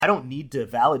I don't need to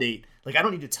validate, like, I don't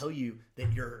need to tell you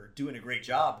that you're doing a great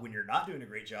job when you're not doing a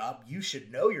great job. You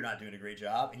should know you're not doing a great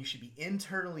job, and you should be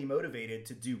internally motivated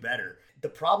to do better. The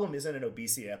problem isn't an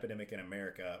obesity epidemic in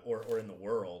America or in the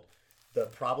world. The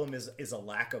problem is a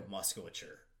lack of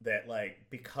musculature, that, like,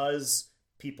 because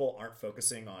people aren't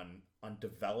focusing on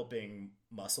developing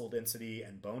muscle density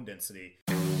and bone density.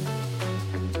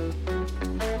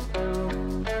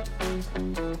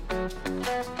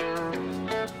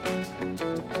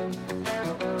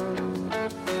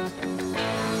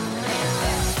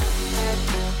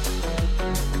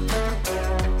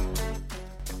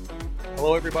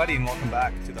 Hello everybody and welcome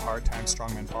back to the Hard Times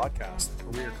Strongman podcast,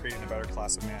 where we are creating a better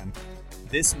class of man.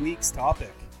 This week's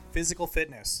topic, physical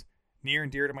fitness, near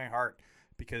and dear to my heart,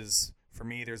 because for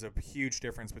me there's a huge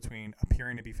difference between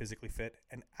appearing to be physically fit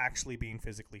and actually being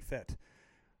physically fit.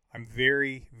 I'm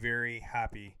very, very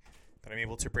happy that I'm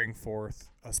able to bring forth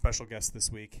a special guest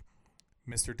this week,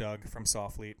 Mr. Doug from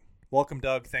Soflete. Welcome,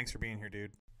 Doug. Thanks for being here,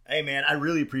 dude. Hey man, I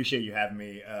really appreciate you having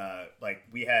me.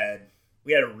 We had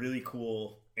a really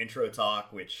cool intro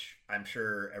talk, which I'm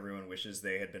sure everyone wishes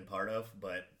they had been part of,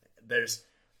 but there's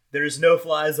no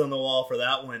flies on the wall for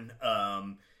that one.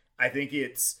 I think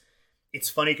it's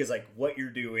funny because, like, what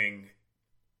you're doing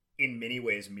in many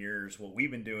ways mirrors what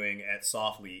we've been doing at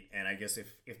Soflete. And I guess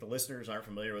if the listeners aren't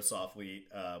familiar with Soflete,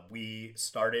 we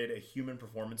started a human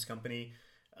performance company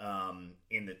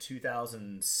in the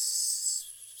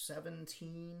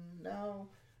 2017 now.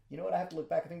 You know what? I have to look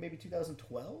back. I think maybe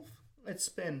 2012. It's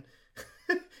been...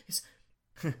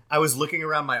 I was looking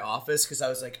around my office because I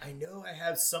was like, I know I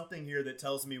have something here that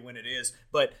tells me when it is.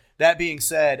 But that being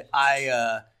said,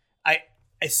 I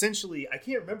essentially, I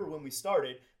can't remember when we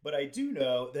started, but I do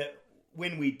know that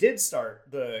when we did start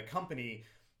the company,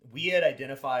 we had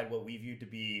identified what we viewed to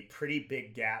be pretty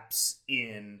big gaps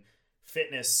in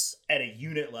fitness at a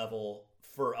unit level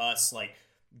for us. Like,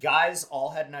 guys all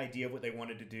had an idea of what they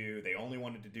wanted to do. They only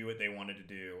wanted to do what they wanted to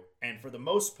do. And for the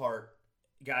most part,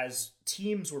 guys,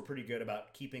 teams were pretty good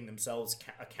about keeping themselves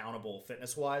accountable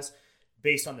fitness-wise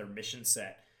based on their mission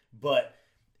set. But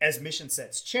as mission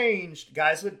sets changed,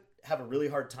 guys would have a really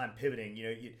hard time pivoting. You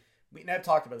know, I've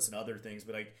talked about this in other things,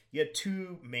 but, like, you had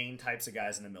two main types of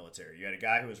guys in the military. You had a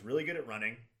guy who was really good at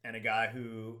running and a guy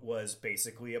who was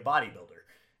basically a bodybuilder.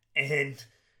 And,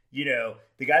 you know,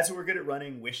 the guys who were good at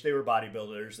running wish they were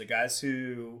bodybuilders. The guys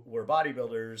who were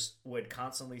bodybuilders would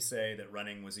constantly say that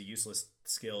running was a useless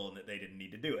skill and that they didn't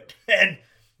need to do it. And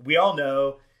we all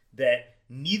know that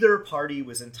neither party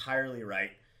was entirely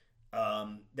right.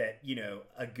 That, you know,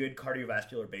 a good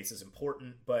cardiovascular base is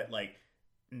important, but, like,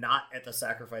 not at the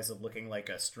sacrifice of looking like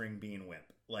a string bean wimp.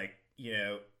 Like, you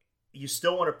know, you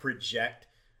still want to project.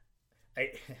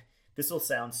 This will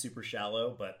sound super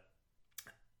shallow, but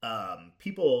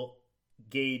people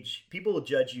will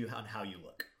judge you on how you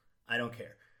look. I don't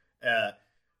care.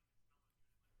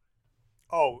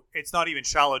 It's not even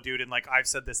shallow, dude. And, like, I've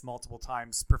said this multiple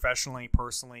times, professionally,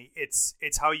 personally, it's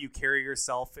how you carry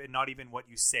yourself and not even what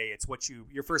you say. It's what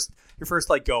your first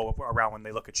like go around when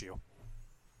they look at you.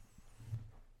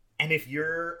 And if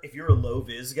you're a low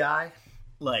vis guy,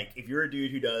 like, if you're a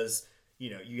dude who does, you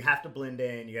know, you have to blend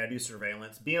in, you got to do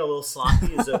surveillance, being a little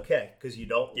sloppy is okay because you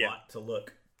don't want to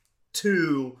look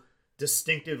too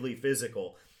distinctively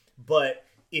physical. But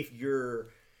if you're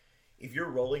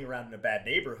rolling around in a bad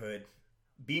neighborhood,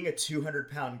 being a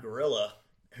 200-pound gorilla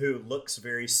who looks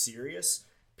very serious,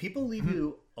 people leave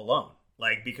you alone,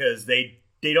 like, because they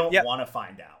don't want to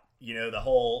find out. You know, the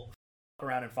whole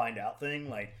around and find out thing,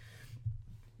 like,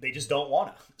 they just don't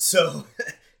want to. So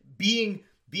being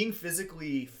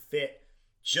physically fit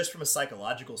just from a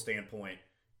psychological standpoint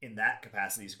in that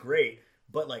capacity is great,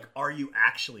 but, like, are you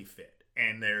actually fit?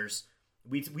 And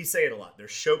we say it a lot.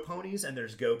 There's show ponies and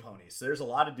there's go ponies. So there's a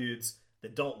lot of dudes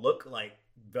that don't look like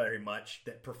very much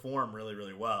that perform really,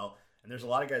 really well. And there's a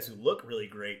lot of guys who look really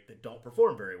great that don't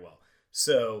perform very well.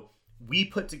 So we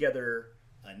put together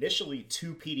initially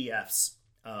 2 PDFs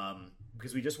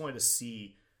because we just wanted to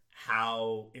see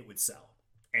how it would sell.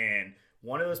 And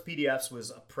one of those PDFs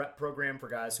was a prep program for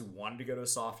guys who wanted to go to a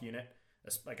soft unit,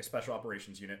 like a special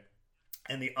operations unit.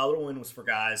 And the other one was for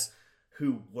guys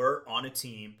who were on a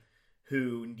team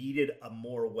who needed a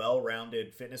more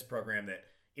well-rounded fitness program that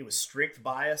it was strength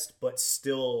biased, but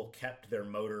still kept their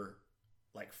motor,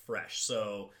 like, fresh.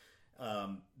 So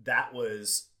that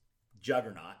was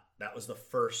Juggernaut. That was the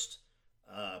first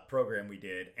program we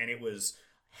did. And it was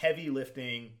heavy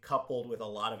lifting coupled with a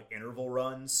lot of interval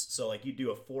runs. So, like, you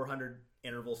do a 400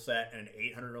 interval set and an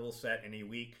 800 interval set in a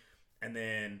week. And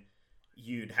then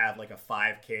you'd have, like, a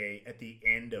 5K at the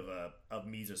end of a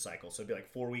mesocycle. So it'd be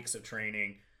like 4 weeks of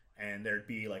training and there'd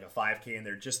be like a 5K in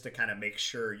there just to kind of make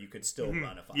sure you could still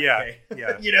run a 5K.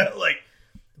 Yeah. You know, like,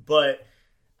 but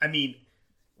I mean,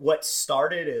 what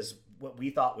started as what we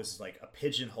thought was like a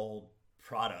pigeonholed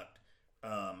product,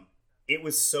 it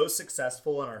was so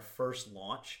successful in our first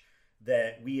launch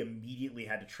that we immediately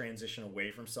had to transition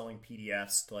away from selling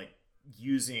PDFs to like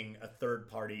using a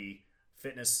third-party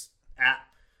fitness app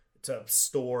to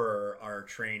store our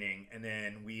training. And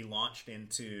then we launched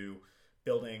into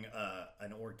building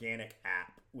an organic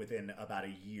app within about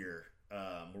a year,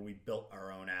 where we built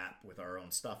our own app with our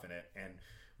own stuff in it. And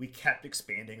we kept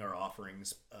expanding our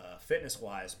offerings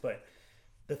fitness-wise. But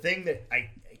the thing that I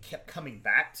kept coming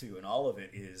back to in all of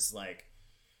it is like,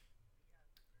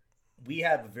 we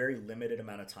have a very limited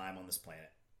amount of time on this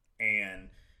planet. And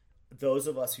those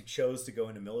of us who chose to go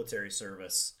into military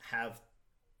service have,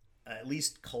 at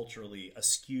least culturally, a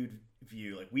skewed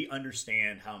view. Like, we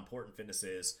understand how important fitness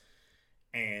is,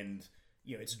 and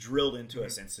you know, it's drilled into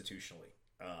us institutionally.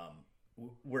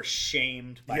 We're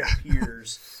shamed by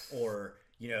peers, or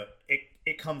you know,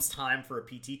 it comes time for a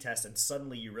PT test, and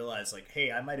suddenly you realize, like,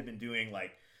 hey, I might have been doing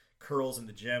like curls in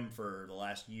the gym for the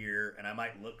last year, and I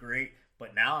might look great,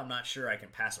 but now I'm not sure I can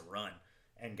pass a run.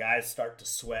 And guys start to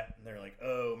sweat, and they're like,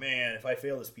 oh man, if I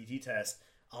fail this PT test,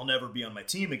 I'll never be on my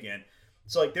team again.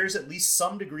 So like, there's at least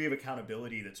some degree of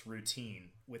accountability that's routine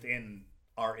within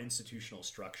our institutional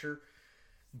structure.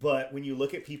 But when you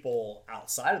look at people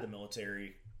outside of the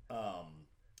military,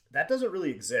 that doesn't really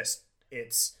exist.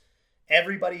 It's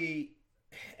everybody,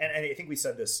 and I think we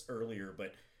said this earlier,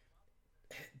 but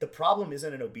the problem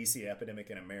isn't an obesity epidemic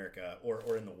in America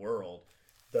or in the world.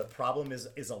 The problem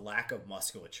is a lack of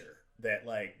musculature. That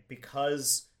like,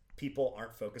 because people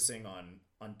aren't focusing on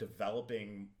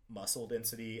developing muscle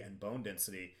density and bone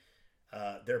density,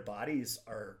 their bodies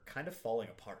are kind of falling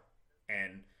apart.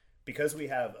 And because we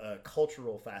have a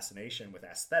cultural fascination with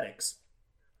aesthetics,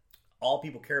 all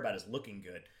people care about is looking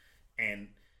good. And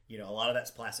you know, a lot of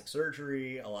that's plastic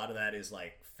surgery, a lot of that is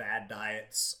like fad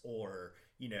diets, or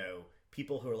you know,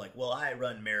 people who are like, well, I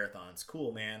run marathons.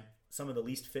 Cool, man. Some of the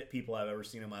least fit people I've ever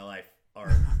seen in my life are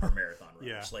marathon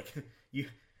runners. Like, you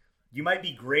might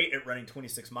be great at running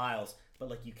 26 miles, but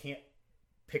like, you can't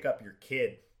pick up your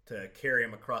kid to carry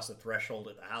him across the threshold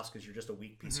at the house because you're just a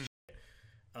weak piece of shit.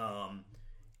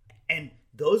 And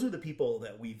those are the people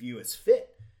that we view as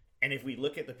fit. And if we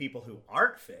look at the people who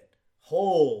aren't fit,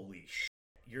 holy shit,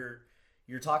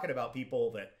 you're talking about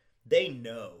people that they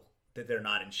know that they're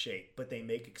not in shape, but they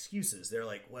make excuses. They're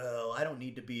like, well, I don't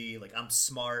need to be, like, I'm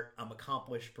smart, I'm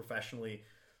accomplished professionally.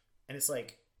 And it's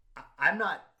like, I'm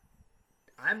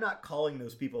not calling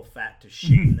those people fat to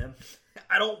shame them.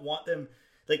 I don't want them,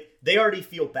 like, they already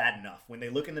feel bad enough. When they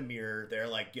look in the mirror, they're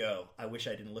like, yo, I wish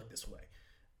I didn't look this way.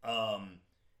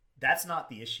 That's not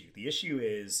the issue. The issue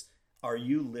is, are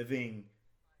you living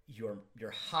your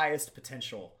highest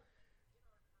potential?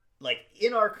 Like,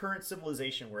 in our current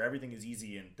civilization where everything is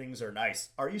easy and things are nice,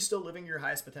 are you still living your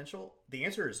highest potential? The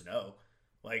answer is no.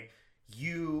 Like,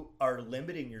 you are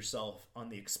limiting yourself on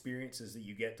the experiences that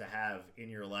you get to have in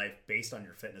your life based on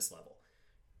your fitness level,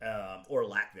 or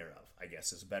lack thereof, I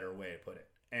guess is a better way to put it.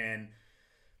 And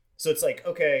so it's like,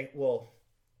 okay, well,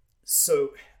 so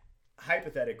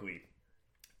hypothetically,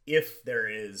 if there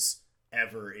is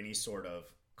ever any sort of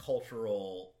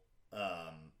cultural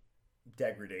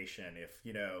degradation, if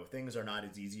you know, things are not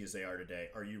as easy as they are today,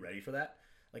 are you ready for that?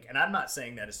 Like, and I'm not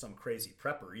saying that as some crazy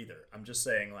prepper either. I'm just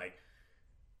saying, like,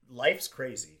 life's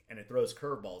crazy and it throws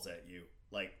curveballs at you.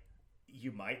 Like,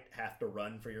 you might have to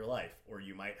run for your life, or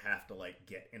you might have to like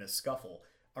get in a scuffle.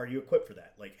 Are you equipped for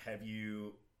that? Like, have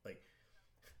you, like,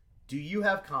 do you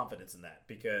have confidence in that?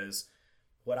 Because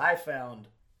what I found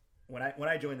when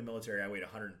I joined the military, I weighed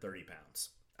 130 pounds.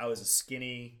 I was a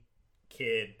skinny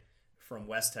kid from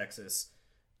West Texas.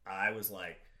 I was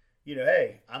like, you know,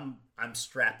 hey, I'm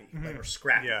strappy, like, or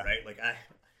scrappy, right? Like,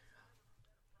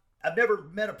 I've never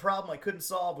met a problem I couldn't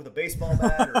solve with a baseball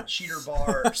bat or a cheater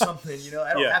bar or something. You know,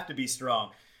 I don't have to be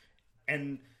strong.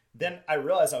 And then I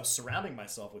realized I was surrounding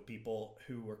myself with people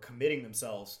who were committing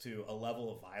themselves to a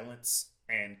level of violence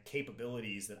and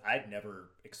capabilities that I'd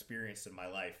never experienced in my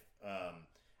life.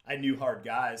 I knew hard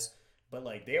guys, but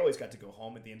like, they always got to go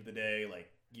home at the end of the day. Like,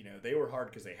 you know, they were hard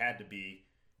because they had to be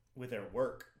with their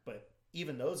work. But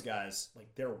even those guys,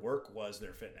 like, their work was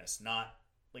their fitness, not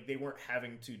like they weren't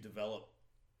having to develop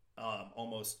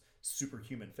almost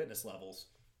superhuman fitness levels.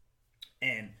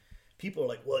 And people are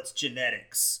like, well, it's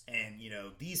genetics, and you know,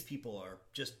 these people are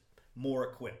just more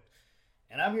equipped.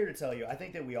 And I'm here to tell you, I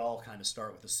think that we all kind of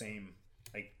start with the same,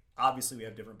 like, obviously we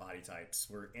have different body types.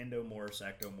 We're endomorphs,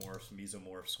 ectomorphs,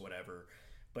 mesomorphs, whatever.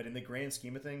 But in the grand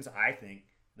scheme of things, I think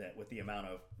that with the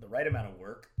right amount of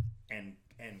work and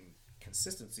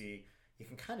consistency, you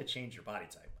can kind of change your body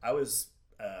type. I was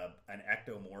an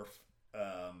ectomorph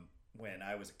when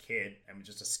I was a kid. I'm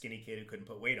just a skinny kid who couldn't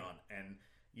put weight on, and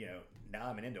now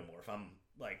I'm an endomorph. I'm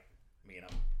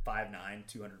 5'9",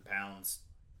 200 pounds,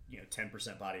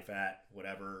 10% body fat,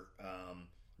 whatever.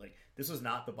 This was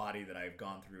not the body that I've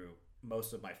gone through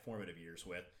most of my formative years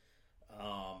with.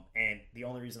 And the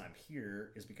only reason I'm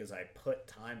here is because I put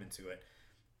time into it.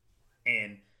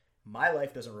 And my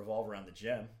life doesn't revolve around the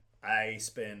gym. I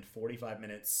spend 45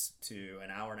 minutes to an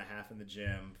hour and a half in the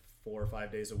gym 4 or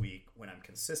 5 days a week when I'm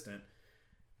consistent.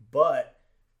 But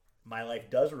my life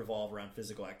does revolve around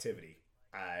physical activity.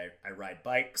 I ride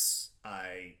bikes.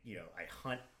 I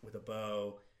hunt with a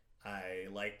bow. I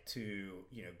like to,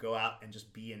 go out and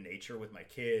just be in nature with my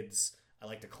kids. I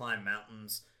like to climb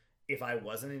mountains. If I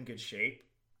wasn't in good shape,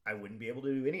 I wouldn't be able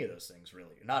to do any of those things,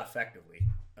 really. Not effectively.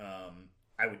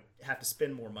 I would have to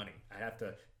spend more money. I'd have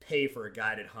to pay for a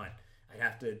guided hunt. I'd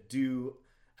have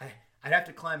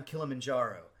to climb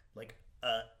Kilimanjaro, like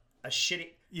a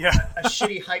shitty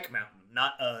hike mountain,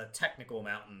 not a technical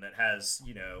mountain that has,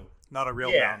 not a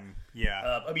real mountain.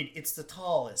 Yeah. It's the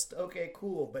tallest. Okay,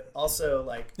 cool. But also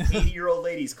 80-year-old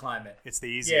ladies climb it. It's the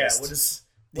easiest. Yeah.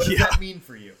 What does that mean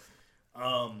for you?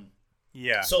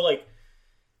 So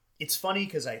it's funny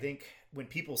because I think when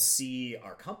people see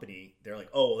our company, they're like,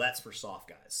 oh, well, that's for soft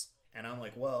guys. And I'm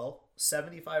like, well,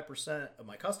 75% of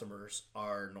my customers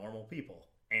are normal people,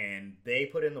 and they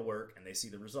put in the work and they see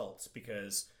the results,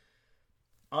 because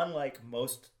unlike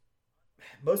most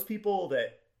people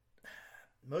that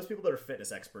are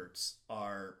fitness experts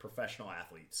are professional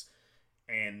athletes,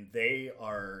 and they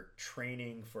are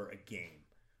training for a game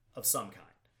of some kind.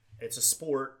 It's a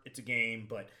sport, it's a game,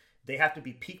 but they have to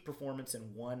be peak performance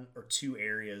in one or two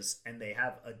areas, and they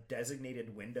have a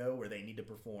designated window where they need to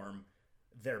perform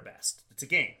their best. It's a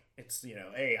game. It's,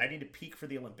 hey, I need to peak for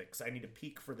the Olympics. I need to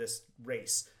peak for this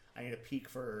race. I need to peak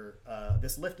for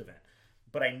this lift event.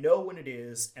 But I know when it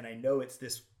is, and I know it's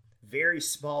this very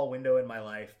small window in my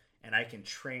life, and I can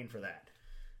train for that.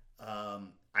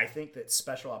 I think that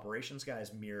special operations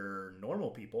guys mirror normal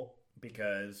people,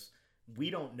 because we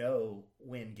don't know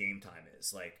when game time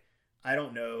is. I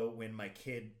don't know when my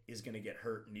kid is going to get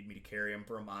hurt and need me to carry him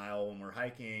for a mile when we're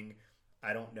hiking.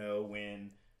 I don't know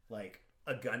when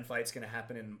a gunfight's going to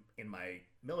happen in my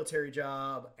military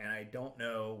job, and I don't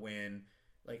know when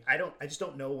I just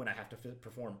don't know when I have to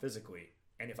perform physically.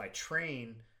 And if I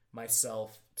train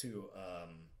myself to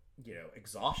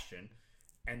exhaustion,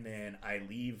 and then I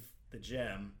leave the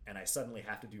gym and I suddenly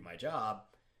have to do my job,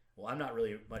 well, I'm not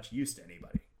really much use to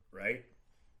anybody, right?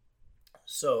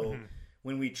 So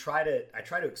when I try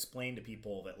to explain to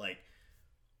people that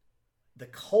the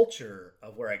culture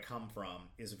of where I come from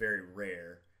is very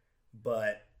rare,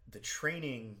 but the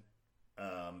training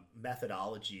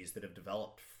methodologies that have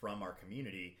developed from our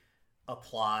community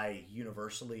apply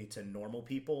universally to normal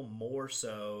people, more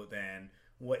so than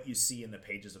what you see in the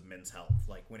pages of Men's Health.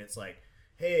 When it's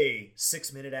hey,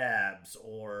 6-minute abs,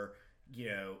 or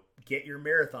get your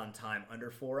marathon time under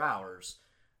 4 hours.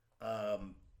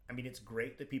 It's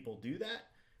great that people do that,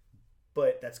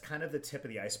 but that's kind of the tip of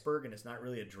the iceberg, and it's not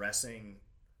really addressing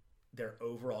their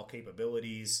overall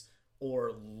capabilities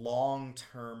or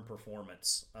long-term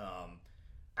performance.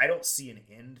 I don't see an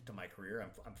end to my career.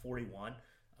 I'm 41.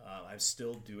 I'm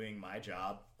still doing my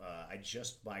job. I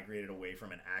just migrated away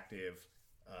from an active,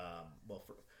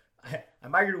 I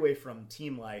migrated away from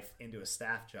team life into a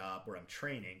staff job where I'm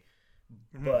training.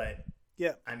 But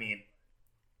yeah,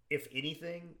 if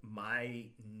anything, my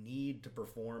need to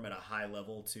perform at a high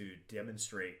level to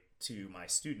demonstrate to my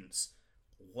students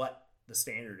what the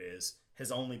standard is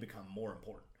has only become more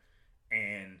important.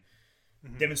 And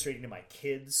demonstrating to my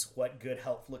kids what good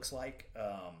health looks like.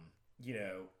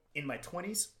 In my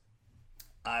 20s,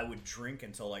 I would drink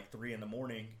until 3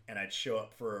 a.m, and I'd show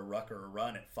up for a ruck or a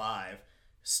run at 5,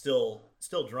 still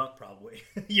drunk probably,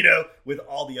 with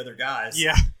all the other guys.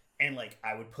 Yeah. And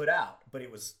I would put out, but it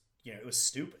was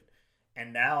stupid.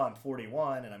 And now I'm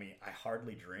 41, and I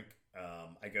hardly drink.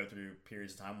 I go through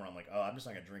periods of time where I'm I'm just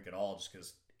not gonna drink at all, just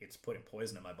because it's putting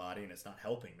poison in my body and it's not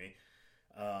helping me.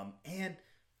 And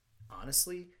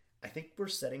honestly, I think we're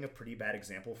setting a pretty bad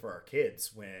example for our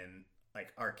kids when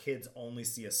our kids only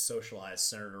see us socialize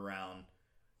centered around,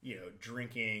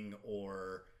 drinking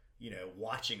or,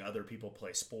 watching other people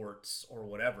play sports or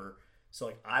whatever.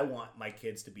 So I want my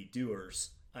kids to be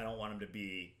doers. I don't want them to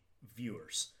be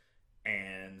viewers.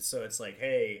 And so it's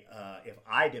hey, if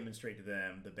I demonstrate to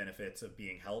them the benefits of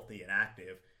being healthy and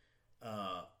active,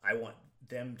 I want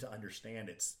them to understand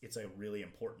it's a really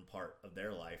important part of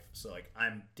their life. So like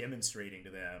I'm demonstrating to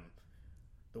them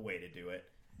the way to do it.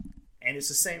 And it's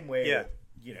the same way with,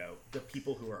 you know, the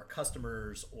people who are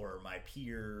customers or my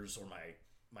peers or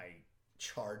my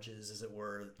charges, as it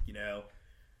were, you know.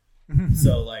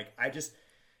 So like I just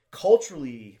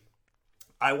culturally,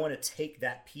 I want to take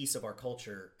that piece of our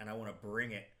culture and I want to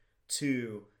bring it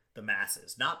to the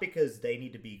masses. Not because they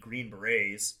need to be Green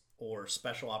Berets or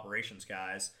special operations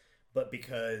guys, but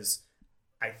because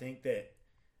I think that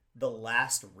the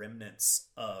last remnants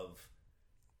of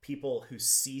people who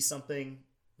see something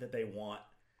that they want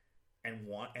and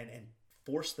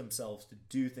force themselves to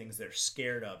do things they're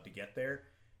scared of to get there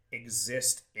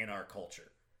exist in our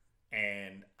culture.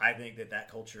 And I think that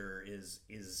culture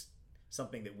is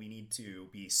something that we need to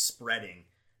be spreading,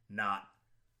 not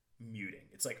muting.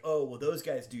 It's like, oh, well, those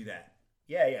guys do that.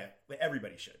 Yeah, but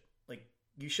everybody should. Like,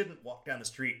 you shouldn't walk down the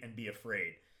street and be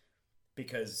afraid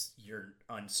because you're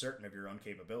uncertain of your own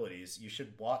capabilities. You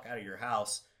should walk out of your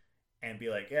house and be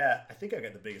like, yeah, I think I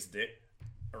got the biggest dick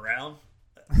around.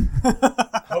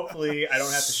 Hopefully I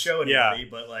don't have to show anybody,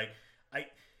 but like,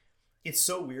 it's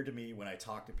so weird to me when I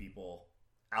talk to people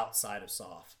outside of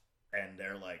Soft and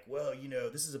they're like, well, you know,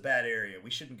 this is a bad area.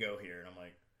 We shouldn't go here. And I'm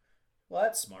like, well,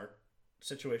 that's smart.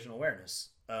 Situational awareness.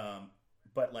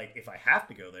 But like, if I have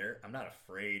to go there, I'm not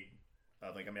afraid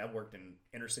of, like, I mean, I've worked in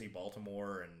inner city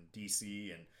Baltimore and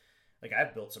DC, and like,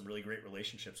 I've built some really great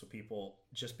relationships with people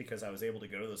just because I was able to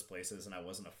go to those places and I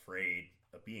wasn't afraid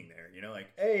of being there. You know,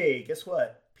 like, hey, guess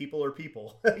what? People are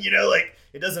people. You know, like,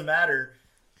 it doesn't matter.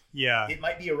 Yeah. It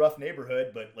might be a rough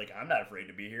neighborhood, but like, I'm not afraid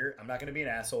to be here. I'm not going to be an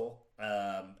asshole.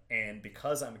 And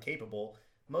because I'm capable,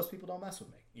 most people don't mess with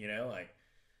me. You know, like,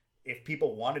 if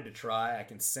people wanted to try, I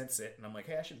can sense it, and I'm like,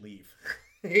 hey, I should leave.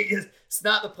 It's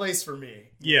not the place for me.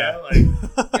 Yeah.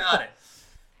 Like, got it.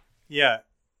 Yeah.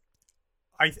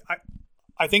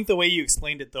 I think the way you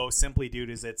explained it, though, simply, dude,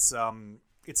 is it's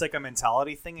like a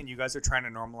mentality thing, and you guys are trying to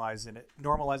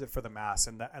normalize it for the mass,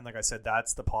 and like I said,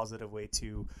 that's the positive way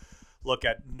to look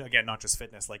at, again, not just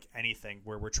fitness, like anything,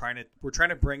 where we're trying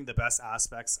to bring the best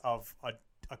aspects of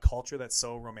a culture that's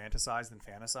so romanticized and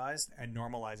fantasized and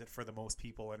normalize it for the most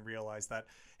people, and realize that,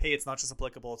 hey, it's not just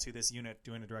applicable to this unit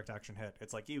doing a direct action hit.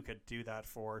 It's like, you could do that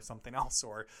for something else.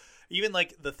 Or even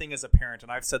like the thing as a parent,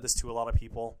 and I've said this to a lot of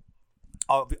people,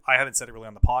 I haven't said it really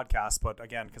on the podcast, but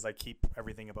again, because I keep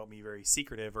everything about me very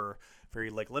secretive or very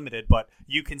like limited, but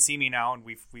you can see me now, and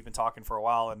we've been talking for a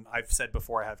while, and I've said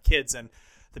before I have kids, and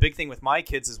the big thing with my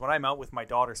kids is when I'm out with my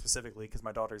daughter specifically, because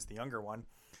my daughter's the younger one,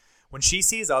 when she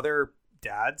sees other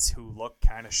dads who look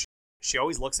kind of she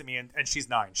always looks at me, and she's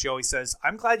 9. She always says,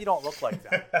 I'm glad you don't look like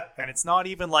that. And it's not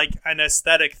even like an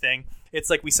aesthetic thing. It's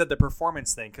like we said, the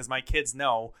performance thing, because my kids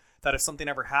know that if something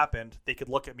ever happened, they could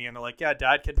look at me and they're like, yeah,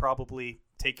 dad could probably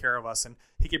take care of us, and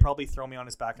he could probably throw me on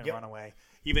his back and run away.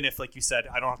 Even if, like you said,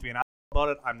 I don't have to be an asshole about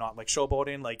it. I'm not like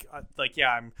showboating. Like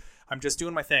yeah, I'm just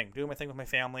doing my thing with my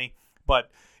family.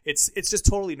 But it's just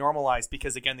totally normalized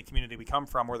because, again, the community we come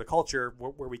from, or the culture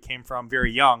where we came from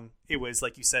very young, it was,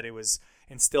 like you said, it was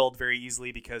instilled very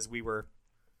easily because we were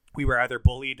either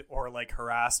bullied or like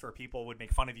harassed, or people would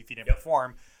make fun of you if you didn't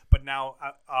perform. But now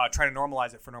trying to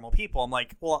normalize it for normal people, I'm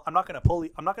like, well, I'm not going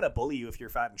to bully you if you're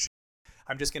fat and shit.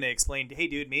 I'm just going to explain, hey,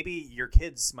 dude, maybe your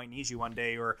kids might need you one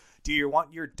day, or do you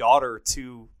want your daughter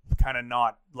to kind of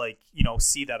not, like, you know,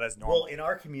 see that as normal? Well, in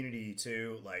our community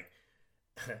too, like,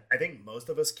 I think most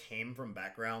of us came from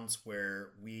backgrounds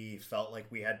where we felt like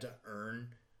we had to earn,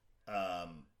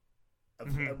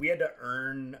 we had to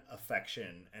earn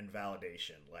affection and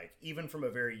validation, like, even from a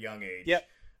very young age. Yep.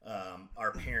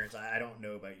 Our parents, I don't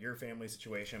know about your family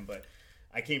situation, but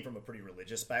I came from a pretty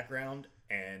religious background,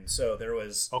 and so there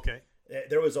was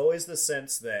always the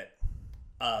sense that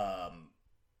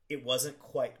it wasn't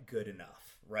quite good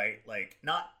enough, right? Like,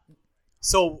 not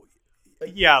so.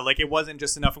 Yeah, like, it wasn't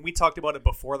just enough. And we talked about it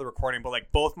before the recording, but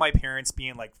like, both my parents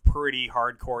being like pretty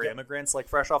hardcore immigrants, like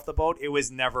fresh off the boat, it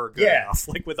was never good enough,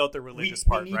 like, without the religious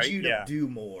part, right? We need you to do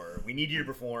more. We need you to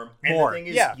perform. And the thing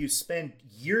is, you spend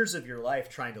years of your life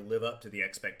trying to live up to the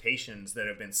expectations that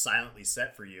have been silently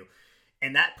set for you.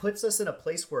 And that puts us in a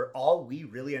place where all we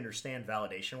really understand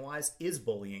validation-wise is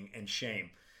bullying and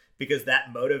shame, because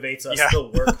that motivates us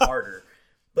to work harder.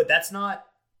 But that is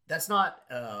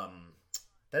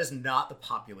not the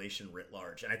population writ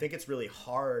large. And I think it's really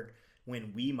hard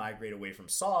when we migrate away from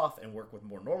soft and work with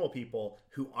more normal people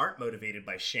who aren't motivated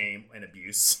by shame and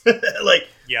abuse. Like,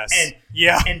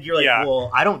 and you're like,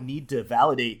 well, I don't need to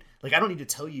validate. Like, I don't need to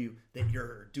tell you that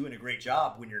you're doing a great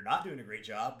job when you're not doing a great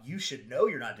job. You should know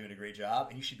you're not doing a great job,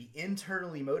 and you should be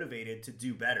internally motivated to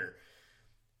do better.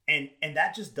 And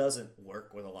that just doesn't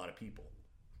work with a lot of people.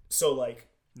 So like,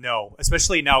 no,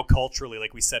 especially now culturally,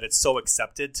 like we said, it's so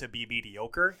accepted to be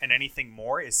mediocre, and anything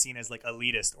more is seen as like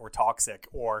elitist or toxic,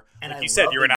 or and like you said,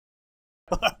 you're an.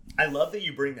 I love that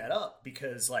you bring that up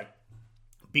because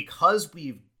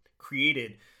we've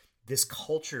created this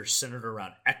culture centered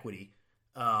around equity.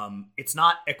 It's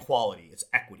not equality, it's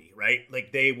equity, right?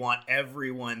 Like they want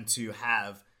everyone to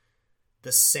have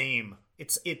the same.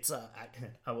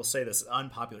 I will say this,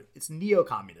 unpopular. It's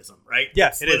neo-communism, right?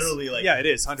 Yes, it's it literally is. Like, yeah, it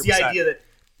is. 100%. It's the idea that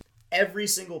every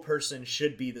single person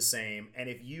should be the same, and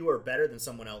if you are better than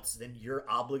someone else, then you're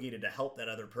obligated to help that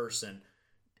other person.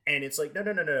 And it's like,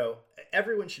 no.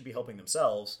 Everyone should be helping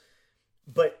themselves,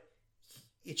 but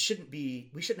it shouldn't be.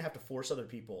 We shouldn't have to force other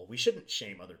people. We shouldn't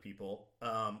shame other people.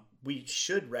 We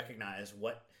should recognize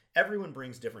what everyone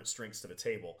brings different strengths to the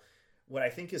table. What I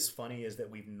think is funny is that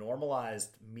we've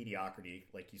normalized mediocrity,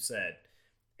 like you said,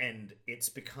 and it's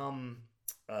become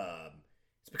a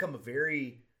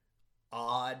very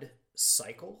odd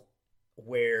cycle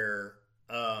where,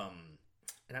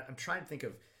 and I'm trying to think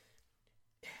of,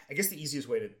 I guess the easiest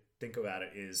way to think about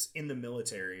it is in the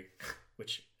military,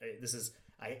 which this is,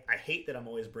 I hate that I'm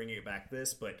always bringing it back to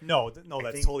this, but no,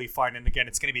 that's totally fine. And again,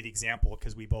 it's going to be the example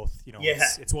because we both,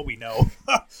 it's what we know.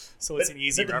 So it's an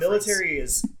easy reference. The military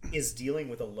is dealing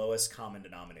with the lowest common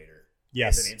denominator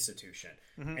as an institution.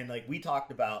 Mm-hmm. And like we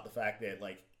talked about the fact that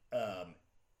like,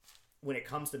 when it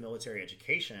comes to military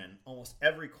education, almost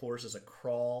every course is a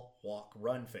crawl, walk,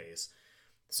 run phase.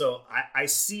 So I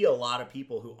see a lot of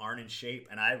people who aren't in shape,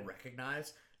 and I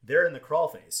recognize they're in the crawl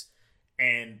phase.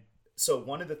 And so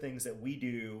one of the things that we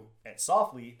do at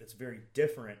Soflete that's very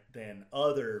different than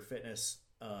other fitness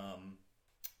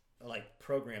like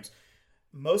programs,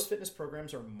 most fitness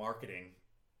programs are marketing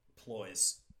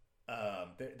ploys.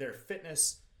 They're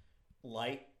fitness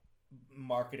light,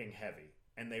 marketing heavy.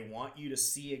 And they want you to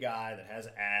see a guy that has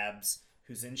abs,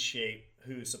 who's in shape,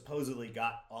 who supposedly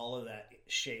got all of that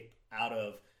shape out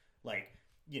of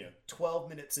 12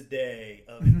 minutes a day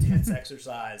of intense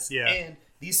exercise. Yeah. And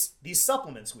these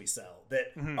supplements we sell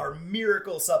that are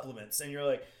miracle supplements. And you're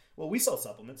like, well, we sell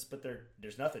supplements, but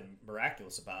there's nothing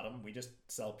miraculous about them. We just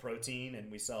sell protein and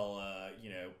we sell,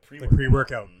 pre-workout. Like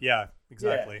pre-workout. Yeah,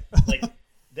 exactly. Yeah. Like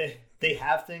they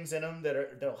have things in them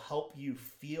that'll help you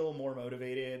feel more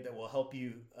motivated, that will help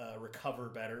you recover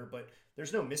better, but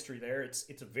there's no mystery there.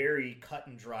 It's a very cut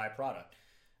and dry product.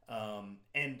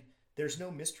 And there's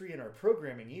no mystery in our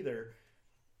programming either,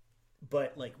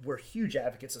 but like we're huge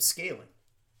advocates of scaling,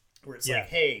 where it's like,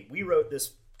 hey, we wrote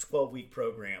this 12-week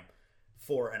program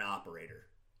for an operator.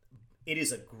 It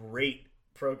is a great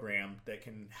program that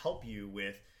can help you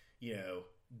with,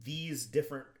 these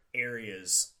different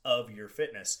areas of your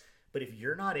fitness. But if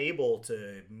you're not able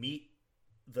to meet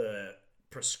the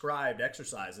prescribed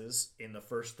exercises in the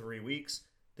first 3 weeks,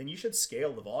 then you should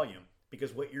scale the volume,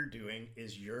 because what you're doing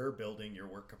is you're building your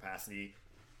work capacity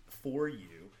for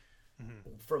you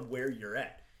from where you're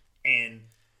at. And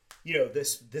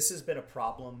this has been a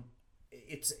problem.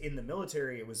 It's in the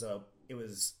military. It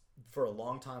was for a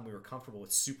long time we were comfortable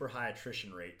with super high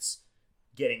attrition rates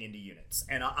getting into units.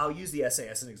 And I'll use the SAS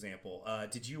as an example.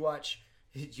 Did you watch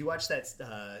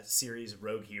that series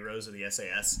Rogue Heroes of the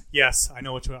SAS? Yes, I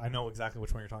know I know exactly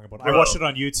which one you're talking about. Bro. I watched it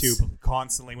on YouTube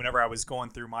constantly whenever I was going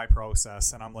through my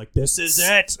process, and I'm like, this is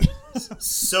it.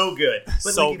 So good.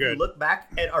 But so if good. You look back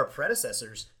at our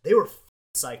predecessors, they were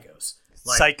psychos.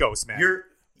 Psychos, man.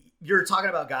 You're talking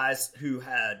about guys who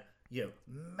had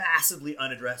massively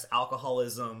unaddressed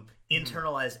alcoholism,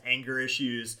 internalized anger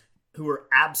issues, who were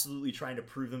absolutely trying to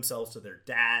prove themselves to their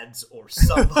dads or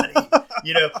somebody,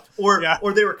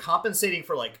 or they were compensating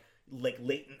for like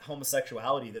latent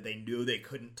homosexuality that they knew they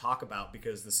couldn't talk about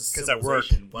because the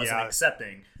civilization wasn't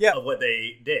accepting of what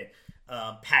they did.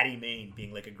 Patty Main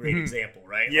being like a great example,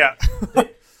 right? Yeah.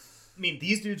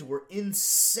 These dudes were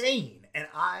insane, and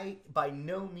I by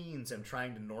no means am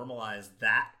trying to normalize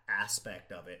that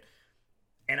aspect of it.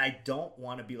 And I don't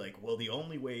want to be like, well, the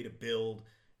only way to build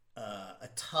a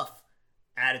tough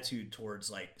attitude towards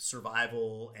like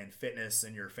survival and fitness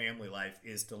in your family life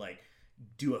is to like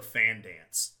do a fan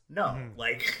dance. No,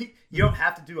 like you don't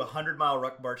have to do 100-mile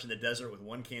ruck march in the desert with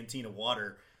one canteen of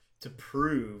water to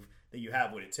prove that you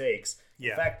have what it takes.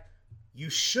 In fact, you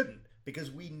shouldn't,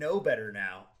 because we know better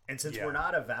now. And since we're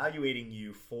not evaluating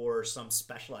you for some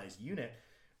specialized unit,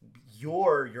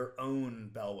 you're your own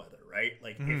bellwether, right?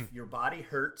 Like if your body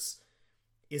hurts,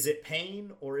 is it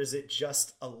pain or is it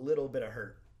just a little bit of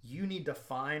hurt? You need to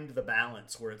find the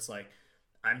balance where it's like,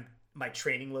 my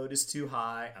training load is too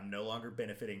high. I'm no longer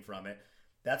benefiting from it.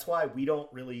 That's why we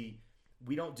don't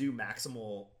do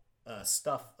maximal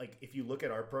stuff, like if you look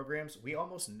at our programs, we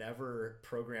almost never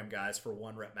program guys for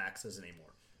 1 rep maxes anymore.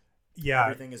 Yeah,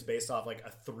 everything is based off like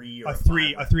a 3 or a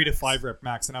 3 to max. 5 rep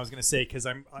max. And I was going to say, because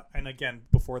and again,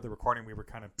 before the recording, we were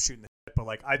kind of shooting the shit, but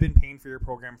like I've been paying for your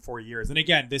program for years. And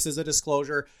again, this is a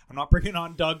disclosure. I'm not bringing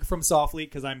on Doug from Soflete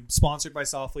because I'm sponsored by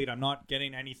Soflete. I'm not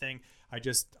getting anything. I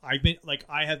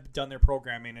have done their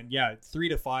programming, and yeah, 3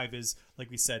 to 5 is, like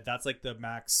we said, that's like the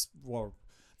max, well,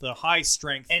 the high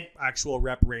strength and actual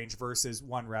rep range versus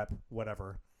 1 rep,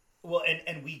 whatever. Well,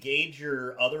 and we gauge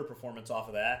your other performance off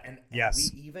of that, and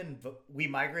yes, we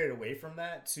migrated away from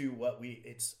that to what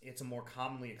it's a more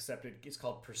commonly accepted. It's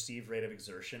called perceived rate of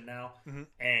exertion now,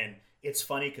 and it's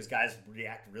funny because guys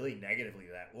react really negatively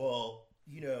to that. Well,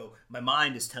 my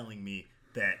mind is telling me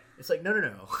that it's like no.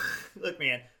 Look,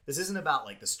 man, this isn't about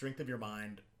like the strength of your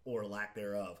mind or lack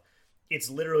thereof. It's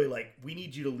literally like we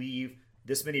need you to leave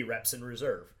this many reps in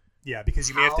reserve. Yeah, because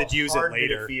you may have to use it later.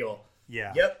 Did it feel?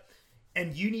 Yeah. Yep.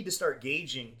 And you need to start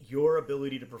gauging your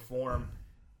ability to perform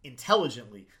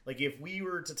intelligently. Like if we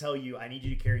were to tell you, I need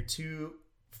you to carry 2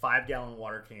 5-gallon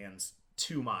water cans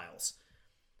 2 miles,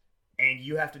 and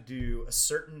you have to do a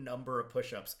certain number of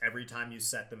push-ups every time you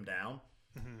set them down,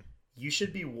 you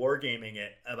should be wargaming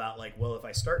it about like, well, if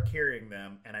I start carrying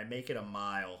them and I make it a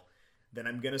mile, then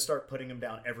I'm going to start putting them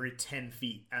down every 10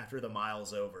 feet after the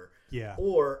mile's over. Yeah.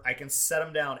 Or I can set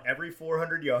them down every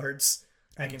 400 yards.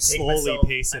 I can slowly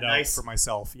pace it out for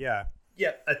myself. Yeah.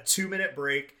 Yeah. A 2-minute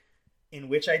break in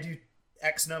which I do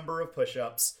X number of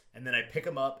push-ups, and then I pick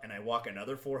them up and I walk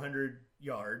another 400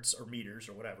 yards or meters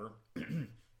or whatever.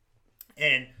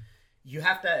 And you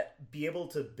have to be able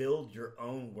to build your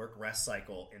own work rest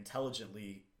cycle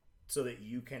intelligently so that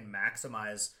you can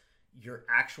maximize your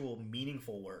actual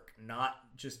meaningful work, not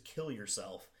just kill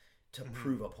yourself to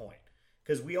prove a point.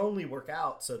 Because we only work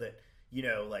out so that,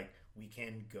 like, we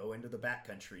can go into the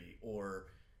backcountry, or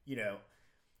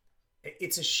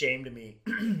it's a shame to me.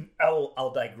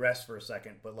 I'll digress for a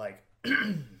second, but like,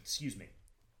 excuse me.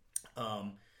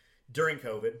 During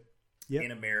COVID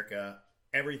in America,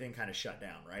 everything kind of shut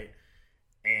down, right?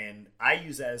 And I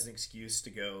use that as an excuse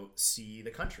to go see the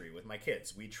country with my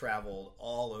kids. We traveled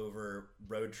all over,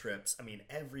 road trips. I mean,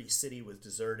 every city was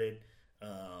deserted.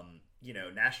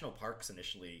 National parks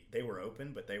initially, they were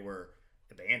open, but they were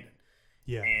abandoned.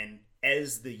 Yeah. And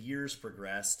as the years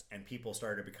progressed and people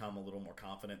started to become a little more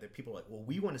confident, that people were like, well,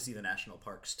 we want to see the national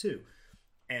parks too.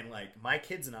 And like my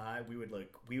kids and I, we'd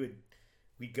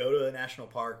go to a national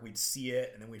park, we'd see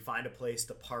it, and then we'd find a place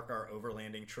to park our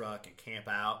overlanding truck and camp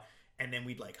out. And then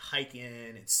we'd like hike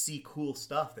in and see cool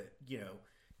stuff that,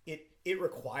 it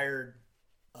required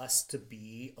us to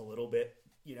be a little bit,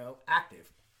 active.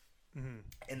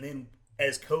 And then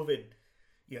as COVID,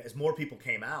 as more people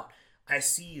came out, I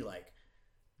see like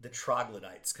the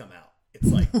troglodytes come out.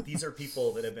 It's like these are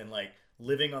people that have been like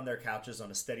living on their couches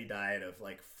on a steady diet of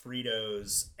like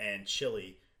Fritos and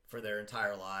chili for their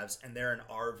entire lives, and they're in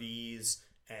RVs,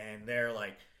 and they're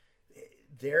like,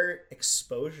 their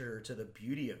exposure to the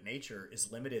beauty of nature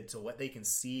is limited to what they can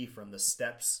see from the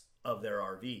steps of their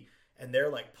RV, and they're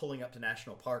like pulling up to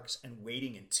national parks and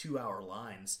waiting in 2-hour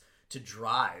lines to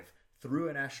drive through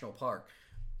a national park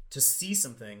to see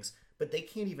some things, but they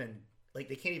can't even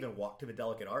walk to the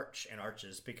delicate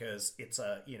arches because it's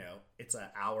it's an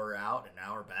hour out, an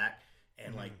hour back,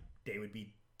 and like they would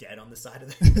be dead on the side of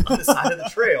the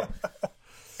trail.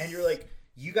 And you're like,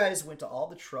 you guys went to all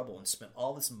the trouble and spent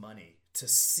all this money to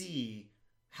see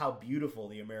how beautiful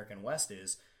the American West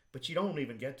is, but you don't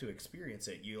even get to experience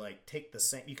it. You like take the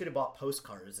same, you could have bought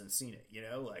postcards and seen it,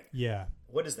 like, yeah,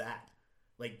 what is that?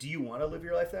 Like, do you want to live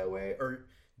your life that way? Or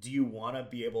do you want to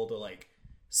be able to like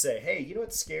say, hey, you know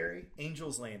what's scary?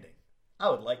 Angel's Landing. I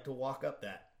would like to walk up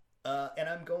that. And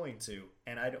I'm going to,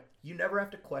 and you never have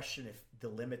to question if the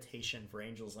limitation for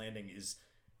Angel's Landing is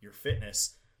your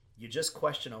fitness. You just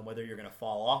question on whether you're going to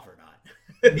fall off or not,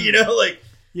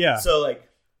 yeah. So like,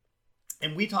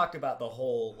 and we talked about the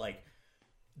whole, like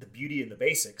the beauty and the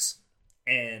basics,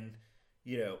 and,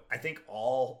 I think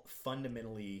all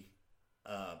fundamentally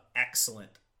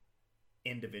excellent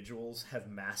individuals have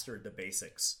mastered the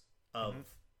basics of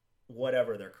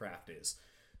whatever their craft is.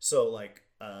 So like,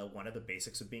 one of the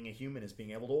basics of being a human is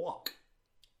being able to walk.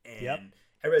 And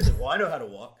everybody's like, well, I know how to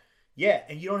walk. Yeah.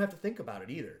 And you don't have to think about it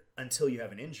either until you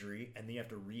have an injury, and then you have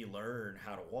to relearn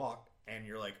how to walk. And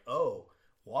you're like, oh,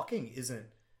 walking is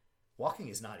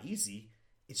not easy.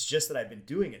 It's just that I've been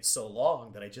doing it so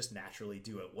long that I just naturally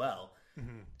do it well.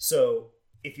 So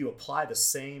if you apply the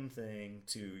same thing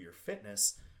to your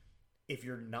fitness, if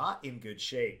you're not in good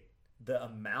shape, the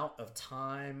amount of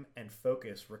time and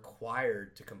focus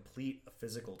required to complete a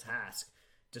physical task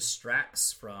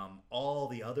distracts from all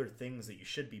the other things that you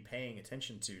should be paying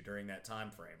attention to during that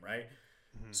time frame, right?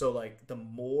 So like the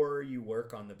more you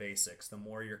work on the basics, the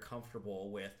more you're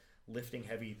comfortable with lifting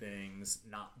heavy things,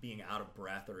 not being out of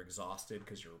breath or exhausted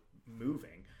because you're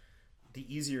moving,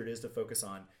 the easier it is to focus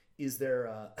on, is there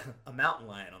a mountain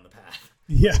lion on the path?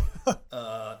 Yeah.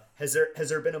 Has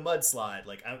there been a mudslide?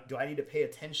 Like, do I need to pay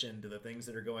attention to the things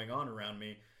that are going on around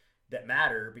me that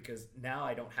matter? Because now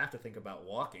I don't have to think about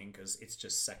walking because it's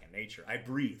just second nature. I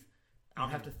breathe. I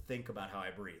don't have to think about how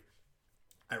I breathe.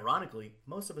 Ironically,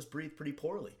 most of us breathe pretty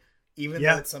poorly, even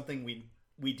though it's something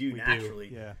we do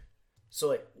naturally. Yeah. So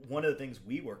like one of the things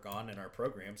we work on in our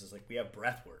programs is like we have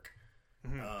breath work.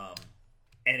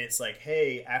 And it's like,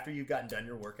 hey, after you've gotten done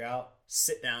your workout,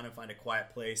 sit down and find a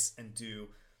quiet place and do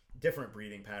different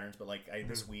breathing patterns. But like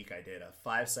this week I did a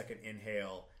 5-second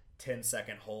inhale,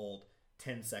 10-second hold,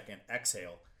 10-second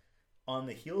exhale. On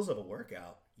the heels of a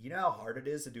workout, you know how hard it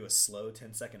is to do a slow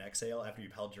 10-second exhale after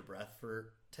you've held your breath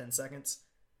for 10 seconds?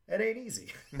 It ain't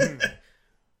easy.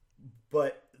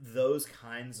 But those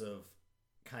kinds of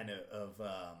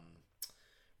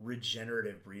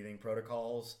regenerative breathing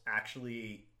protocols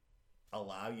actually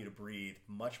allow you to breathe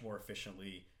much more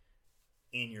efficiently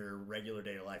in your regular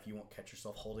day life. You won't catch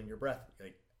yourself holding your breath.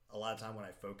 Like a lot of time when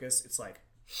I focus, it's like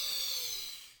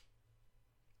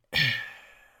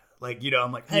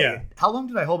I'm like, hey, how long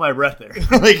did I hold my breath there?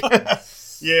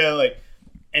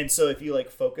 And so if you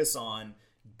like focus on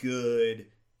good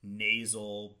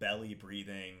nasal belly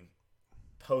breathing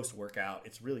post-workout,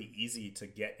 it's really easy to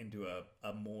get into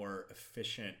a more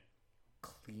efficient,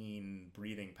 clean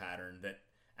breathing pattern that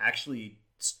actually,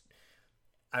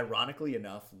 ironically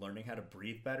enough, learning how to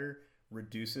breathe better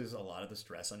reduces a lot of the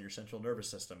stress on your central nervous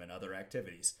system and other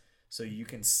activities. So you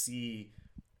can see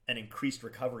an increased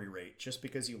recovery rate just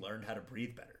because you learned how to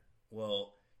breathe better.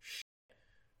 Well,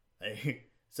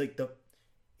 it's like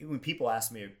when people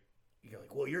ask me, you're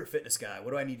like, well, you're a fitness guy. What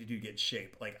do I need to do to get in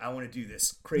shape? Like, I want to do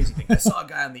this crazy thing. I saw a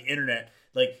guy on the internet,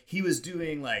 like he was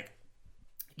doing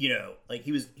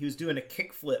he was doing a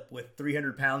kick flip with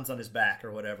 300 pounds on his back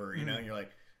or whatever, you know, and you're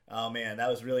like, oh man, that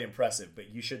was really impressive, but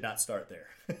you should not start there.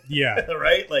 Yeah.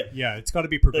 Right? Like, yeah, it's got to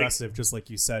be progressive, just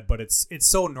like you said, but it's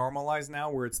so normalized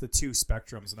now where it's the two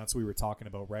spectrums, and that's what we were talking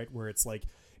about, right? Where it's like,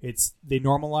 they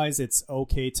normalize it's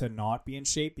okay to not be in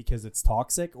shape because it's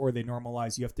toxic, or they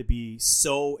normalize you have to be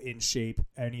so in shape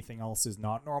anything else is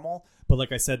not normal. But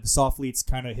like I said, the Soflete's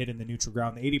kind of hitting the neutral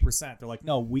ground, the 80%. They're like,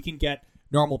 no, we can get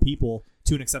normal people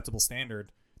to an acceptable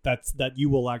standard that you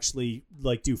will actually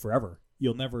like do forever.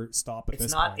 You'll never stop at this point.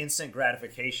 It's not instant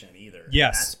gratification either.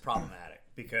 Yes. That's problematic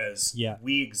because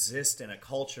we exist in a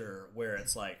culture where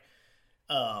it's like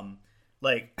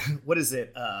what is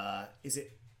it? Is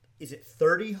it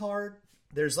 30 hard?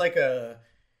 There's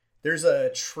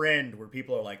a trend where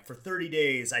people are like, for 30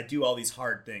 days, I do all these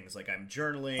hard things. Like I'm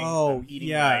journaling. Oh, I'm eating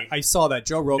yeah. right, I saw that.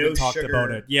 Joe Rogan talked about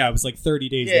it. Yeah, it was like 30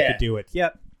 days they could do it.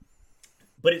 Yep.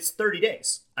 But it's 30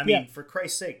 days. I mean, for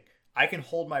Christ's sake, I can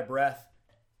hold my breath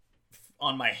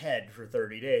on my head for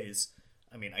 30 days.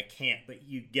 I mean, I can't, but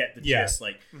you get the gist.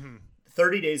 Like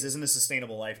 30 days isn't a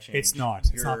sustainable life change. It's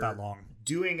not. It's not that long.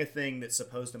 Doing a thing that's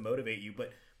supposed to motivate you,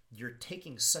 but you're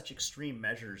taking such extreme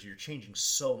measures, you're changing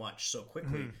so much so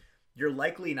quickly, you're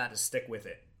likely not to stick with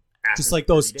it. Just like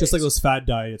those fad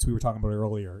diets we were talking about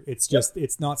earlier. It's just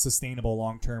it's not sustainable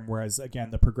long term. Whereas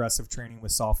again, the progressive training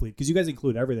with Soflete, because you guys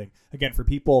include everything. Again, for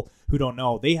people who don't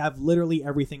know, they have literally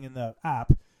everything in the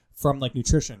app, from like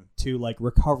nutrition to like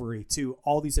recovery to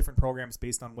all these different programs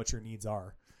based on what your needs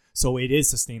are. So it is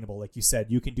sustainable, like you said.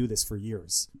 You can do this for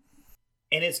years,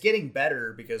 and it's getting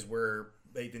better because we're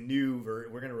going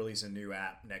to release a new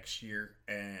app next year,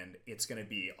 and it's going to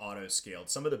be auto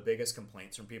scaled. Some of the biggest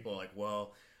complaints from people are like,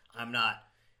 well, I'm not,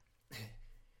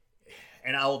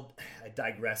 and I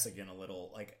digress again a little.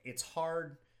 Like it's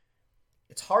hard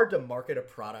to market a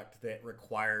product that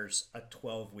requires a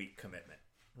 12-week commitment,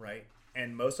 right?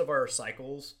 And most of our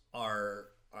cycles are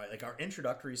like, our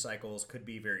introductory cycles could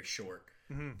be very short,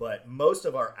 but most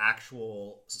of our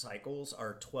actual cycles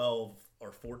are 12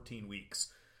 or 14 weeks.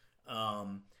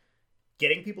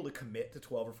 Getting people to commit to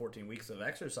 12 or 14 weeks of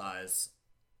exercise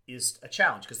is a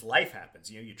challenge because life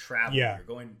happens. You know, you travel, you're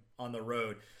going on the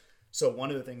road. So one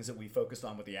of the things that we focused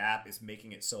on with the app is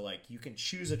making it so like you can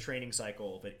choose a training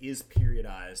cycle that is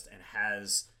periodized and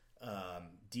has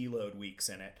deload weeks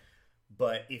in it.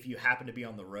 But if you happen to be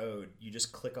on the road, you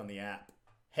just click on the app.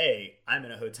 Hey, I'm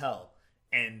in a hotel,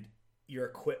 and your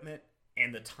equipment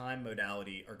and the time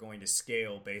modality are going to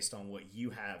scale based on what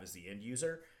you have as the end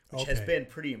user, which has been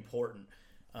pretty important.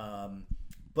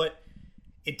 But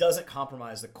it doesn't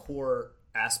compromise the core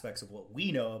aspects of what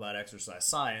we know about exercise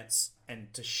science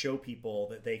and to show people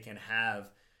that they can have,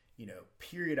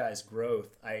 periodized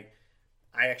growth. I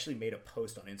actually made a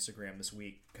post on Instagram this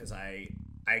week because I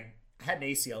had an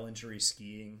ACL injury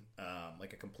skiing,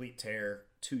 like a complete tear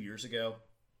 2 years ago.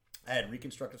 I had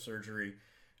reconstructive surgery.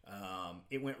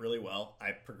 It went really well.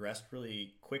 I progressed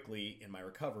really quickly in my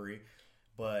recovery,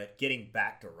 but getting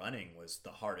back to running was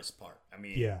the hardest part. I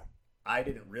mean, I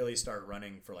didn't really start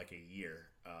running for like a year.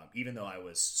 Even though I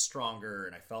was stronger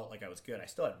and I felt like I was good, I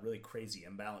still had really crazy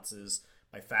imbalances.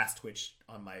 My fast twitch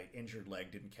on my injured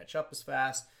leg didn't catch up as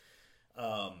fast.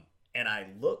 And I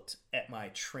looked at my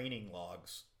training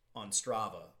logs on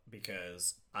Strava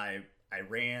because I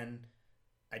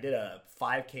did a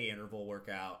 5K interval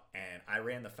workout, and I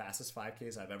ran the fastest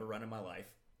 5Ks I've ever run in my life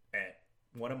at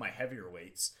one of my heavier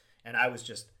weights. And I was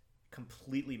just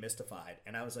completely mystified.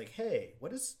 And I was like, hey,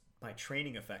 what does my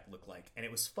training effect look like? And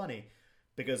it was funny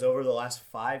because over the last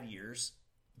 5 years,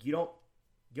 you don't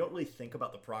really think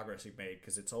about the progress you've made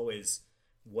because it's always,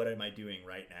 what am I doing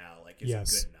right now? Like, is it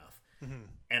good enough? Mm-hmm.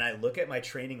 And I look at my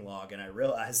training log and I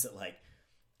realize that like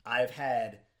I've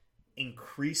had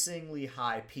increasingly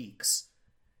high peaks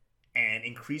and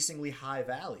increasingly high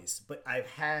valleys, but I've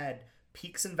had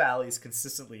peaks and valleys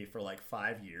consistently for like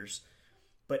 5 years.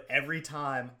 But every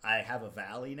time I have a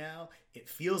valley now, it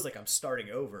feels like I'm starting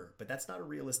over, but that's not a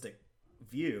realistic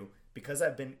view because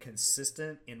I've been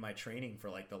consistent in my training for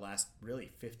like the last really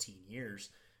 15 years.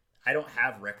 I don't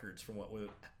have records from what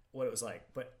it was like,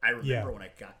 but I remember when I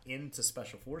got into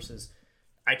Special Forces,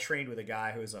 I trained with a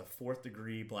guy who is a 4th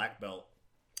degree black belt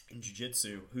in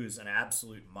jiu-jitsu who's an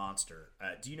absolute monster.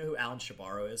 Do you know who Alan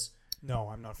Shabaro is? No,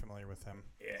 I'm not familiar with him.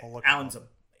 Alan's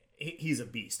he's a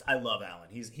beast. I love Alan.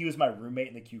 He was my roommate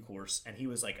in the Q course, and he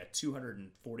was like a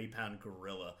 240-pound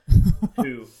gorilla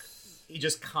who he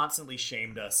just constantly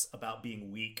shamed us about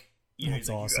being weak. He's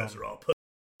like, awesome. You guys are all pussies.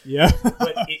 Yeah.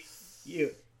 But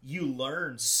you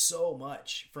learn so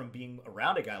much from being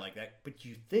around a guy like that, but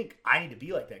you think, I need to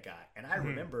be like that guy. And I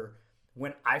remember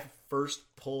when I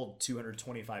first pulled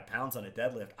 225 pounds on a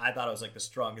deadlift, I thought I was like the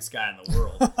strongest guy in the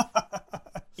world.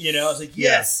 I was like,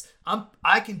 yes,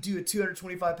 I can do a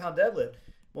 225 pound deadlift.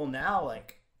 Well, now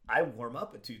like I warm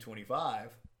up at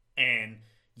 225 and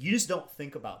you just don't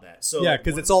think about that. So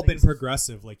because it's all been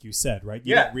progressive, like you said, right?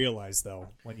 You don't realize though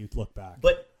when you look back.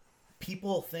 But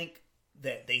people think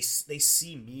that they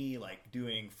see me like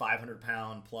doing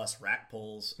 500-pound plus rack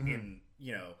pulls in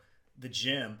the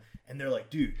gym, and they're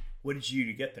like, dude, what did you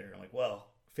do to get there? And I'm like, well,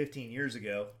 15 years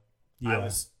ago, I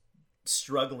was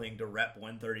struggling to rep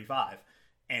 135,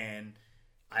 and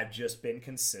I've just been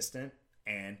consistent,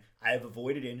 and I've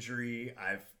avoided injury.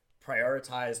 I've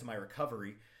prioritized my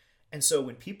recovery. And so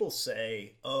when people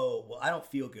say, oh, well, I don't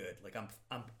feel good, like I'm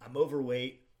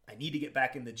overweight, I need to get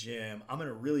back in the gym, I'm going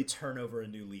to really turn over a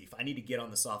new leaf, I need to get on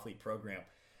the Soflete program,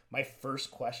 my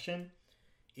first question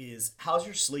is, how's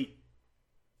your sleep?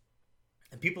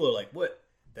 And people are like, what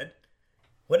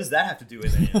does that have to do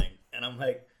with anything? And I'm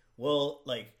like, well,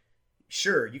 like,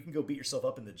 sure, you can go beat yourself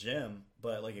up in the gym,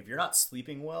 but like if you're not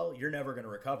sleeping well, you're never going to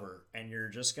recover, and you're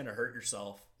just going to hurt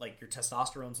yourself. Like, your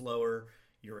testosterone's lower,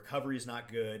 your recovery is not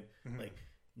good. Like,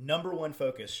 number one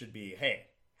focus should be, hey,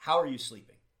 how are you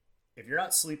sleeping? If you're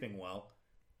not sleeping well,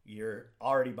 you're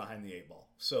already behind the 8 ball.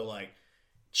 So like,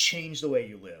 change the way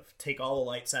you live. Take all the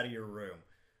lights out of your room.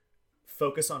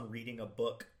 Focus on reading a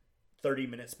book 30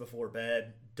 minutes before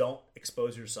bed. Don't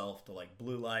expose yourself to like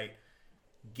blue light.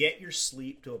 Get your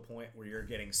sleep to a point where you're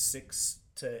getting 6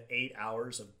 to 8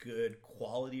 hours of good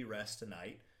quality rest a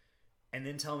night, and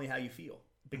then tell me how you feel.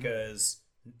 Because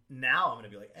now I'm going to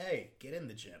be like, hey, get in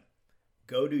the gym,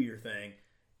 go do your thing,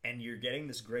 and you're getting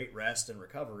this great rest and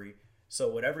recovery. So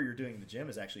whatever you're doing in the gym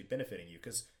is actually benefiting you,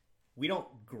 because we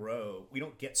don't grow, we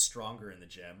don't get stronger in the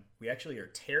gym. We actually are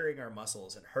tearing our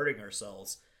muscles and hurting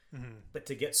ourselves. But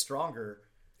to get stronger,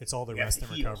 it's all the rest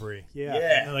and recovery. Yeah.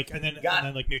 And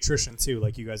then like nutrition too,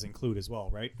 like you guys include as well,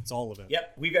 right? It's all of it.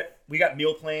 Yep. We got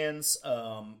meal plans.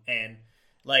 And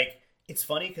like, it's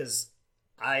funny because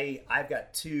I've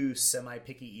got 2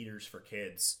 semi-picky eaters for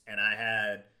kids, and I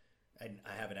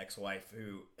have an ex-wife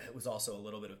who was also a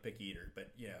little bit of a picky eater,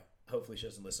 but hopefully she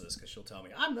doesn't listen to this because she'll tell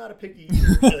me I'm not a picky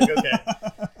eater. Like,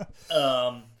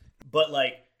 okay. But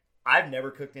like, I've never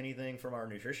cooked anything from our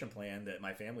nutrition plan that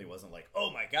my family wasn't like,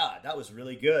 oh my God, that was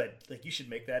really good. Like, you should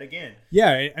make that again.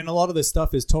 Yeah. And a lot of this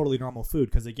stuff is totally normal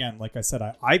food. Cause again, like I said,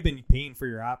 I've been paying for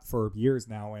your app for years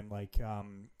now. And like,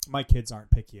 my kids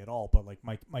aren't picky at all, but like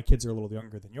my kids are a little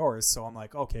younger than yours. So I'm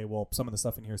like, okay, well, some of the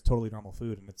stuff in here is totally normal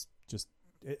food. And it's just,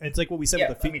 it's like what we said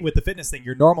with the fitness thing.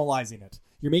 You're normalizing it.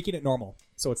 You're making it normal.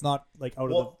 So it's not like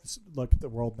out of the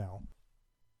world now.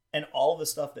 And all the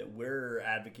stuff that we're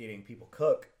advocating people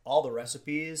cook, all the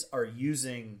recipes are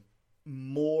using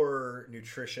more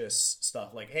nutritious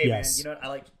stuff. Like, hey, man, you know what? I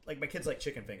like my kids like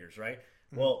chicken fingers, right?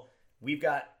 Well, we've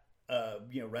got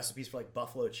recipes for like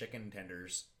buffalo chicken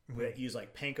tenders that use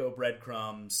like panko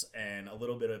breadcrumbs and a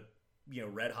little bit of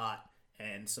red hot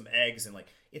and some eggs, and like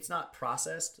it's not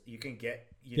processed. You can get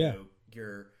you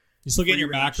still get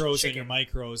your macros and your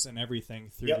micros and everything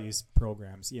through these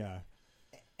programs. Yeah.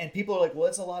 And people are like, well,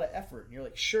 it's a lot of effort. And you're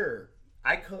like, sure,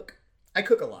 I cook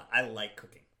a lot. I like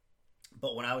cooking.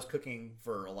 But when I was cooking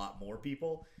for a lot more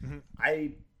people,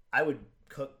 I would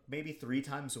cook maybe 3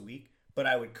 times a week, but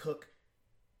I would cook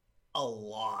a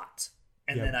lot.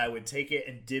 And then I would take it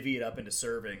and divvy it up into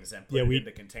servings and put it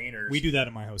into containers. We do that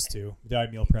in my house too. I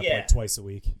meal prep like twice a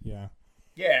week. Yeah.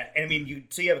 Yeah. And I mean, you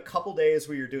have a couple days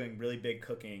where you're doing really big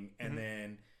cooking, and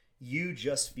then you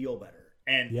just feel better.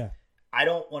 And I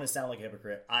don't want to sound like a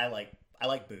hypocrite. I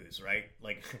like booze, right?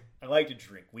 Like I like to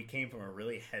drink. We came from a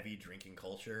really heavy drinking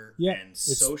culture, and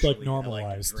socially, like normalized.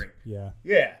 I like to drink.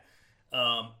 Yeah.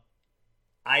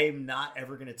 I am not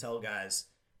ever going to tell guys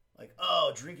like,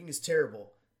 oh, drinking is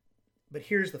terrible. But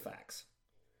here's the facts.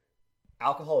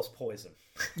 Alcohol is poison.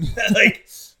 Like,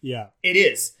 it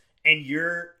is. And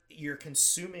you're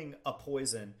consuming a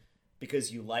poison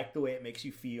because you like the way it makes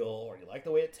you feel, or you like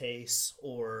the way it tastes,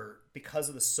 or because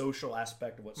of the social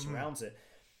aspect of what surrounds it.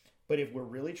 But if we're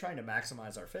really trying to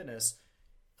maximize our fitness,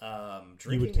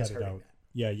 drinking is hurting that.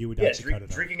 Yeah, you would actually cut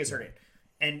it out. Drinking is hurting.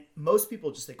 And most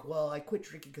people just think, well, I quit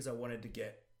drinking because I wanted to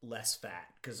get less fat,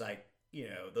 because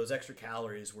those extra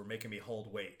calories were making me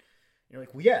hold weight. And you're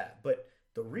like, well, yeah, but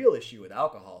the real issue with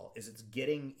alcohol is it's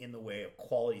getting in the way of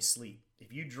quality sleep.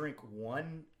 If you drink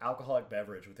one alcoholic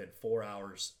beverage within 4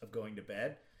 hours of going to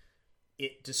bed,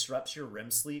 it disrupts your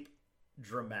REM sleep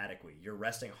dramatically. Your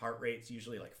resting heart rate's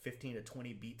usually like 15 to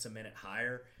 20 beats a minute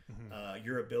higher.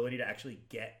 Your ability to actually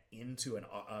get into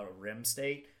a REM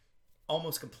state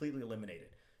almost completely eliminated.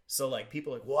 So like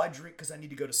people are like, well, I drink because I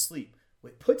need to go to sleep.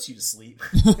 Well, it puts you to sleep.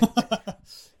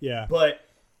 Yeah. But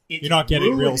you're not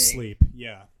getting real sleep.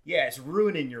 Yeah. Yeah, it's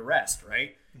ruining your rest,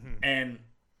 right? And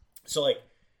so like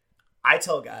I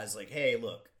tell guys like, hey,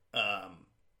 look,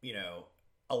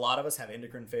 a lot of us have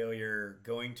endocrine failure.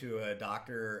 Going to a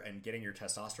doctor and getting your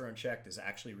testosterone checked is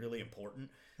actually really important.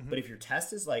 But if your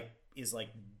test is like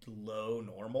low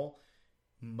normal,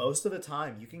 most of the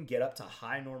time you can get up to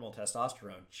high normal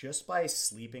testosterone just by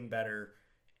sleeping better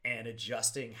and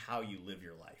adjusting how you live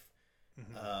your life.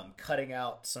 Cutting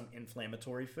out some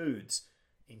inflammatory foods,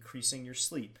 increasing your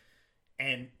sleep.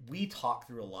 And we talk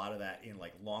through a lot of that in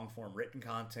like long form written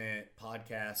content,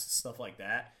 podcasts, stuff like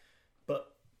that. But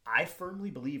I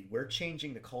firmly believe we're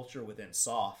changing the culture within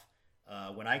Sof.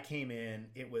 When I came in,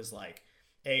 it was like,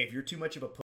 hey, if you're too much of a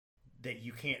pussy that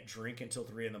you can't drink until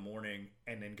 3 a.m.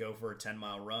 and then go for a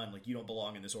 10-mile run, like you don't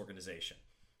belong in this organization.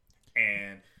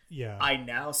 And I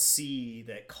now see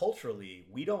that culturally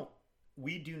we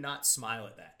do not smile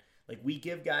at that. Like we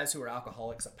give guys who are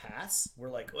alcoholics a pass. We're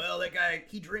like, well, that guy,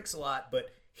 he drinks a lot, but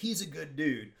he's a good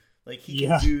dude. Like he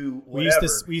can do whatever.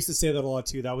 We used to say that a lot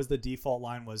too. That was the default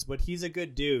line was, but he's a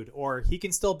good dude, or he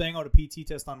can still bang out a PT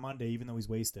test on Monday even though he's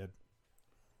wasted.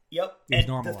 Yep. And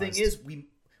normalized. The thing is,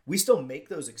 we still make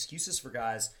those excuses for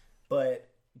guys, but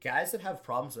guys that have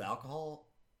problems with alcohol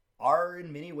are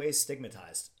in many ways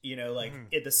stigmatized.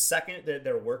 At the second that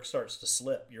their work starts to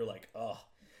slip, you're like, oh,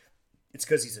 it's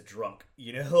because he's a drunk.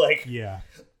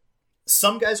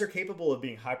 Some guys are capable of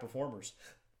being high performers.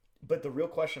 But the real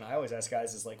question I always ask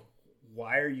guys is like,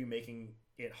 why are you making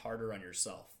it harder on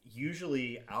yourself?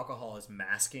 Usually alcohol is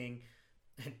masking.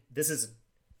 And this is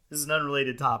an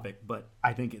unrelated topic, but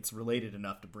I think it's related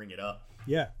enough to bring it up.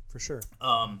 Yeah, for sure.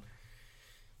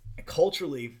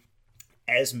 Culturally,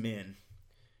 as men,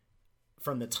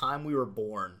 from the time we were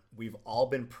born, we've all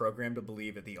been programmed to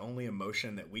believe that the only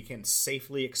emotion that we can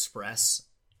safely express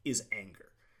is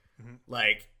anger.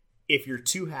 Like, if you're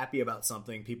too happy about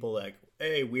something, people are like,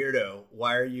 hey, weirdo,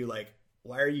 why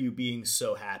are you being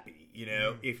so happy?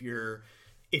 If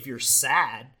you're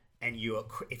sad and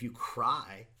if you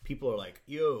cry, people are like,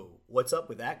 yo, what's up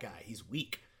with that guy? He's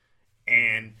weak.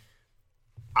 And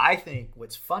I think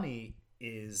what's funny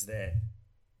is that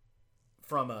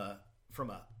from a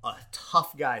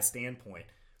tough guy standpoint,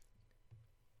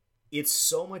 it's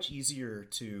so much easier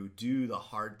to do the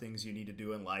hard things you need to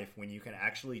do in life when you can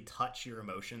actually touch your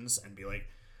emotions and be like,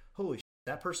 holy shit,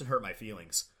 that person hurt my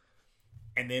feelings.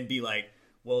 And then be like,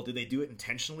 well, did they do it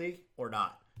intentionally or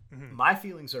not? My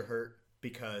feelings are hurt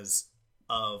because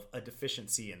of a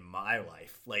deficiency in my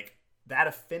life. Like, that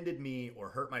offended me or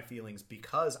hurt my feelings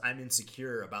because I'm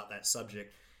insecure about that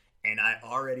subject. and I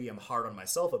already am hard on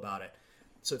myself about it.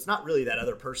 So it's not really that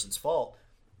other person's fault.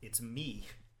 It's me,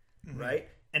 right?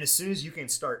 And as soon as you can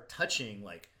start touching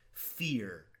like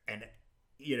fear and,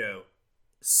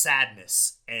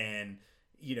 sadness and,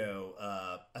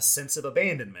 a sense of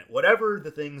abandonment, whatever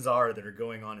the things are that are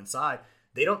going on inside,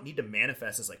 they don't need to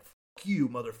manifest as like, fuck you,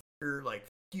 motherfucker, like,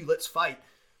 fuck you, let's fight.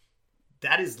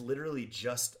 That is literally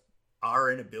just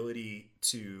our inability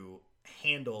to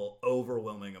handle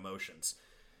overwhelming emotions.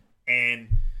 And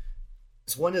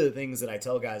it's one of the things that I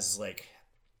tell guys is like,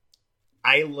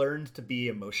 I learned to be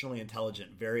emotionally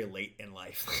intelligent very late in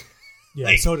life. Yeah,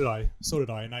 like, so did I.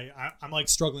 And I'm like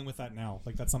struggling with that now.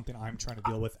 Like that's something I'm trying to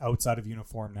deal with outside of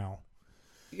uniform now.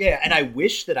 Yeah, and I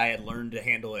wish that I had learned to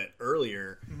handle it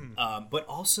earlier. But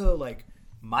also like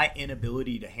my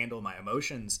inability to handle my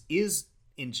emotions is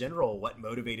in general what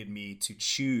motivated me to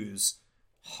choose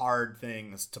hard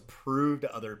things to prove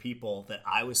to other people that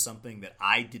I was something that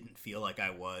I didn't feel like I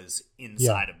was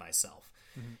inside of myself.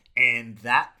 And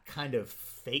that kind of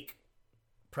fake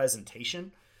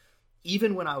presentation,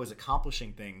 even when I was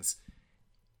accomplishing things,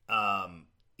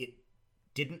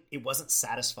 it wasn't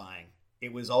satisfying.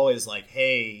 It was always like,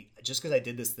 hey, just because I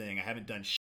did this thing, I haven't done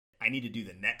shit. I need to do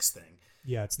the next thing.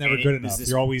 Yeah, it's never good enough.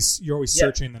 You're always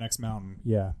searching the next mountain.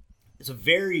 Yeah. It's a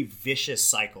very vicious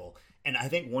cycle. And I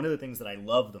think one of the things that I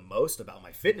love the most about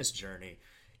my fitness journey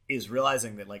is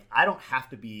realizing that like I don't have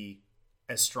to be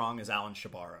as strong as Alan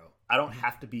Shabaro. I don't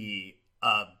have to be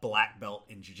a black belt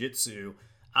in jiu-jitsu.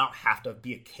 I don't have to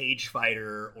be a cage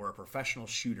fighter or a professional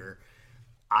shooter.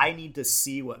 I need to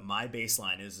see what my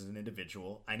baseline is as an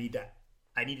individual. I need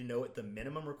to know what the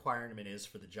minimum requirement is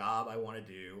for the job I want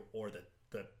to do or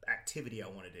the activity I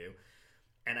want to do.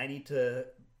 And I need to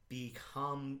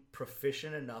become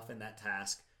proficient enough in that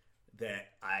task that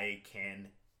I can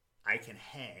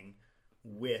hang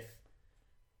with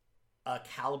a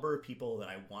caliber of people that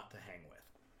I want to hang with.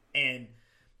 And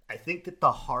I think that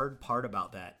the hard part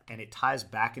about that, and it ties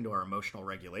back into our emotional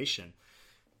regulation,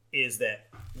 is that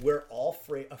we're all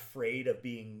afraid of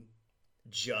being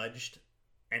judged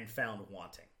and found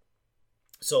wanting.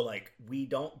 So like we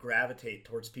don't gravitate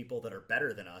towards people that are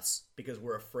better than us because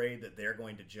we're afraid that they're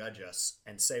going to judge us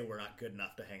and say we're not good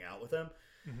enough to hang out with them.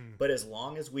 But as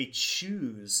long as we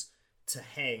choose to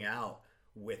hang out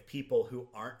with people who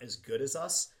aren't as good as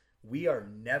us, we are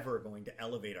never going to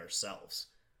elevate ourselves.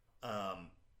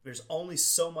 There's only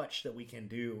so much that we can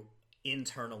do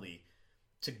internally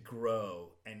to grow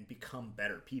and become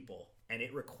better people. And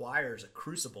it requires a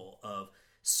crucible of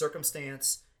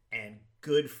circumstance and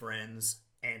good friends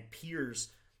and peers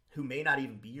who may not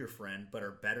even be your friend, but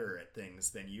are better at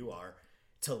things than you are,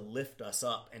 to lift us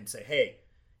up and say, hey,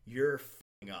 you're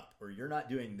f***ing up, or you're not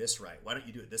doing this right. Why don't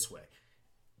you do it this way?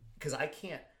 Because I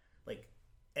can't, like,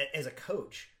 as a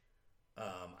coach,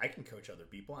 I can coach other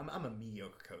people. I'm a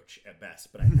mediocre coach at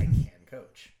best, but I can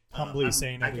coach. Humbly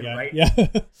saying it again. Write, yeah.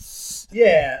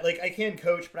 Yeah, like I can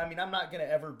coach, but I mean, I'm not going to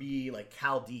ever be like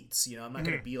Cal Dietz, I'm not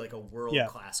going to be like a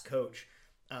world-class coach.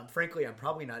 Frankly, I'm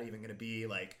probably not even going to be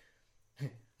like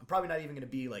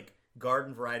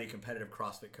garden variety competitive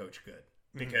CrossFit coach good,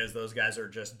 because those guys are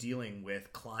just dealing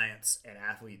with clients and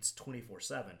athletes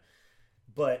 24/7.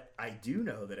 But I do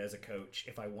know that as a coach,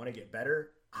 if I want to get better,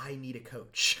 I need a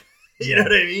coach. You know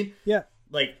what I mean? Yeah.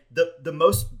 Like the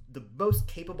most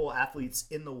capable athletes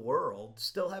in the world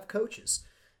still have coaches.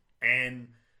 And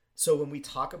so when we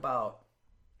talk about,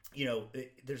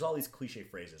 there's all these cliche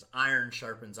phrases. Iron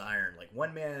sharpens iron. Like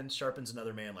one man sharpens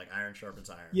another man like iron sharpens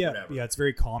iron. Yeah. Whatever. Yeah. It's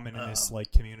very common in this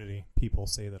like community. People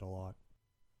say that a lot.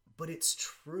 But it's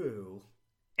true.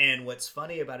 And what's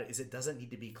funny about it is it doesn't need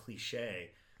to be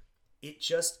cliche.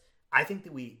 I think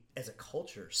that we, as a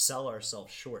culture, sell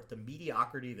ourselves short. The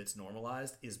mediocrity that's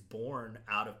normalized is born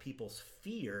out of people's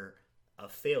fear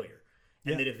of failure.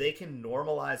 And that if they can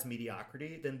normalize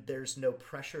mediocrity, then there's no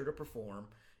pressure to perform,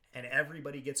 and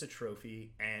everybody gets a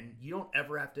trophy, and you don't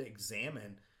ever have to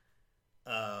examine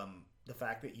the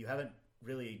fact that you haven't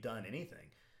really done anything.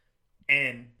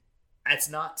 And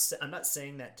I'm not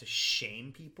saying that to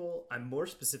shame people. I'm more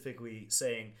specifically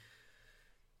saying,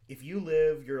 if you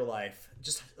live your life,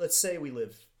 just let's say we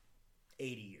live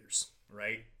 80 years,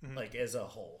 right? Like as a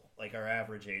whole, like our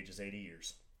average age is 80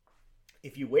 years.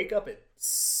 If you wake up at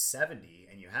 70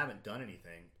 and you haven't done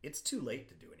anything, it's too late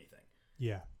to do anything.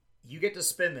 Yeah. You get to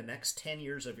spend the next 10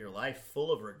 years of your life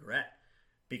full of regret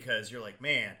because you're like,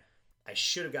 man, I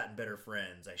should have gotten better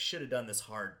friends. I should have done this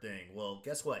hard thing. Well,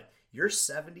 guess what? You're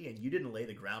 70 and you didn't lay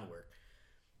the groundwork.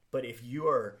 But if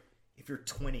you're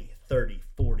 20, 30,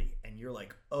 40, and you're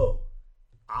like, oh,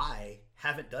 I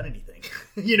haven't done anything.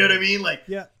 You know what I mean? Like,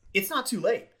 yeah, it's not too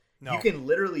late. No. You can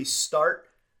literally start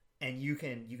And you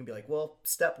can be like, well,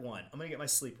 step 1, I'm going to get my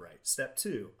sleep right. Step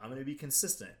 2, I'm going to be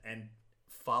consistent and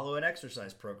follow an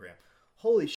exercise program.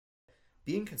 Holy shit.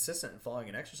 Being consistent and following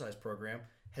an exercise program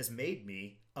has made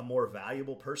me a more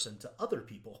valuable person to other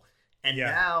people. And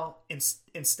now,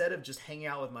 instead of just hanging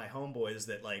out with my homeboys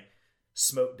that like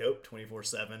smoke dope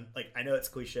 24/7, like I know it's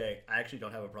cliche. I actually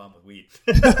don't have a problem with weed.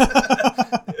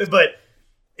 But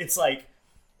it's like,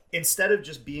 instead of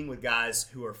just being with guys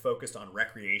who are focused on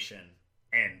recreation,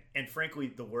 and frankly,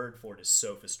 the word for it is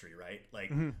sophistry, right?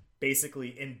 Like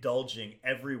basically indulging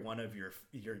every one of your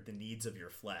the needs of your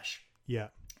flesh. Yeah.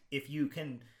 If you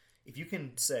can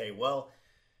say, well,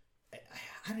 I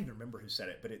don't even remember who said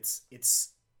it, but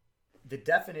it's the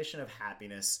definition of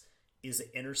happiness is an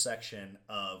intersection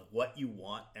of what you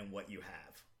want and what you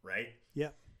have, right? Yeah.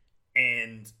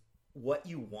 And what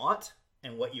you want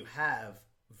and what you have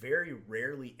very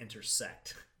rarely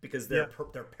intersect because they're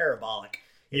parabolic.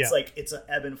 It's like it's an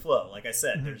ebb and flow. Like I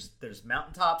said, there's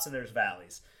mountaintops and there's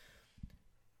valleys.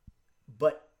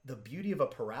 But the beauty of a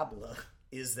parabola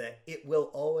is that it will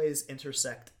always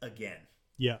intersect again.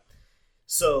 Yeah.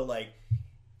 So like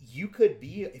you could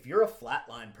be, if you're a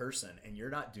flatline person and you're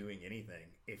not doing anything,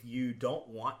 if you don't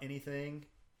want anything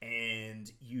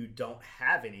and you don't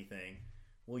have anything,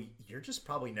 well, you're just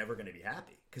probably never going to be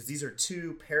happy because these are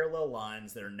two parallel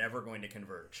lines that are never going to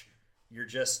converge.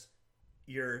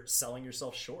 You're selling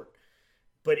yourself short.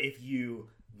 But if you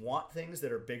want things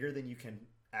that are bigger than you can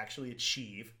actually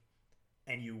achieve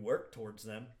and you work towards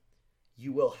them,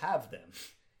 you will have them.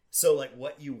 So like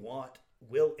what you want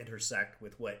will intersect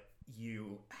with what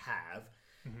you have.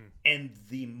 And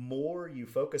the more you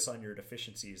focus on your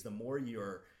deficiencies, the more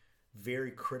you're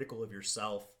very critical of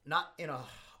yourself,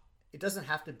 it doesn't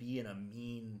have to be in a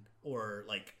mean or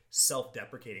like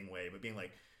self-deprecating way, but being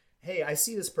like, hey, I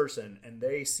see this person and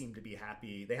they seem to be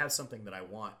happy. They have something that I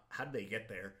want. How did they get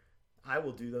there? I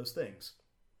will do those things.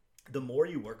 The more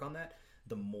you work on that,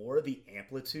 the more the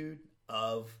amplitude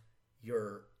of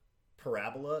your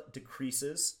parabola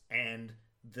decreases and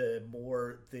the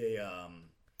more the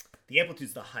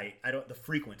amplitude's the height. The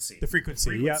frequency. The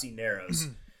frequency narrows.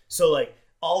 So like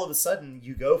all of a sudden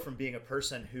you go from being a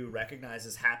person who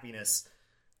recognizes happiness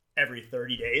every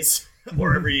 30 days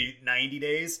or every 90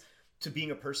 days to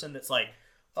being a person that's like,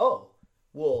 oh,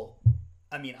 well,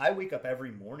 I mean, I wake up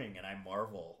every morning and I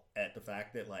marvel at the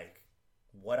fact that like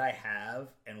what I have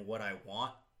and what I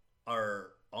want are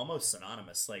almost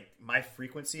synonymous. Like my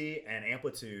frequency and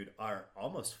amplitude are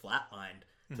almost flatlined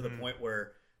to the point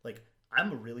where like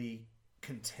I'm a really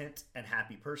content and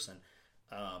happy person.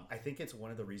 I think it's one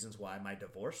of the reasons why my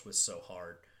divorce was so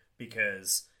hard,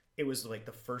 because it was like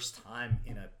the first time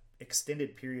in an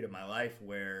extended period of my life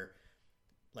where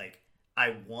like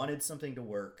I wanted something to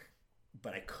work,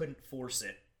 but I couldn't force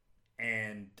it.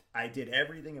 And I did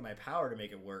everything in my power to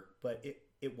make it work, but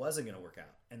it wasn't going to work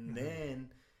out. And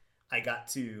then I got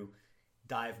to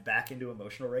dive back into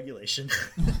emotional regulation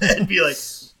and be like,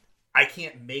 I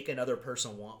can't make another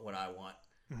person want what I want.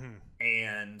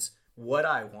 And what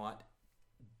I want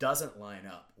doesn't line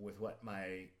up with what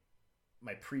my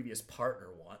previous partner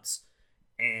wants.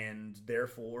 And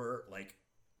therefore, like,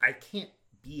 I can't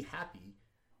be happy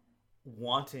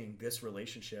wanting this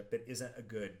relationship that isn't a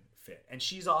good fit. And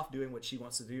she's off doing what she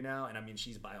wants to do now. And I mean,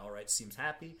 she's by all rights seems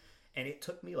happy. And it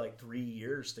took me like 3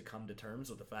 years to come to terms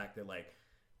with the fact that like,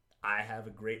 I have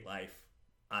a great life.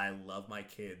 I love my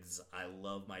kids. I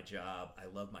love my job. I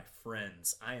love my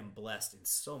friends. I am blessed in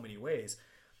so many ways.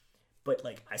 But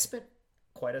like, I spent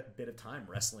quite a bit of time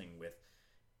wrestling with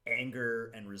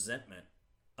anger and resentment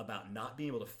about not being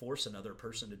able to force another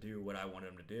person to do what I want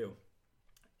them to do.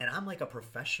 And I'm like a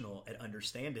professional at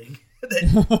understanding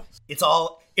that it's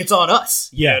on us.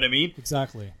 You know what I mean?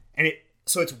 Exactly. And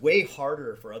so it's way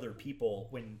harder for other people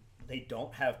when they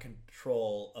don't have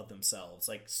control of themselves.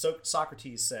 Like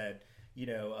Socrates said, you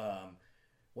know,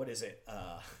 what is it?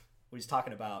 What he's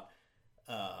talking about,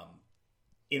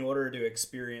 in order to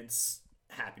experience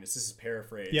happiness, this is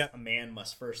paraphrased, a man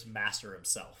must first master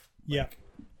himself. Like,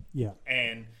 yeah.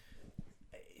 And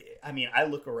I mean, I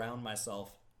look around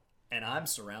myself and I'm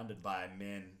surrounded by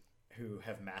men who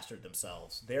have mastered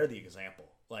themselves. They're the example.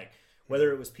 Like,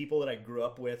 whether it was people that I grew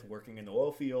up with working in the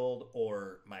oil field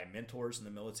or my mentors in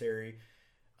the military,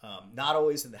 not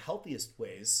always in the healthiest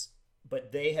ways,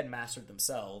 but they had mastered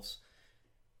themselves.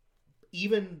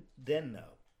 Even then,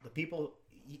 though, the people,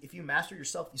 if you master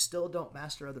yourself, you still don't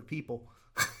master other people.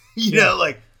 you know,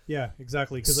 like. Yeah,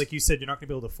 exactly. Because like you said, you're not going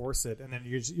to be able to force it. And then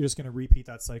you're just going to repeat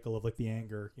that cycle of like the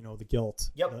anger, you know, the guilt,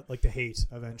 like the hate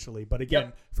eventually. But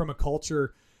again, from a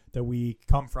culture that we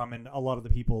come from, and a lot of the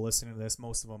people listening to this,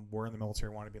 most of them were in the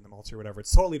military, want to be in the military, whatever.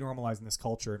 It's totally normalized in this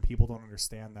culture, and people don't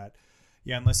understand that.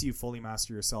 Yeah, unless you fully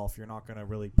master yourself, you're not going to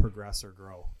really progress or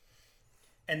grow.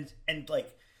 And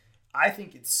like, I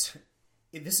think this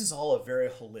is all a very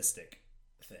holistic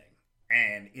thing,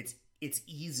 and it's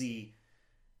easy.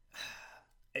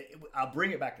 I'll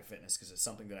bring it back to fitness because it's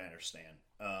something that I understand.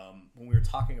 When we were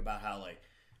talking about how like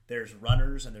there's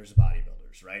runners and there's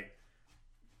bodybuilders, right?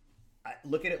 I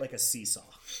look at it like a seesaw.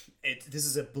 This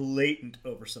is a blatant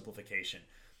oversimplification,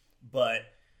 but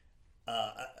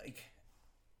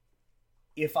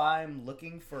if I'm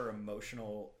looking for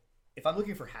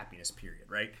happiness, period,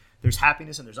 right? There's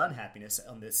happiness and there's unhappiness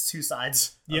on these two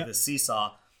sides of the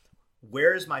seesaw.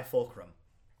 Where is my fulcrum?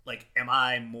 Like, am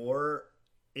I more?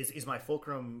 Is my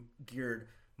fulcrum geared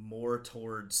more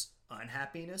towards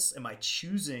unhappiness? Am I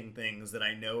choosing things that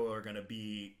I know are going to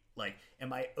be like?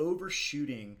 Am I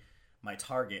overshooting my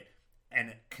target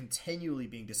and continually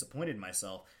being disappointed in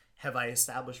myself? Have I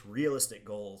established realistic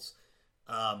goals?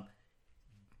 I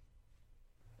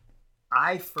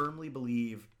firmly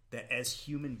believe that as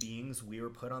human beings, we were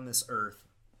put on this earth,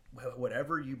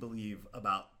 whatever you believe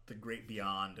about the great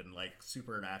beyond and like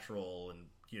supernatural and,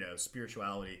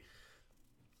 spirituality.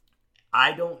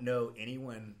 I don't know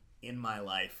anyone in my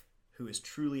life who is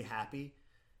truly happy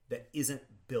that isn't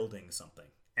building something.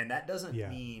 And that doesn't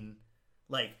mean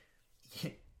like,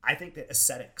 I think that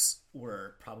ascetics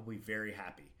were probably very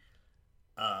happy.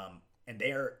 And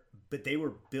they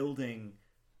were building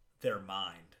their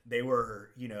mind. They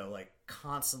were, like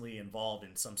constantly involved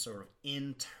in some sort of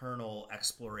internal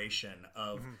exploration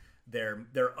of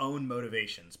their own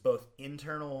motivations, both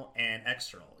internal and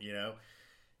external,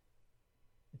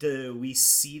 Do we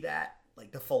see that?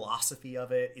 Like the philosophy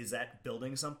of it, is that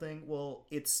building something? Well,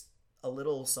 it's a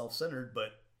little self-centered,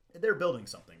 but they're building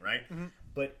something, right? Mm-hmm.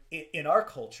 But in our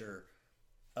culture,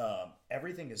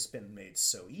 everything has been made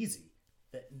so easy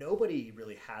that nobody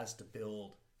really has to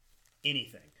build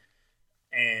anything.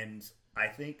 And I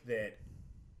think that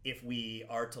if we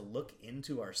are to look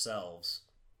into ourselves,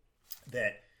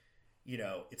 that,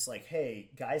 it's like, hey,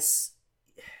 guys,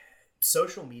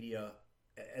 social media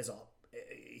as a,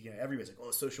 everybody's like,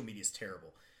 oh, social media is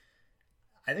terrible.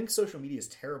 I think social media is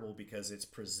terrible because it's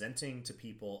presenting to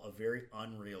people a very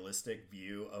unrealistic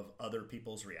view of other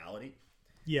people's reality.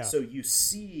 Yeah. So you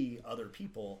see other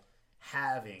people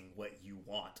having what you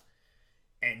want,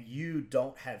 and you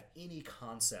don't have any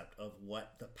concept of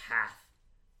what the path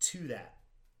to that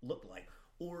looked like,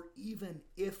 or even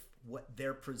if what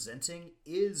they're presenting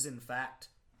is in fact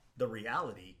the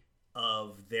reality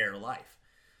of their life.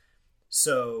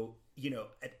 So,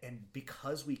 and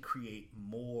because we create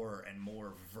more and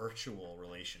more virtual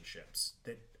relationships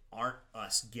that aren't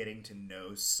us getting to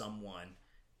know someone,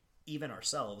 even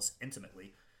ourselves,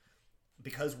 intimately,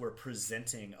 because we're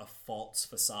presenting a false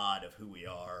facade of who we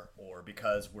are, or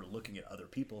because we're looking at other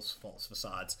people's false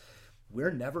facades,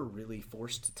 we're never really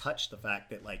forced to touch the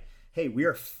fact that, like, hey, we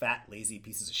are fat, lazy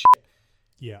pieces of shit.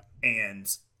 Yeah. And,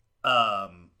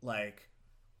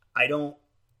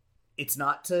 it's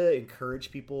not to encourage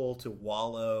people to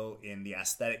wallow in the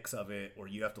aesthetics of it, or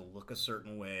you have to look a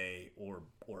certain way or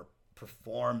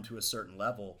perform to a certain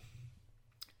level.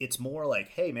 It's more like,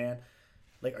 hey man,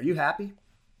 like, are you happy?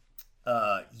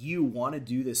 You want to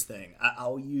do this thing.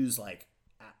 I'll use like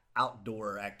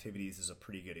outdoor activities as a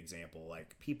pretty good example.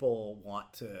 Like, people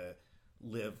want to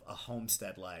live a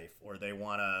homestead life, or they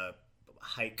want to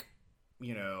hike,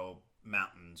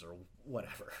 mountains or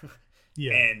whatever.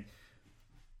 Yeah. And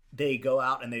they go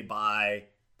out and they're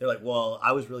like, well,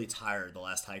 I was really tired the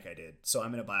last hike I did, so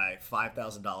I'm going to buy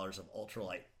 $5,000 of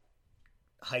ultralight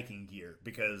hiking gear,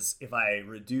 because if I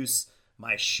reduce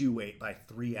my shoe weight by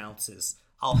 3 ounces,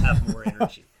 I'll have more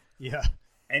energy. Yeah.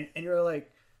 And you're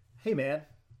like, hey man,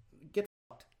 get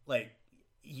fucked. Like,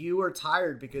 you are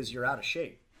tired because you're out of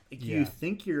shape. Like, you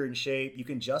think you're in shape, you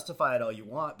can justify it all you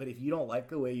want, but if you don't like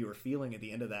the way you were feeling at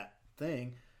the end of that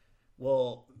thing,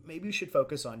 well, maybe you should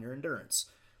focus on your endurance.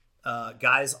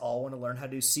 Guys all want to learn how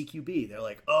to do CQB. They're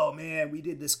like, oh man, we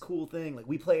did this cool thing. Like,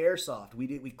 we play airsoft. We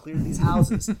cleared these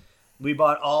houses. We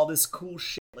bought all this cool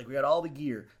shit. Like, we got all the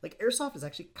gear. Like, airsoft is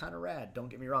actually kind of rad. Don't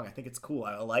get me wrong. I think it's cool.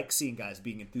 I like seeing guys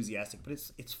being enthusiastic, but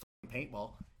it's fucking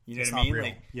paintball. You know what I mean? Real.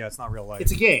 Like, yeah, it's not real life.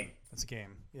 It's a game. It's a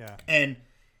game. Yeah. And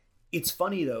it's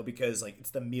funny though, because like,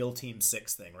 it's the Meal Team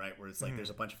 6 thing, right? Where it's like, there's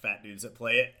a bunch of fat dudes that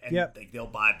play it, and like, they'll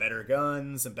buy better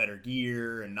guns and better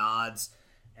gear and nods.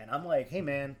 And I'm like, hey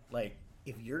man, like,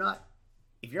 if you're not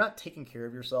taking care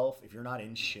of yourself, if you're not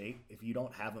in shape, if you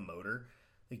don't have a motor,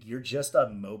 like, you're just a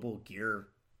mobile gear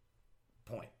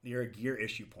point. You're a gear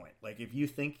issue point. Like, if you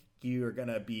think you are going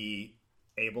to be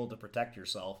able to protect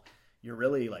yourself, you're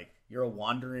really like, you're a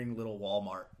wandering little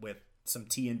Walmart with some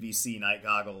TNVC night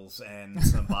goggles and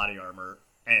some body armor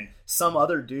and some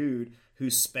other dude who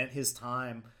spent his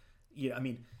time, I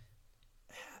mean,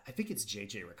 I think it's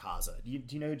JJ Rakaza.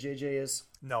 Do you know who JJ is?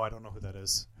 No, I don't know who that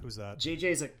is. Who's that?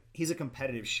 JJ he's a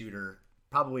competitive shooter,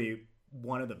 probably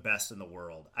one of the best in the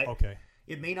world. Okay.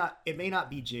 It may not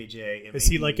be JJ. Is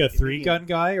he like a 3-gun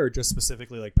guy or just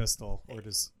specifically like pistol, or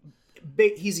does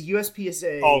he's a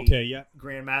USPSA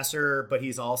grandmaster, but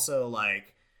he's also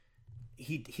like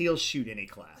he'll shoot any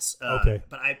class. Okay.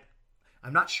 But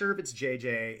I'm not sure if it's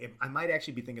JJ. I might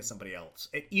actually be thinking of somebody else.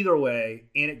 Either way,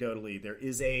 anecdotally, there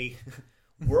is a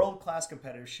world-class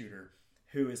competitive shooter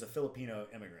who is a Filipino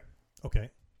immigrant. Okay.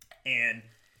 And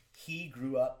he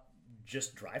grew up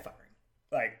just dry firing.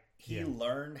 Like, he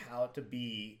learned how to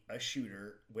be a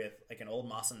shooter with like an old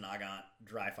Masan Nagant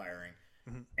dry firing.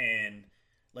 Mm-hmm. And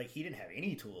like, he didn't have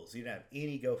any tools. He didn't have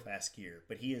any go fast gear,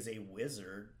 but he is a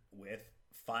wizard with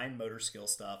fine motor skill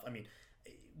stuff. I mean,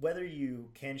 whether you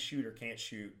can shoot or can't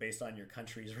shoot based on your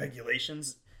country's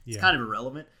regulations, it's kind of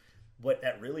irrelevant. What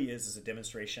that really is a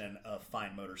demonstration of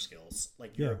fine motor skills,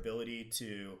 like your ability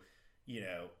to,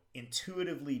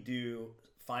 intuitively do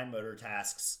fine motor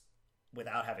tasks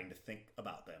without having to think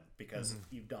about them because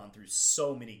you've gone through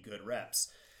so many good reps.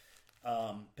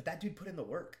 But that dude put in the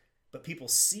work. But people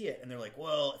see it and they're like,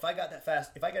 well, if I got that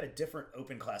fast, if I got a different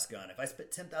open class gun, if I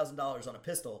spent $10,000 on a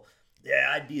pistol,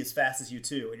 I'd be as fast as you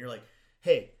too. And you're like,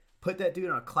 hey, put that dude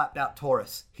on a clapped out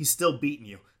Taurus. He's still beating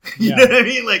you. You know what I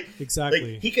mean? Like,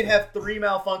 exactly. Like, he could have 3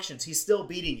 malfunctions. He's still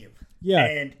beating you. Yeah.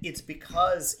 And it's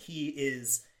because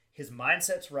his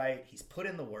mindset's right. He's put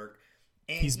in the work.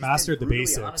 And he's mastered the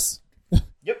basics. Honest.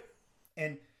 Yep.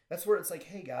 And that's where it's like,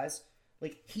 hey guys,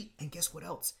 like and guess what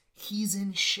else? He's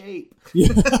in shape.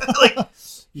 Yeah. Like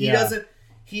he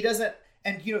doesn't.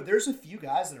 And there's a few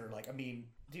guys that are like, I mean,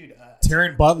 dude.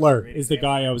 Taryn Butler is the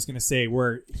guy I was going to say,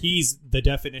 where he's the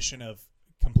definition of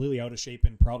completely out of shape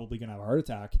and probably going to have a heart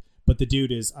attack. But the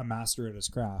dude is a master at his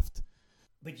craft.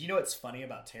 But what's funny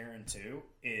about Taryn too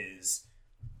is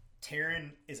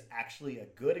Taryn is actually a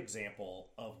good example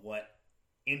of what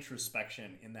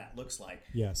introspection in that looks like.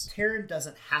 Yes. Taryn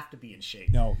doesn't have to be in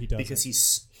shape. No, he doesn't. Because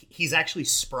he's actually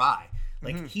spry.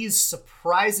 Like he's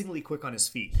surprisingly quick on his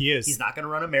feet. He is. He's not going to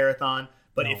run a marathon,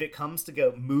 but if it comes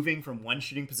to moving from one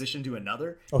shooting position to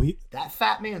another, that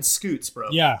fat man scoots, bro.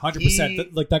 Yeah, 100%.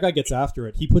 Like that guy gets after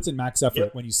it. He puts in max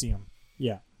effort when you see him.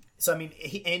 Yeah. So I mean,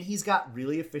 he's got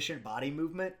really efficient body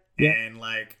movement, and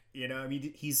like I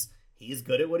mean, he's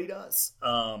good at what he does.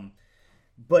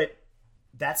 But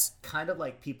that's kind of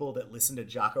like people that listen to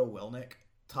Jocko Willink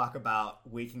talk about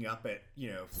waking up at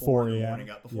 4 in the morning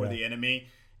up before the enemy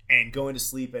and going to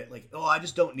sleep at like, I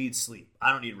just don't need sleep.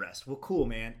 I don't need rest. Well, cool,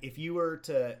 man. If you were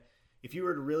to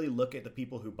really look at the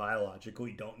people who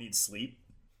biologically don't need sleep,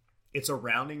 it's a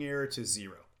rounding error to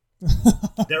 0.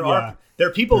 There are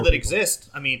people that exist.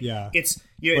 I mean, it's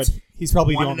it's he's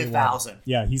probably 1 the only in 1,000.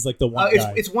 Yeah, he's like the one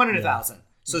guy. It's 1 in 1,000.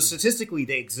 So statistically,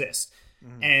 they exist.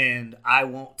 And I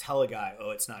won't tell a guy,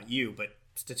 it's not you, but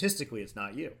statistically, it's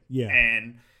not you. Yeah.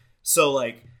 And so,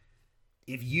 like,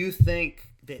 if you think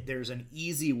that there's an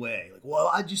easy way, like, well,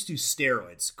 I just do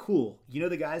steroids. Cool.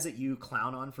 The guys that you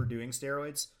clown on for doing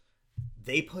steroids,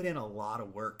 they put in a lot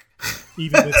of work.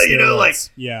 Even with steroids.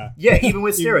 Yeah, even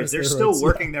with steroids. They're still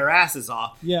working their asses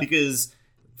off because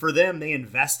for them, they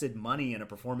invested money in a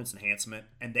performance enhancement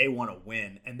and they want to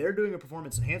win. And they're doing a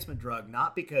performance enhancement drug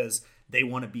not because they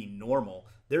want to be normal.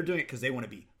 They're doing it because they want to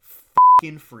be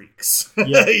fucking freaks.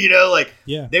 Yeah.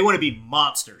 They want to be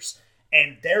monsters.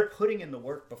 And they're putting in the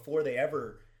work before they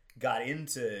ever got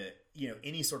into,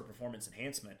 any sort of performance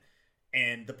enhancement.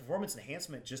 And the performance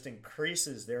enhancement just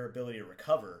increases their ability to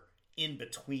recover in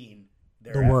between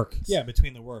their work. efforts. Yeah,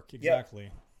 between the work. Exactly.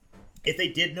 Yep. If they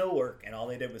did no work and all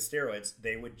they did was steroids,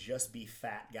 they would just be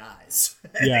fat guys.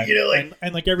 Yeah,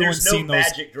 and like everyone's seen those.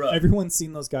 Magic drug. Everyone's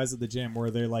seen those guys at the gym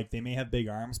where they're like they may have big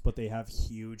arms, but they have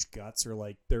huge guts, or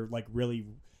like they're like really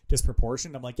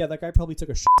disproportionate. I'm like, yeah, that guy probably took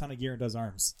a shit ton of gear and does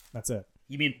arms. That's it.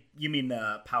 You mean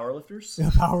powerlifters?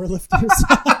 Powerlifters.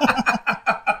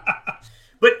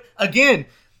 But again,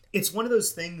 it's one of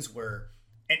those things where,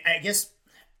 and I guess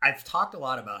I've talked a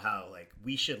lot about how like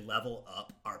we should level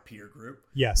up our peer group.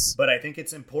 Yes. But I think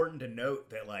it's important to note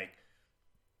that like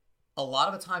a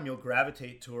lot of the time you'll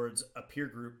gravitate towards a peer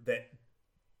group that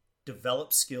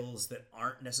develops skills that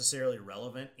aren't necessarily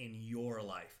relevant in your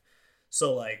life.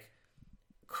 So like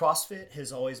CrossFit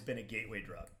has always been a gateway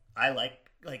drug. I like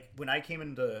when I came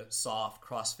into Soft,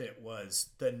 CrossFit was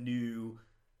the new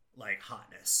like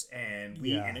hotness, and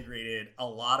we integrated a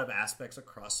lot of aspects of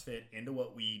CrossFit into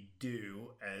what we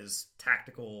do as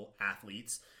tactical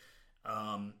athletes.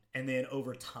 And then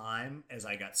over time, as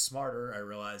I got smarter, I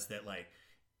realized that like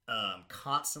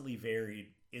constantly varied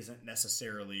isn't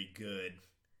necessarily good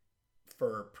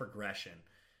for progression.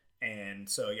 And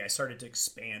so I started to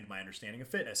expand my understanding of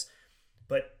fitness.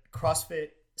 But CrossFit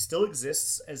still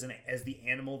exists as the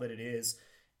animal that it is,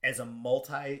 as a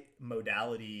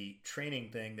multi-modality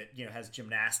training thing that, you know, has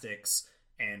gymnastics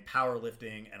and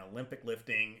powerlifting and Olympic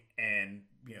lifting and,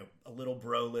 you know, a little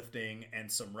bro lifting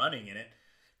and some running in it.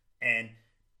 And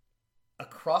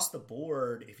across the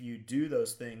board, if you do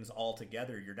those things all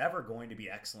together, you're never going to be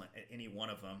excellent at any one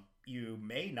of them. You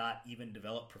may not even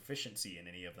develop proficiency in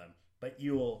any of them, but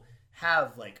you'll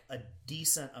have like a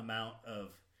decent amount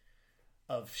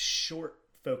of short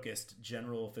focused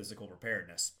general physical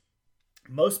preparedness.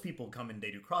 Most people come and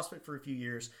they do CrossFit for a few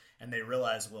years and they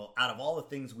realize, well, out of all the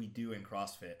things we do in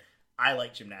CrossFit, I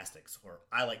like gymnastics, or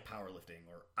I like powerlifting,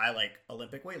 or I like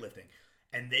Olympic weightlifting.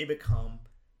 And they become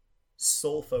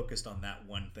sole focused on that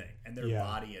one thing, and their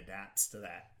body adapts to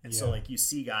that. And so like you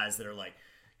see guys that are like,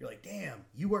 you're like, damn,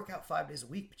 you work out 5 days a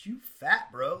week, but you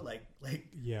fat, bro. Like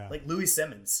Louis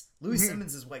Simmons. Louis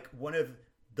Simmons is like one of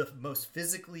the most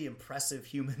physically impressive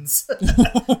humans,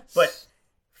 but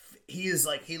he is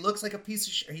like, he looks like a piece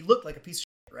of shit. He looked like a piece of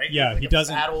shit, right? Yeah, like he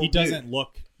doesn't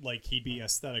look like he'd be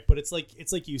aesthetic, but it's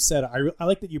like you said, I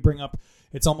like that you bring up,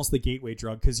 it's almost the gateway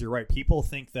drug, because you're right. People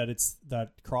think that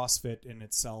that CrossFit in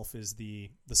itself is the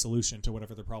solution to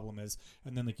whatever the problem is.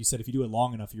 And then, like you said, if you do it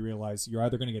long enough, you realize you're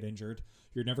either going to get injured,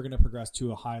 you're never going to progress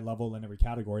to a high level in every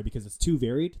category because it's too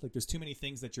varied. Like there's too many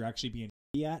things that you're actually being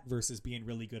at versus being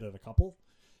really good at a couple.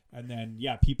 And then,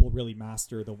 people really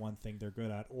master the one thing they're good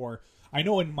at. Or I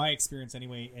know in my experience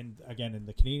anyway, and again, in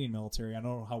the Canadian military, I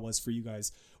don't know how it was for you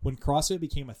guys, when CrossFit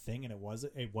became a thing and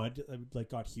it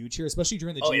got huge here, especially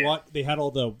during the GWOT, they had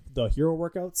all the hero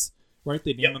workouts, right?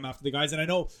 They named them after the guys. And I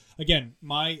know, again,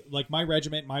 my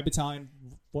regiment, my battalion,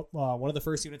 one of the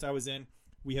first units I was in,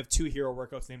 we have 2 hero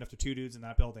workouts named after 2 dudes in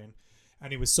that building.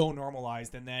 And it was so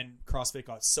normalized, and then CrossFit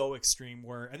got so extreme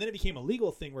and then it became a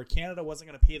legal thing where Canada wasn't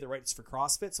going to pay the rights for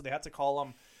CrossFit, so they had to call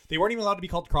them, they weren't even allowed to be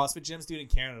called CrossFit gyms, dude, in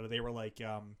Canada. They were like,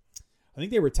 I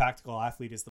think they were tactical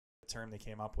athlete is the term they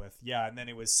came up with. Yeah, and then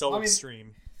it was so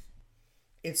extreme.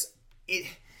 It's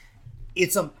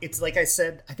like I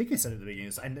said, I think I said at the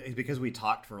beginning, because we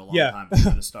talked for a long time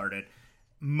before this started,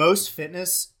 most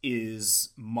fitness is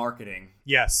marketing.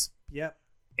 Yes. Yep.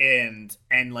 And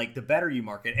like the better you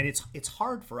market, and it's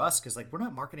hard for us because like I'm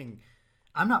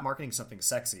not marketing something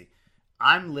sexy.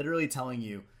 I'm literally telling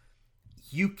you,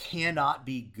 you cannot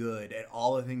be good at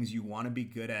all the things you want to be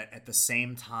good at the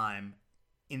same time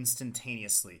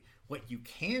instantaneously. What you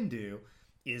can do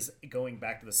is, going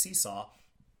back to the seesaw,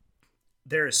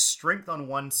 there is strength on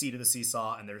one seat of the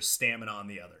seesaw and there's stamina on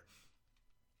the other.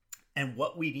 And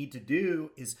what we need to do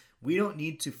is, we don't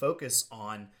need to focus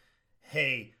on,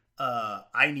 hey,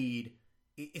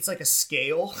 it's like a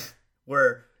scale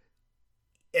where,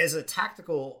 as a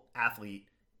tactical athlete,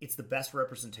 it's the best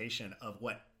representation of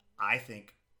what I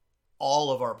think all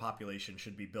of our population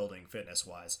should be building fitness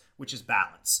wise, which is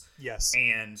balance. Yes.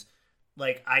 And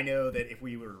like, I know that if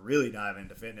we were to really dive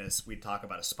into fitness, we'd talk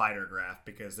about a spider graph,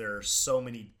 because there are so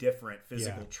many different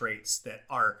physical traits that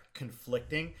are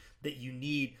conflicting that you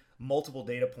need multiple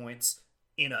data points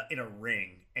in a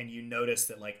ring. And you notice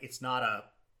that like,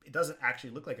 it doesn't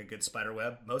actually look like a good spider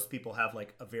web. Most people have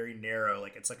like a very narrow,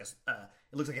 like it's like it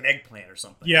looks like an eggplant or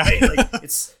something. Yeah. Right? Like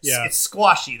it's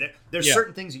squashy. There's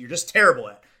certain things that you're just terrible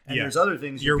at. And there's other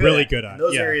things you're really good at. And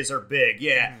those areas are big.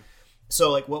 Yeah. Mm-hmm. So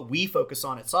like what we focus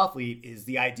on at Soflete is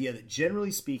the idea that,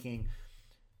 generally speaking,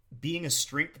 being a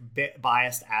strength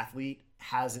biased athlete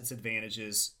has its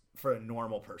advantages for a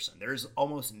normal person. There's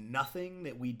almost nothing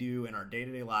that we do in our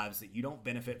day-to-day lives that you don't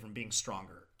benefit from being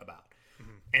stronger about.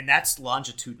 And that's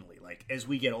longitudinally. Like, as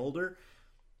we get older,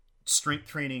 strength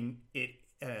training,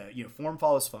 form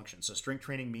follows function. So strength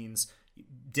training means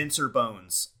denser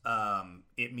bones.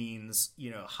 It means,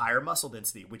 higher muscle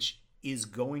density, which is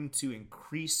going to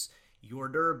increase your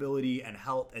durability and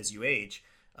health as you age.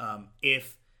 And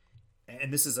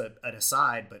this is an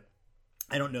aside, but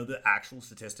I don't know the actual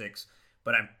statistics,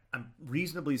 but I'm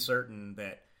reasonably certain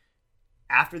that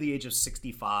after the age of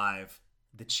 65,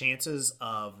 the chances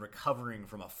of recovering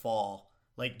from a fall,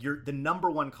 like the number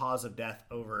one cause of death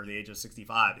over the age of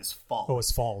 65 is fall. Oh,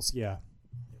 it's falls, yeah.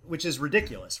 Which is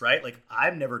ridiculous, right? Like,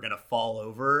 I'm never going to fall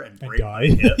over and break my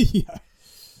hip.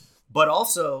 But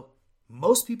also,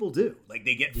 most people do. Like,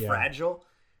 they get fragile.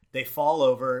 they fall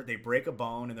over, they break a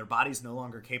bone, and their body's no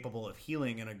longer capable of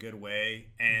healing in a good way.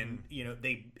 And,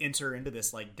 they enter into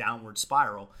this like downward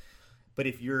spiral. But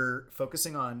if you're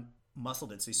focusing on muscle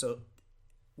density, so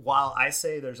while I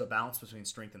say there's a balance between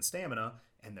strength and stamina,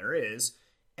 and there is,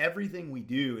 everything we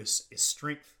do is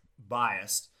strength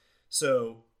biased.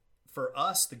 So for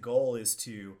us, the goal is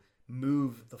to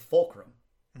move the fulcrum.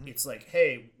 It's like,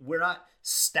 hey, we're not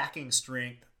stacking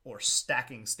strength or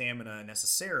stacking stamina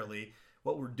necessarily.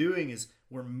 What we're doing is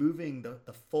we're moving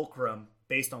the fulcrum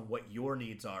based on what your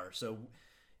needs are. So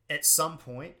at some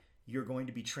point, you're going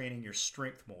to be training your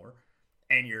strength more,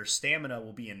 and your stamina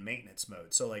will be in maintenance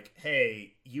mode. So like,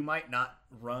 hey, you might not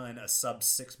run a sub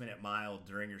 6 minute mile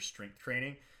during your strength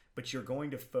training, but you're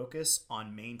going to focus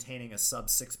on maintaining a sub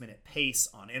 6 minute pace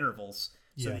on intervals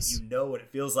so that you know what it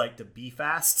feels like to be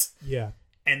fast. Yeah.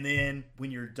 And then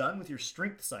when you're done with your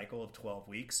strength cycle of 12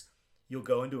 weeks, you'll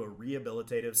go into a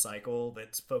rehabilitative cycle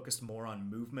that's focused more on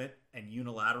movement and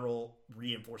unilateral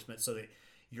reinforcement so that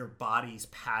your body's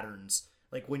patterns,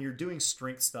 like when you're doing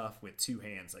strength stuff with two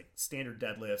hands, like standard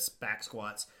deadlifts, back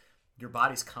squats, your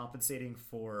body's compensating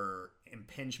for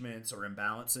impingements or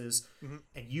imbalances.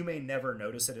 And you may never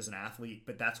notice it as an athlete,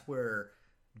 but that's where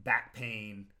back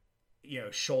pain,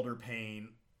 shoulder pain,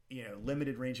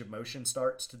 limited range of motion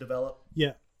starts to develop.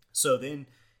 Yeah. So then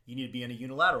you need to be in a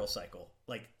unilateral cycle,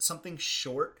 like something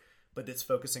short, but that's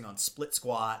focusing on split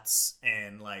squats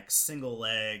and like single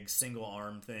leg, single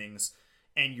arm things.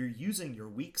 And you're using your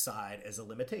weak side as a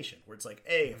limitation where it's like,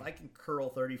 hey, if I can curl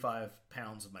 35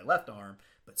 pounds with my left arm,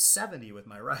 but 70 with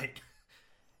my right,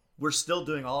 we're still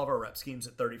doing all of our rep schemes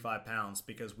at 35 pounds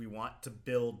because we want to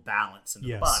build balance into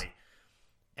the body.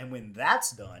 And when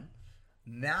that's done,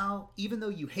 now, even though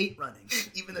you hate running,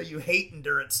 even though you hate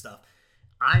endurance stuff,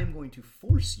 I'm going to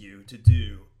force you to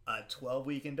do a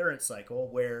 12-week endurance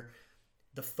cycle where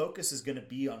the focus is going to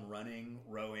be on running,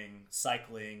 rowing,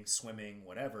 cycling, swimming,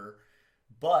 whatever.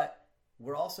 But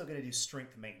we're also going to do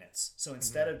strength maintenance. So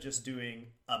instead of just doing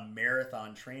a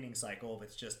marathon training cycle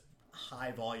that's just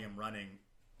high volume running,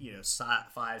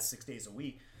 5-6 days a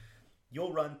week,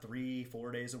 you'll run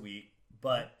 3-4 days a week,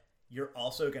 but you're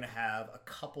also going to have a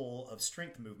couple of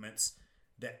strength movements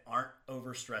that aren't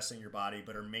overstressing your body,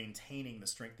 but are maintaining the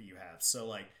strength that you have. So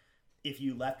like if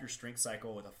you left your strength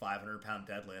cycle with a 500-pound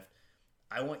deadlift,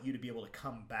 I want you to be able to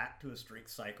come back to a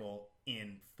strength cycle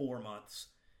in 4 months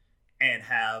and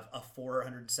have a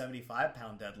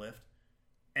 475-pound deadlift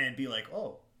and be like,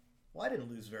 oh, well, I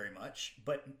didn't lose very much,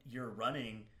 but you're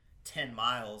running 10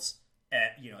 miles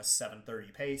at, a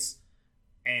 7:30 pace,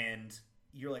 and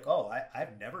you're like, oh,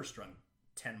 I've never strung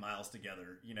 10 miles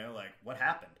together, like what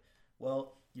happened?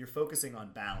 Well, you're focusing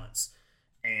on balance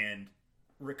and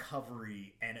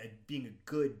recovery and being a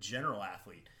good general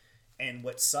athlete. And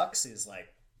what sucks is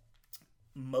like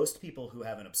most people who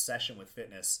have an obsession with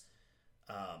fitness,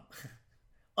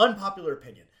 unpopular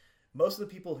opinion, most of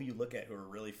the people who you look at who are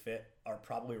really fit are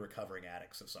probably recovering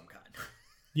addicts of some kind.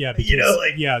 Yeah, because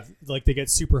like they get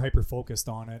super hyper focused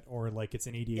on it, or like it's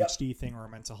an ADHD thing or a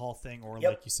mental health thing, or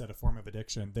like you said, a form of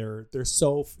addiction. They're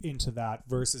so into that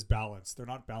versus balance. They're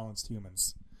not balanced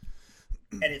humans.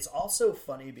 And it's also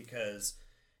funny because,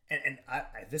 and I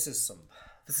this is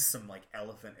some like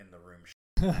elephant in the room.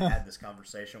 I had this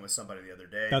conversation with somebody the other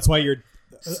day. That's why you're.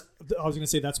 I was going to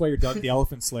say that's why you're Doug the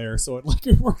Elephant Slayer, so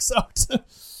it works out.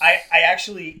 I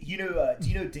actually, do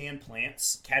you know Dan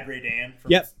Plants, Cadre Dan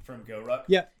from GoRuck?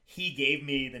 Yeah. He gave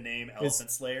me the name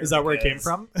Elephant Slayer. Is that where it came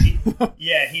from?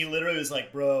 He literally was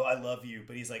like, bro, I love you.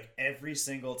 But he's like, every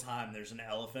single time there's an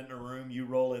elephant in a room, you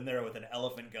roll in there with an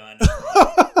elephant gun.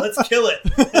 Like, let's kill it.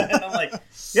 And I'm like,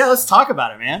 yeah, let's talk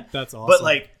about it, man. That's awesome. But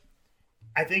like,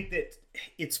 I think that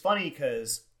it's funny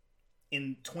because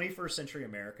in 21st century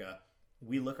America,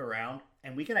 we look around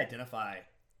and we can identify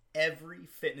every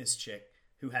fitness chick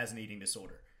who has an eating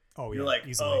disorder. Oh, you're like,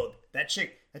 easily. Oh, that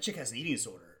chick has an eating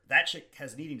disorder. That chick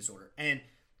has an eating disorder. And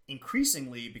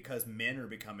increasingly, because men are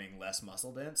becoming less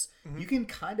muscle dense, you can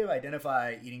kind of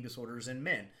identify eating disorders in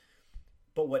men.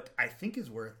 But what I think is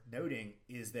worth noting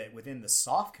is that within the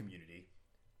soft community,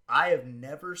 I have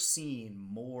never seen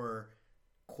more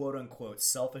quote unquote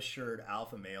self-assured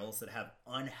alpha males that have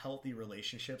unhealthy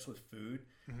relationships with food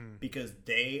because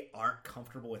they aren't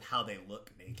comfortable with how they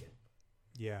look naked.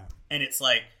 Yeah. And it's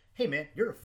like, hey man,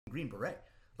 you're a Green Beret.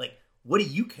 Like, what do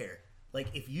you care? Like,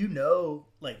 if you know,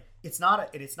 like, it's not,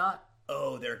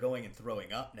 oh, they're going and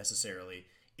throwing up necessarily.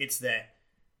 It's that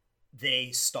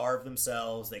they starve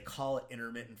themselves. They call it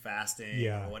intermittent fasting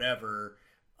or whatever.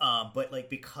 But like,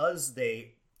 because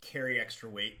they carry extra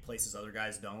weight places other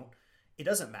guys don't, it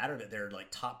doesn't matter that they're like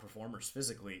top performers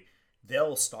physically.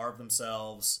 They'll starve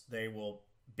themselves. They will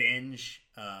binge,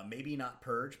 maybe not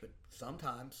purge, but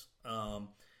sometimes.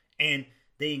 And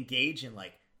they engage in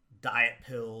like diet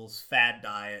pills, fad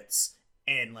diets,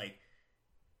 and like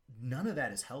none of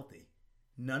that is healthy.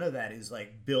 None of that is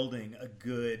like building a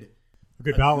good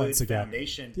balance good again.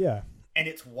 Foundation. Yeah. And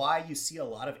it's why you see a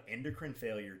lot of endocrine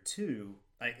failure too.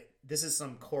 Like this is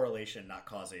some correlation, not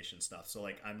causation stuff. So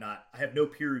like I have no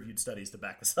peer-reviewed studies to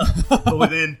back this up.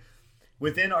 But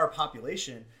within our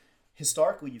population,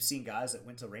 historically you've seen guys that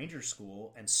went to Ranger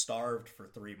school and starved for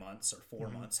 3 months or 4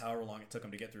 months, however long it took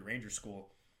them to get through Ranger school.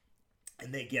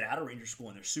 And they get out of Ranger school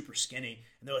and they're super skinny.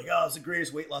 And they're like, oh, it's the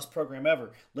greatest weight loss program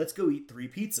ever. Let's go eat 3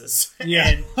 pizzas. Yeah.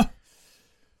 And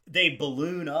they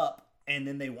balloon up and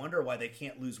then they wonder why they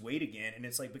can't lose weight again. And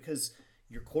it's like, because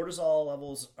your cortisol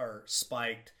levels are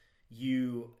spiked.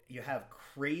 You have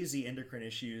crazy endocrine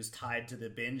issues tied to the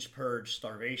binge, purge,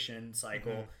 starvation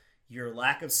cycle. Mm-hmm. Your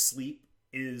lack of sleep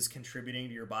is contributing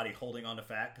to your body holding on to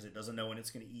fat because it doesn't know when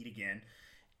it's going to eat again.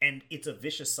 And it's a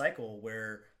vicious cycle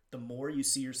where the more you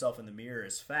see yourself in the mirror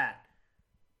as fat,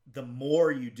 the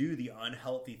more you do the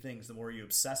unhealthy things, the more you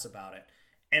obsess about it.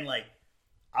 And like,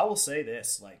 I will say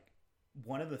this, like,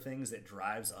 one of the things that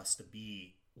drives us to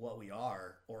be what we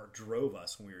are, or drove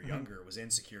us when we were younger, was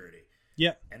insecurity.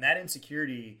 Yeah. And that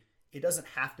insecurity, it doesn't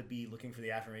have to be looking for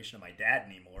the affirmation of my dad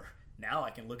anymore. Now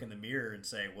I can look in the mirror and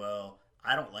say, well,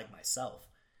 I don't like myself.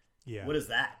 Yeah. What is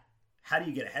that? How do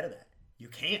you get ahead of that? You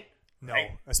can't. No,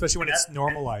 right? especially when it's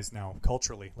normalized now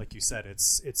culturally. Like you said,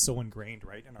 it's so ingrained,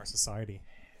 right, in our society.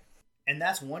 And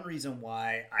that's one reason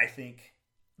why I think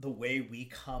the way we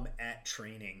come at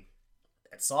training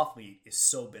at Soflete is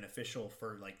so beneficial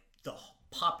for like the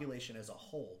population as a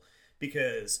whole.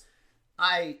 Because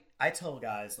I tell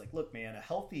guys, like, look, man, a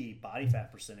healthy body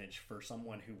fat percentage for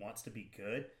someone who wants to be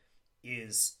good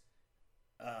is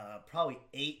probably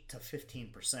 8 to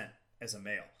 15% as a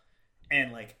male.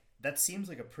 And like, that seems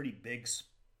like a pretty big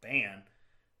span,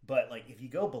 but like if you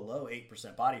go below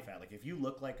 8% body fat, like if you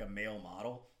look like a male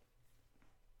model,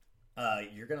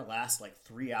 you're going to last like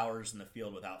 3 hours in the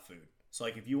field without food. So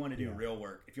like if you want to do real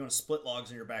work, if you want to split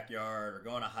logs in your backyard or go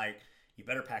on a hike, you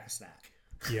better pack a snack.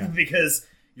 Yeah. Because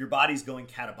your body's going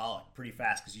catabolic pretty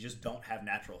fast because you just don't have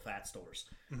natural fat stores.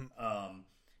 Mm-hmm.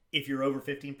 If you're over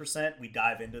 15%, we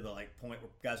dive into the like point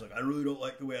where guys are like, I really don't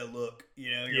like the way I look.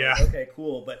 You know, you're like, okay,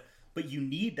 cool. But you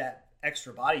need that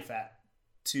extra body fat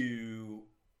to,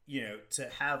 you know, to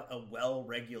have a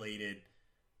well-regulated,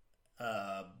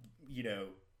 I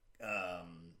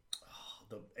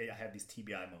have these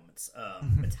TBI moments,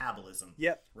 metabolism.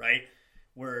 Yep. Right?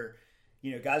 Where,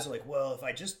 you know, guys are like, well, if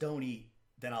I just don't eat,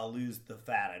 then I'll lose the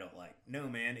fat I don't like. No,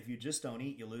 man, if you just don't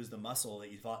eat, you lose the muscle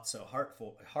that you fought so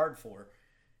hard for.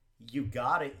 You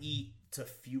gotta eat to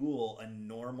fuel a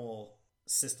normal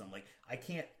system. Like, I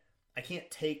can't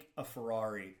take a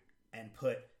Ferrari and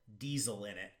put diesel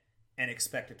in it and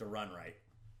expect it to run right.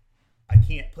 I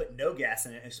can't put no gas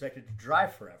in it and expect it to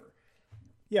drive forever.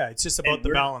 Yeah, it's just about the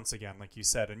balance again, like you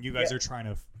said. And you guys are trying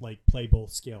to like play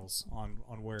both scales on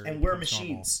where. And we're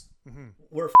machines. Mm-hmm.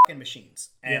 We're fucking machines.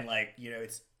 And like, you know,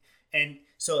 it's, and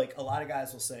so like a lot of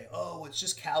guys will say, oh, it's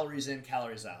just calories in,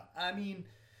 calories out. I mean,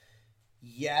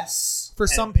 yes. For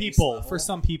some people,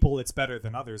 it's better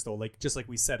than others, though. Like just like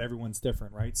we said, everyone's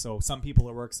different, right? So some people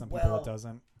it works, some people it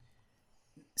doesn't.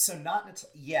 So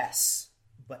yes,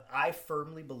 but I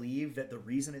firmly believe that the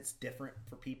reason it's different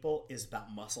for people is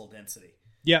about muscle density.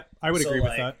 Yeah, I would agree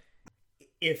with that.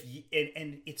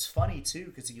 And it's funny too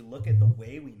because you look at the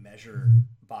way we measure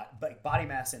body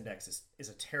mass index is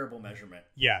a terrible measurement.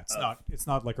 Yeah, it's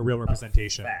not like a real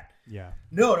representation. Fat. Yeah.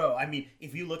 No. I mean,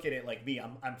 if you look at it like me,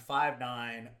 I'm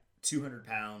 5'9", 200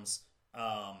 pounds.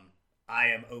 I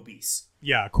am obese.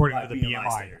 Yeah, according to the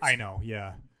BMI. standards. I know.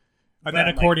 Yeah. And then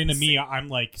according to me, I'm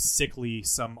like sickly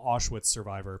some Auschwitz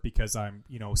survivor because I'm,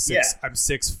 you know, I'm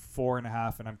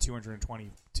 6'4.5" and I'm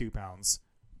 222 pounds.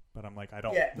 But I'm like, I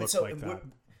don't look like that.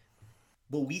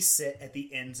 Well, we sit at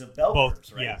the ends of bell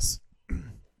curves, right? Yes.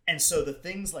 And so the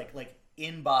things like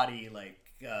in body, like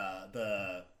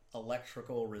the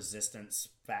electrical resistance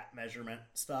fat measurement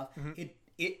stuff, mm-hmm.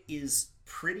 it is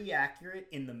pretty accurate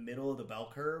in the middle of the bell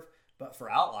curve. But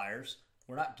for outliers,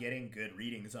 we're not getting good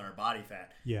readings on our body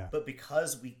fat. Yeah. But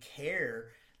because we care,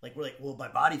 like we're like, well, my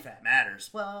body fat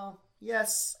matters. Well,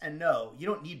 yes and no. You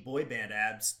don't need boy band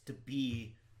abs to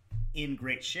be in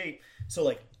great shape. So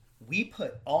like we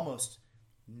put almost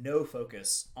no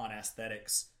focus on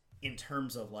aesthetics in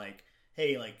terms of like,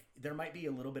 hey, like there might be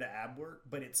a little bit of ab work,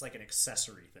 but it's like an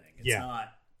accessory thing. It's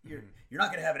not you're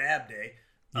not gonna have an ab day.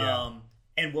 Yeah.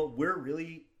 And what we're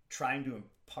really trying to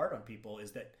impart on people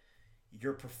is that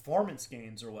your performance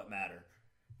gains are what matter,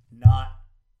 not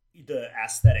the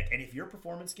aesthetic. And if your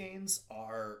performance gains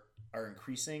are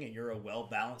increasing and you're a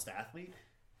well-balanced athlete,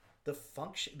 the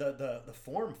function, the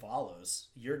form follows.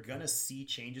 You're gonna see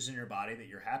changes in your body that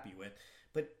you're happy with.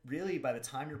 But really, by the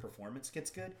time your performance gets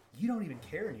good, you don't even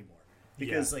care anymore.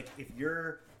 Because like if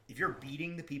you're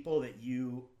beating the people that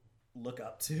you look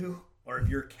up to, or if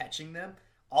you're catching them,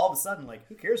 all of a sudden, like,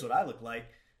 who cares what I look like?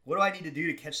 What do I need to do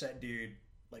to catch that dude,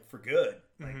 like, for good?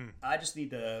 Like, I just need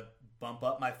to bump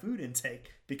up my food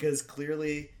intake because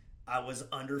clearly I was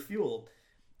underfueled.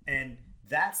 And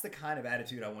that's the kind of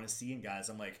attitude I want to see in guys.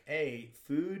 I'm like, hey,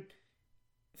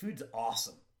 food's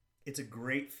awesome. It's a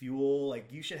great fuel.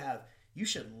 Like, you should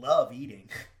love eating.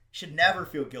 You should never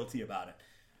feel guilty about it.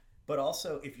 But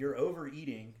also, if you're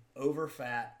overeating, over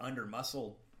fat, under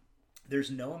muscled, there's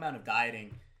no amount of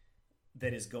dieting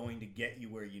that is going to get you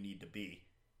where you need to be.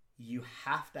 You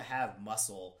have to have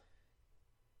muscle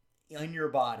in your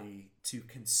body to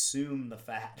consume the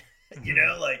fat. You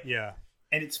know, like, yeah.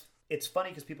 And it's funny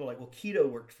because people are like, well, keto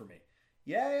worked for me.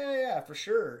 Yeah, for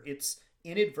sure. It's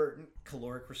inadvertent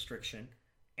caloric restriction,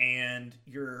 and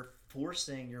you're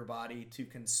forcing your body to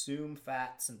consume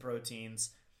fats and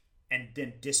proteins and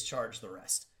then discharge the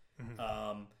rest.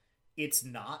 It's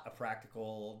not a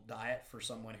practical diet for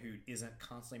someone who isn't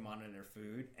constantly monitoring their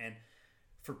food. And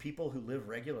for people who live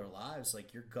regular lives,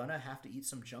 like, you're gonna have to eat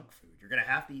some junk food. You're gonna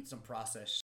have to eat some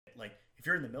processed shit. Like, if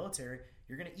you're in the military,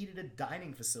 you're gonna eat at a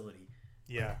dining facility.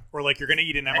 Yeah, or like you're gonna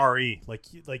eat an MRE. Like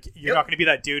you're not gonna be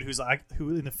that dude who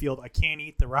in the field, I can't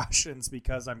eat the rations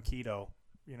because I'm keto.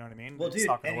 You know what I mean? Well, dude,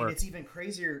 and it's even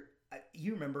crazier.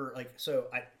 You remember, like,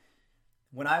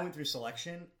 when I went through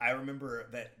selection, I remember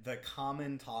that the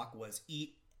common talk was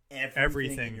eat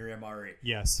everything in your MRE.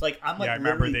 Yes. Like, I'm like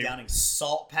literally downing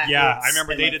salt packets. Yeah, I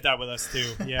remember they did that with us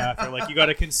too. Yeah, they're like, you got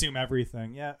to consume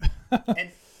everything. Yeah. And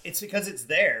it's because it's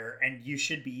there and you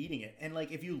should be eating it. And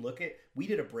like, if you look at, we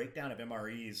did a breakdown of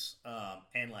MREs,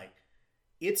 and like,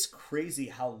 it's crazy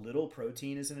how little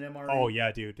protein is in an MRE. Oh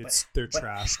yeah, dude, they're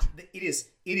trashed. It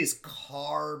is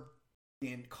carb,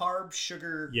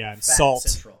 sugar, and fat salt.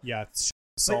 Central. Yeah, it's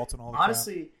salt and all that.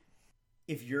 Honestly,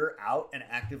 if you're out and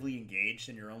actively engaged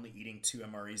and you're only eating 2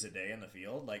 MREs a day in the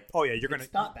field, like, oh yeah,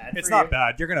 it's not bad. It's not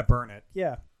bad. You're gonna burn it.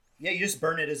 Yeah. Yeah, you just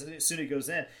burn it as soon as it goes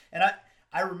in. And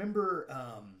I remember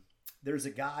there's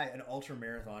a guy, an ultra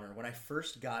marathoner. When I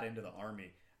first got into the Army,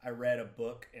 I read a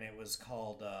book and it was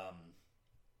called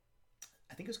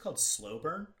I think it was called Slow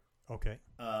Burn. Okay.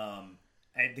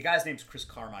 And the guy's name's Chris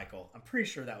Carmichael. I'm pretty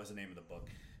sure that was the name of the book.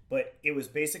 But it was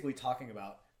basically talking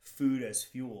about food as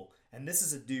fuel. And this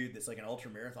is a dude that's like an ultra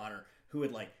marathoner who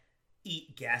would like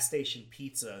eat gas station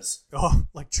pizzas. Oh,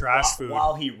 like trash food.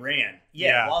 While he ran.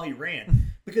 Yeah, while he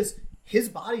ran. Because his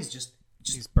body's just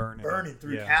he's burning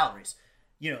through calories.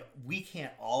 You know, we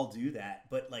can't all do that.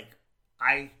 But like,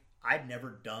 I'd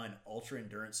never done ultra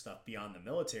endurance stuff beyond the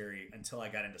military until I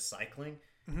got into cycling.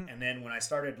 And then when I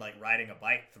started like riding a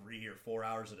bike 3 or 4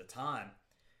 hours at a time,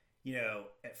 you know,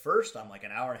 at first I'm like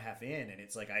an hour and a half in and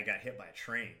it's like I got hit by a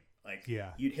train. Like,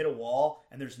 you'd hit a wall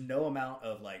and there's no amount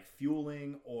of like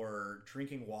fueling or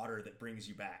drinking water that brings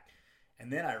you back.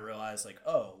 And then I realized like,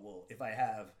 oh, well, if I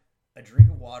have a drink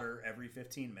of water every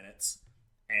 15 minutes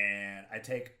and I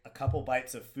take a couple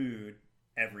bites of food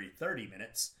every 30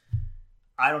 minutes,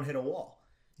 I don't hit a wall.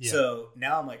 Yeah. So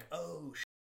now I'm like, oh,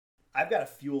 I've got to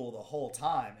fuel the whole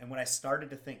time. And when I started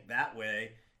to think that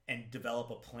way and develop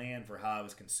a plan for how I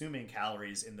was consuming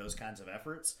calories in those kinds of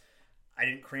efforts, I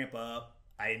didn't cramp up.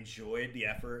 I enjoyed the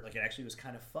effort. Like, it actually was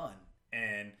kind of fun.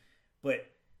 But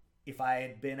if I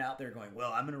had been out there going,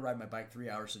 well, I'm going to ride my bike 3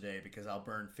 hours a day because I'll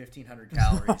burn 1,500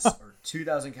 calories or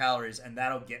 2,000 calories, and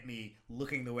that'll get me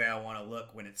looking the way I want to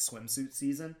look when it's swimsuit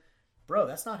season, bro,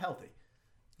 that's not healthy.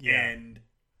 Yeah. And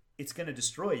it's going to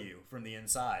destroy you from the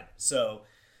inside. So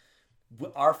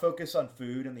our focus on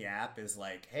food in the app is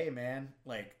like, hey, man,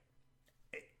 like,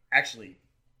 actually,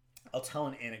 I'll tell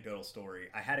an anecdotal story.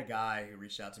 I had a guy who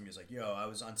reached out to me. He was like, yo, I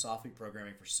was on Soflete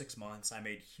programming for 6 months. I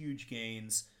made huge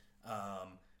gains,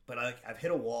 but I've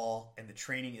hit a wall, and the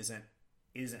training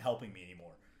isn't helping me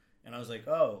anymore. And I was like,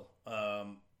 oh,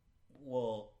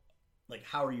 well, like,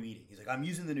 how are you eating? He's like, I'm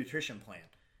using the nutrition plan.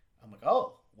 I'm like,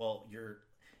 oh, well,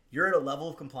 you're at a level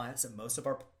of compliance that most of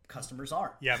our customers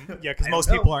aren't. Yeah, because most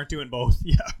people aren't doing both.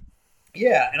 Yeah.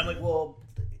 Yeah, and I'm like, well,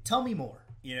 tell me more.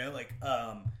 You know, like,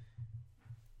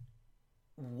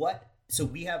 what? So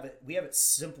we have it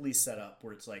simply set up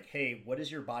where it's like, hey, what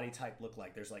does your body type look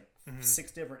like? There's like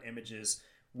 6 different images.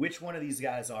 Which one of these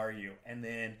guys are you? And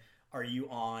then, are you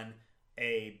on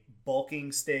a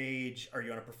bulking stage? Are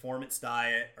you on a performance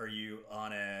diet? Are you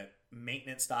on a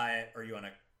maintenance diet? Are you on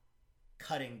a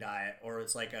cutting diet, or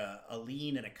it's like a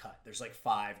lean and a cut. There's like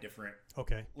 5 different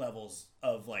levels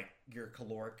of like your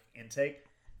caloric intake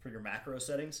for your macro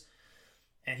settings.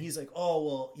 And he's like, oh,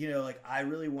 well, you know, like I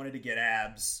really wanted to get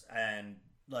abs, and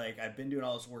like I've been doing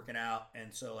all this working out,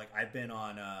 and so like I've been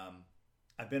on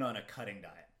a cutting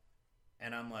diet.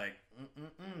 And I'm like,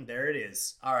 there it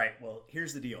is. All right, well,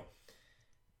 here's the deal.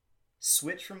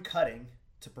 Switch from cutting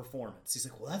to performance. He's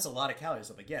like, well, that's a lot of calories.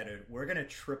 I'm like, yeah, dude, we're going to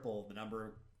triple the number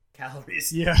of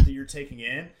calories that you're taking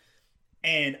in.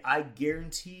 And I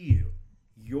guarantee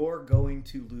you're going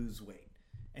to lose weight.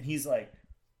 And he's like,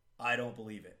 I don't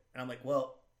believe it. And I'm like,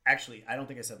 well, actually, I don't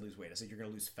think I said lose weight. I said you're going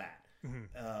to lose fat.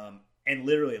 Mm-hmm. And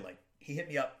literally, like, he hit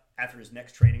me up after his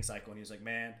next training cycle, and he was like,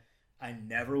 man, I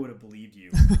never would have believed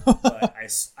you. But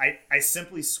I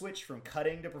simply switched from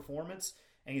cutting to performance.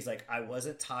 And he's like, I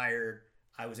wasn't tired.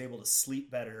 I was able to sleep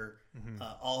better. Mm-hmm.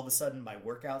 All of a sudden, my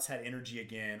workouts had energy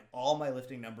again. All my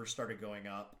lifting numbers started going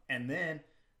up. And then,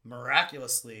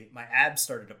 miraculously, my abs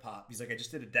started to pop. He's like, I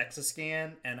just did a DEXA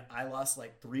scan, and I lost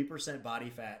like 3% body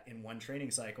fat in one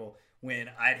training cycle when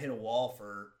I'd hit a wall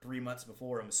for 3 months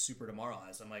before and was super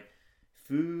demoralized. I'm like,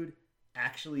 food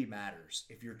actually matters.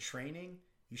 If you're training,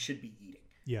 you should be eating.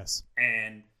 Yes.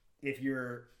 And if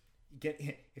you're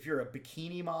a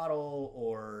bikini model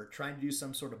or trying to do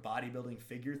some sort of bodybuilding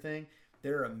figure thing,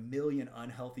 there are a million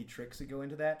unhealthy tricks that go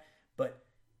into that. But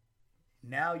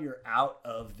now you're out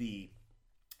of the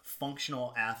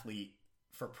functional athlete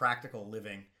for practical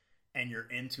living, and you're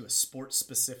into a sports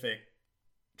specific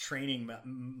training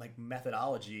like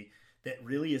methodology that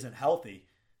really isn't healthy.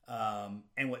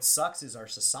 And what sucks is our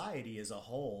society as a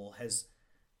whole has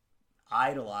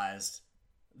idolized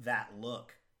that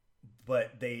look,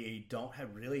 but they don't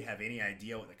really have any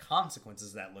idea what the consequences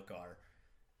of that look are.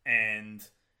 And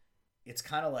it's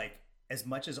kind of like, as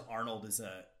much as Arnold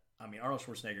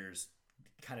Schwarzenegger is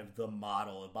kind of the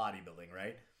model of bodybuilding,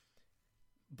 right?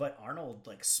 But Arnold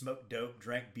like smoked dope,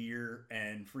 drank beer,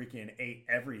 and freaking ate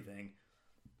everything.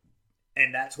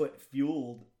 And that's what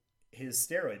fueled his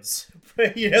steroids.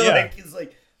 Like, he's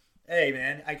like, hey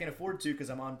man, I can afford to because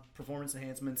I'm on performance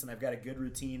enhancements and I've got a good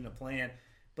routine and a plan.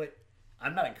 But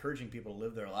I'm not encouraging people to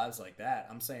live their lives like that.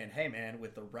 I'm saying, hey man,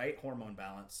 with the right hormone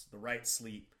balance, the right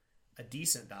sleep, a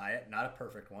decent diet, not a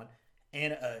perfect one,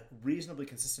 and a reasonably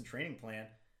consistent training plan,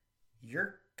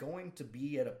 you're going to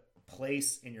be at a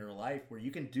place in your life where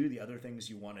you can do the other things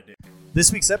you want to do.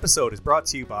 This week's episode is brought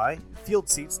to you by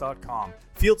FieldSeats.com.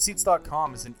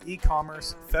 FieldSeats.com is an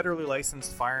e-commerce, federally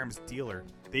licensed firearms dealer.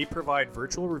 They provide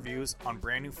virtual reviews on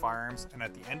brand new firearms, and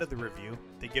at the end of the review,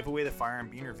 they give away the firearm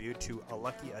being reviewed to a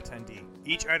lucky attendee.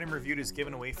 Each item reviewed is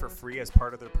given away for free as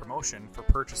part of their promotion for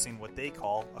purchasing what they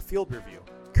call a field review.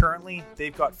 Currently,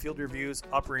 they've got field reviews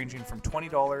up ranging from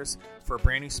 $20 for a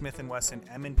brand new Smith & Wesson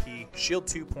M&P Shield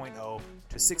 2.0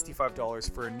 to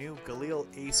 $65 for a new Galil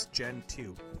Ace Gen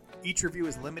 2. Each review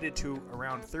is limited to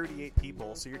around 38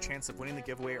 people, so your chance of winning the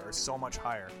giveaway are so much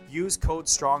higher. Use code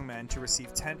STRONGMEN to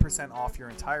receive 10% off your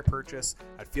entire purchase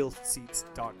at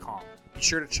FieldSeats.com. Be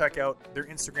sure to check out their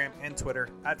Instagram and Twitter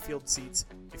at FieldSeats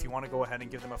if you want to go ahead and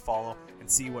give them a follow and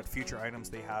see what future items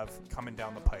they have coming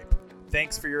down the pipe.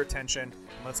 Thanks for your attention,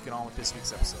 and let's get on with this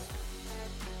week's episode.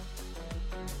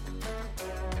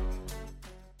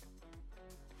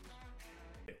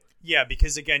 Yeah,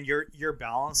 because again, you're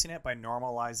balancing it by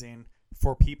normalizing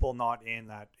for people not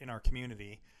in our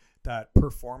community that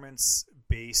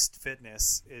performance-based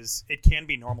fitness can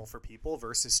be normal for people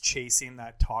versus chasing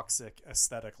that toxic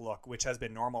aesthetic look, which has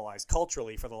been normalized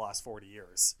culturally for the last 40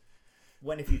 years.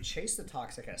 When if you chase the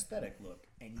toxic aesthetic look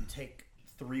and you take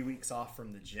 3 weeks off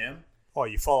from the gym,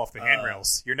 you fall off the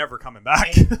handrails. You're never coming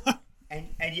back.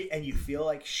 and you feel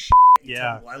like shit.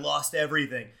 I lost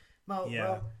everything.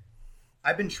 Bro,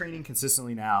 I've been training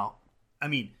consistently now. I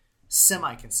mean,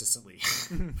 semi-consistently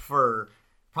for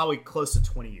probably close to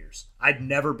 20 years. I'd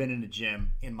never been in a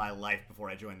gym in my life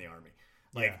before I joined the Army.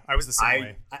 I was the same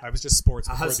way. I was just sports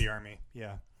before the Army.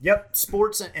 Yeah. Yep,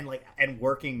 sports and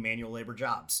working manual labor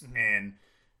jobs. Mm-hmm.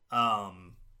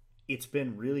 And it's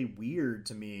been really weird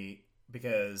to me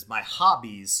because my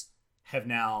hobbies have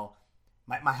now...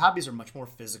 My hobbies are much more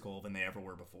physical than they ever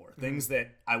were before. Mm-hmm. Things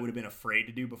that I would have been afraid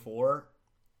to do before...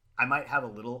 I might have a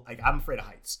little, I'm afraid of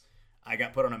heights. I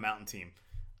got put on a mountain team.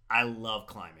 I love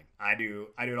climbing. I do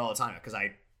it all the time because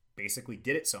I basically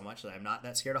did it so much that I'm not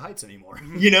that scared of heights anymore.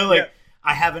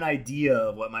 I have an idea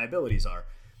of what my abilities are.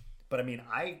 But I mean,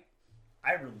 I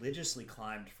religiously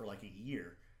climbed for like a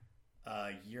year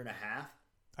and a half.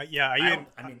 I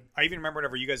even remember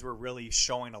whenever you guys were really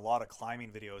showing a lot of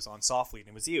climbing videos on Soflete, and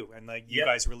it was you, and like you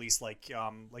guys released like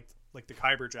the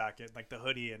Kyber jacket, like the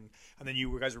hoodie, and then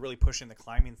you guys were really pushing the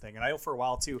climbing thing. And I know for a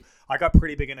while too, I got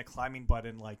pretty big into climbing, but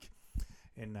in like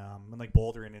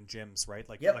bouldering in gyms, right?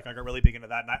 Like I got really big into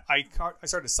that, and I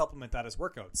started to supplement that as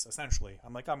workouts. Essentially,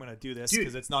 I'm like, I'm gonna do this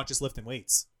because it's not just lifting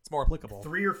weights; it's more applicable.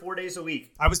 3 or 4 days a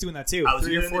week. I was doing that too. I was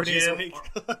 3 or 4 days a week.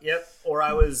 Or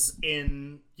I was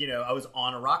I was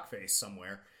on a rock face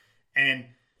somewhere, and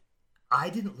I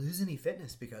didn't lose any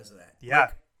fitness because of that.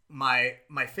 Yeah, like,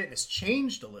 my fitness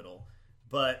changed a little,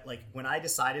 but like when I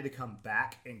decided to come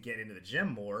back and get into the gym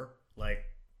more, like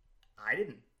I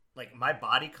didn't. Like, my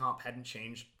body comp hadn't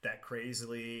changed that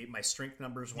crazily. My strength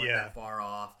numbers weren't that far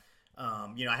off.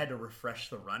 I had to refresh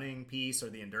the running piece or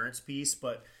the endurance piece,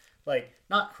 but, like,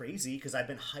 not crazy because I've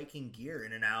been hiking gear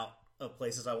in and out of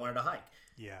places I wanted to hike.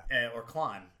 Yeah. Or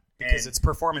climb. Because it's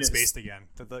performance-based again.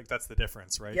 That's the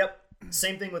difference, right? Yep.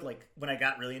 Same thing with, like, when I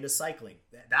got really into cycling.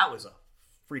 That was a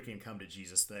freaking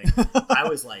come-to-Jesus thing. I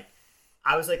was like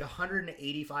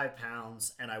 185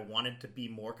 pounds, and I wanted to be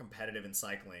more competitive in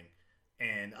cycling.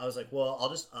 And I was like, well,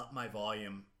 I'll just up my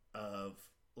volume of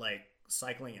like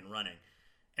cycling and running,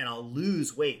 and I'll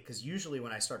lose weight because usually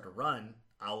when I start to run,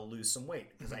 I'll lose some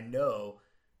weight because I know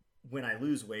when I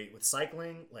lose weight with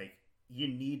cycling, like you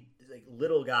need like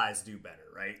little guys do better,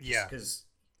 right? Because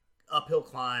uphill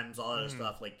climbs, all that other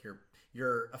stuff, like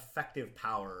your effective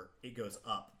power, it goes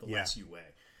up the less you weigh.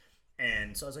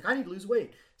 And so I was like, I need to lose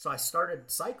weight. So I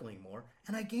started cycling more,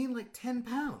 and I gained like 10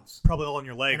 pounds. Probably all on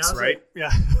your legs, right?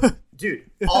 Like, dude,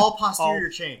 all posterior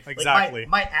chain. Exactly. Like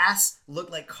my ass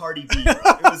looked like Cardi B, bro.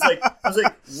 I was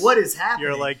like, what is happening?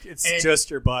 You're like, it's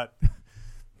just your butt.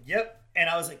 Yep. And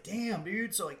I was like, damn,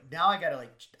 dude. So like now I gotta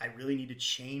I really need to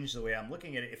change the way I'm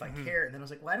looking at it if I care. And then I was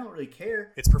like, well, I don't really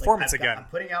care. It's performance again. I'm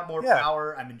putting out more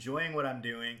power. I'm enjoying what I'm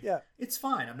doing. Yeah. It's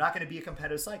fine. I'm not going to be a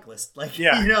competitive cyclist. Like,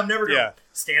 I'm never going to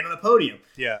stand on a podium.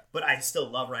 Yeah. But I still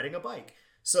love riding a bike.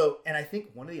 So, and I think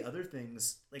one of the other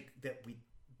things like that we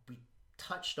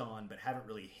touched on but haven't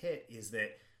really hit is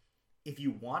that if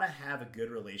you want to have a good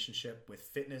relationship with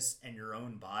fitness and your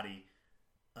own body,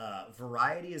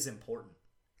 variety is important.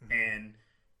 And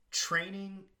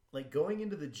training, like going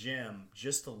into the gym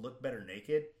just to look better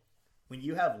naked, when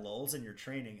you have lulls in your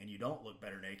training and you don't look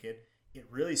better naked, it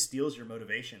really steals your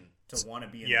motivation to want to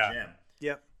be in the gym.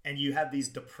 Yep. And you have these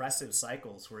depressive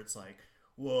cycles where it's like,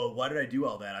 whoa, why did I do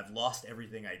all that? I've lost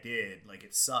everything I did. Like,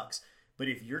 it sucks. But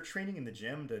if you're training in the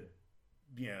gym to,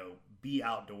 be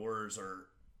outdoors or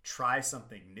try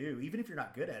something new, even if you're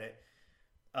not good at it,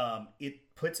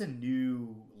 it puts a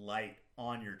new light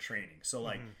on your training. So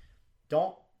like,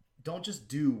 don't just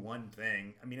do one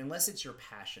thing. I mean, unless it's your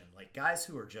passion, like guys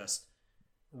who are just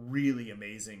really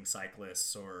amazing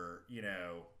cyclists or,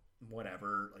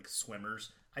 whatever, like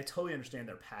swimmers, I totally understand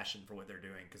their passion for what they're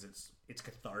doing because it's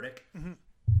cathartic.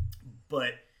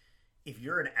 But if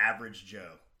you're an average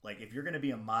Joe, like if you're going to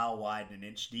be a mile wide and an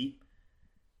inch deep,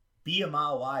 be a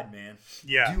mile wide, man.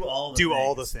 Yeah. Do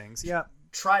all the things. Yeah.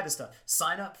 Try the stuff.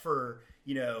 Sign up for,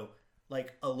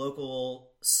 like a local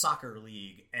soccer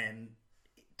league and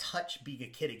be a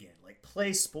kid again. Like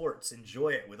play sports,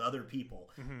 enjoy it with other people.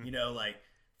 Like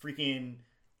freaking,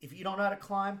 if you don't know how to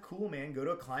climb, cool, man, go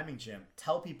to a climbing gym.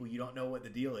 Tell people you don't know what the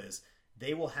deal is.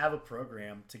 They will have a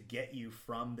program to get you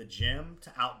from the gym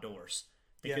to outdoors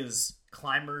because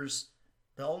climbers,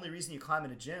 the only reason you climb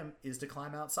in a gym is to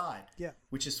climb outside. Yeah.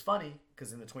 Which is funny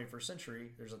because in the 21st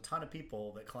century, there's a ton of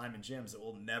people that climb in gyms that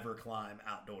will never climb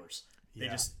outdoors. They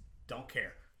just don't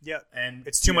care. Yeah. And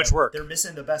it's too much work. They're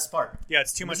missing the best part. Yeah,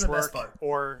 it's too much work.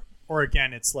 Or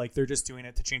again, it's like they're just doing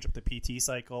it to change up the PT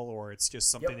cycle, or it's just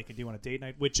something they can do on a date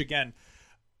night, which again,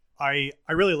 I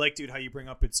really like, dude, how you bring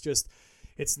up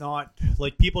it's not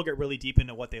like people get really deep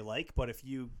into what they like, but if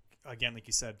you, again, like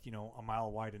you said, a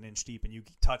mile wide, an inch deep, and you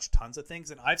touch tons of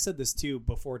things. And I've said this too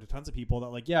before to tons of people that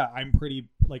like, yeah, I'm pretty,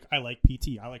 like, I like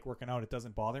PT. I like working out. It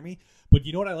doesn't bother me. But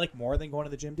you know what I like more than going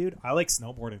to the gym, dude? I like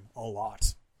snowboarding a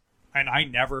lot. And I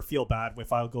never feel bad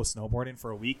if I'll go snowboarding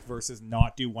for a week versus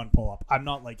not do one pull-up. I'm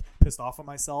not like pissed off on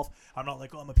myself. I'm not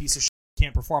like, oh, I'm a piece of shit,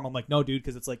 can't perform. I'm like, no, dude,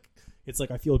 because it's like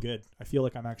I feel good. I feel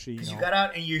like I'm actually, because you got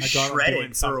out and you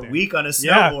shredded for a week on a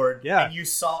snowboard. Yeah. And you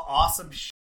saw awesome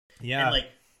shit. Yeah. And like,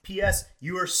 P.S.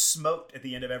 You were smoked at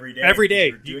the end of every day. Every day.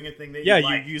 You're doing a thing that you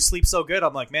like. you sleep so good.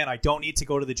 I'm like, man, I don't need to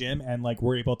go to the gym and like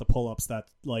worry about the pull-ups that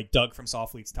like Doug from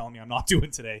Soflete's telling me I'm not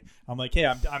doing today. I'm like, hey,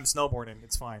 I'm snowboarding.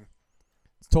 It's fine.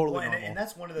 It's totally normal. And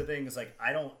that's one of the things, like,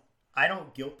 I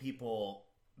don't guilt people.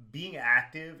 Being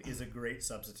active is a great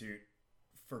substitute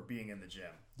for being in the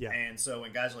gym. Yeah. And so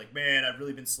when guys are like, man, I've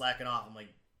really been slacking off, I'm like,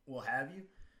 well, have you?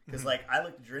 Because like I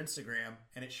looked at your Instagram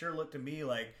and it sure looked to me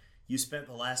like you spent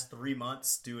the last 3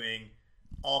 months doing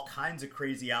all kinds of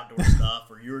crazy outdoor stuff,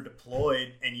 or you were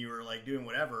deployed and you were like doing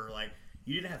whatever. Like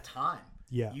you didn't have time.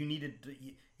 Yeah. You needed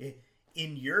to,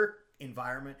 in your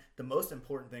environment, the most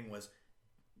important thing was,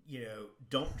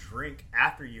 don't drink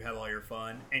after you have all your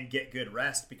fun and get good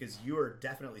rest, because you are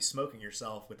definitely smoking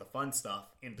yourself with the fun stuff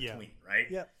in between, right?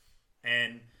 Yeah.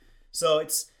 And so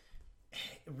it's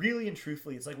really and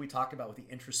truthfully, it's like we talked about with the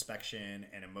introspection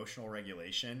and emotional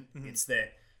regulation. It's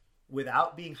that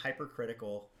without being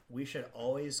hypercritical, we should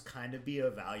always kind of be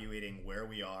evaluating where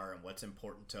we are and what's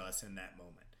important to us in that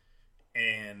moment.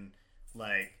 And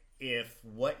like, if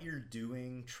what you're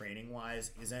doing training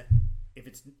wise isn't, if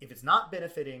it's not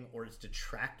benefiting or it's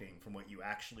detracting from what you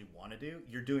actually want to do,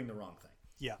 you're doing the wrong thing.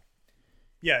 Yeah.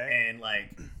 Yeah. And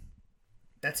like,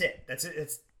 that's it.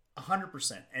 It's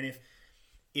 100%. And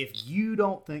if you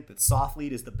don't think that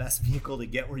Soflete is the best vehicle to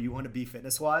get where you want to be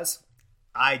fitness wise,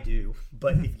 I do.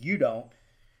 But if you don't,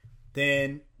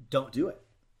 then don't do it.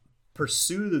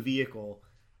 Pursue the vehicle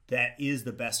that is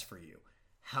the best for you.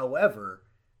 However,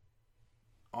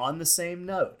 on the same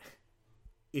note,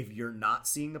 if you're not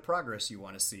seeing the progress you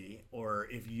want to see, or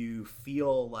if you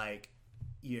feel like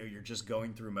you're just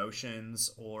going through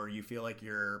motions, or you feel like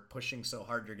you're pushing so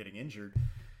hard you're getting injured,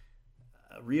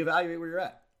 reevaluate where you're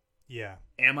at. Yeah.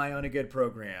 Am I on a good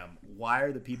program? Why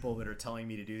are the people that are telling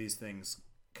me to do these things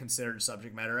considered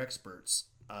subject matter experts?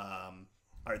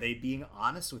 Are they being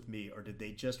honest with me, or did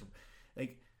they just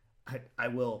like? I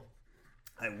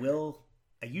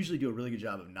usually do a really good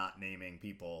job of not naming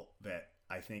people that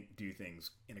I think do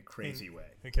things in a crazy way.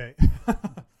 Okay.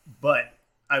 But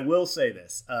I will say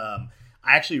this. I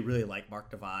actually really like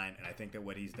Mark Devine, and I think that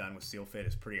what he's done with Soflete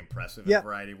is pretty impressive in a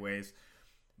variety of ways.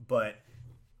 But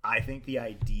I think the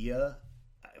idea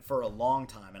for a long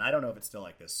time, and I don't know if it's still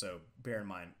like this, so bear in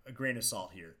mind, a grain of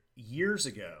salt here. Years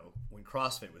ago, when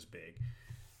CrossFit was big,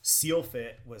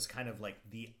 Soflete was kind of like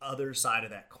the other side of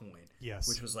that coin. Yes.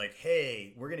 Which was like,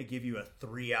 hey, we're going to give you a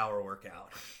 3-hour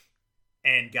workout.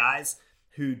 And guys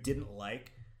who didn't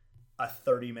like a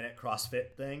 30-minute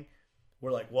CrossFit thing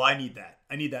were like, well, I need that.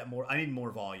 I need that more. I need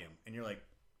more volume. And you're like,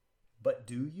 but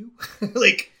do you?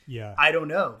 Like, yeah, I don't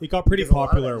know. It got pretty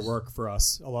popular at work for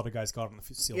us. A lot of guys got on the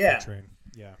Soflete train.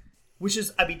 Yeah. Which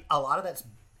is, I mean, a lot of that's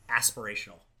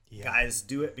aspirational. Yeah. Guys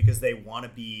do it because they want to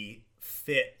be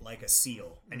fit like a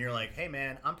SEAL. And you're like, hey,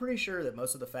 man, I'm pretty sure that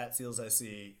most of the fat SEALs I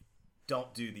see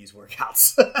don't do these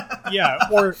workouts. Yeah.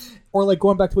 Or like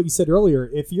going back to what you said earlier,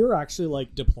 if you're actually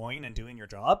like deploying and doing your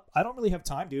job, I don't really have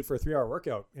time, dude, for a 3-hour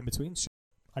workout in between.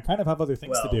 I kind of have other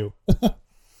things to do.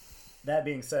 That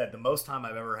being said, the most time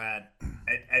I've ever had,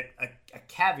 a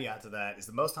caveat to that is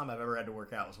the most time I've ever had to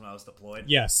work out was when I was deployed.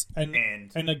 Yes. And again,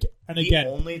 the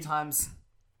only times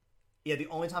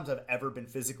I've ever been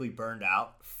physically burned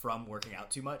out from working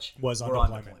out too much was on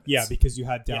deployment. Yeah, because you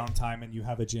had downtime and you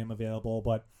have a gym available.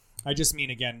 But I just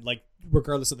mean, again, like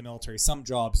regardless of the military, some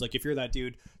jobs, like if you're that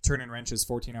dude turning wrenches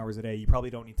 14 hours a day, you probably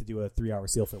don't need to do a 3-hour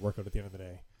Soflete workout at the end of the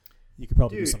day. You could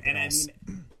probably do something else.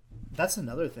 I mean, that's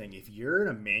another thing. If you're in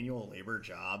a manual labor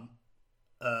job,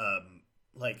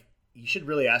 like you should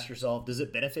really ask yourself, does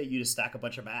it benefit you to stack a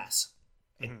bunch of mass?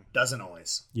 It doesn't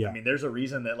always. Yeah. I mean, there's a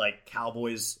reason that like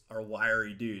cowboys are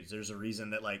wiry dudes. There's a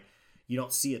reason that like you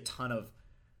don't see a ton of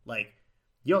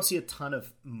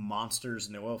monsters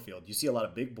in the oil field. You see a lot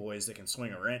of big boys that can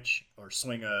swing a wrench or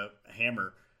swing a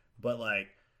hammer, but like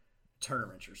Turner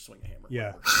wrenchers swing a hammer.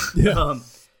 Yeah. Yeah.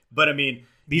 But I mean,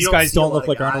 these guys don't look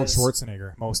like Arnold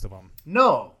Schwarzenegger, most of them.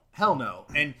 No, hell no.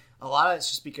 And a lot of it's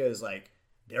just because like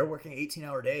they're working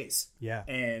 18-hour days. Yeah.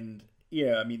 And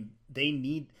I mean,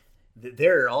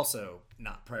 they're also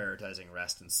not prioritizing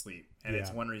rest and sleep. And it's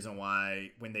one reason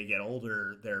why when they get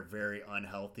older, they're very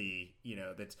unhealthy.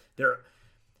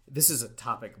 This is a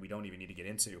topic we don't even need to get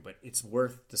into, but it's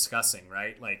worth discussing,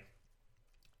 right? Like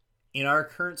in our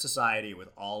current society with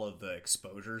all of the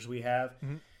exposures we have,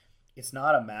 it's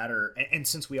not a matter, and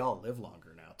since we all live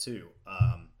longer now too,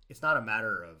 it's not a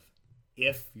matter of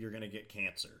if you're going to get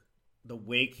cancer. The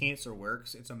way cancer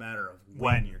works, it's a matter of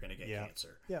when you're going to get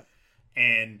cancer. Yeah.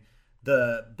 And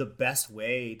the best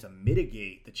way to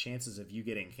mitigate the chances of you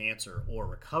getting cancer or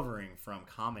recovering from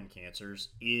common cancers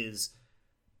is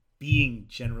being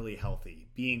generally healthy,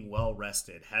 being well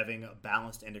rested, having a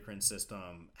balanced endocrine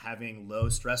system, having low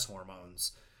stress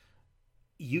hormones.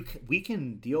 We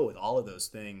can deal with all of those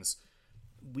things.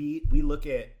 We look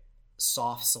at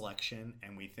soft selection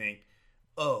and we think,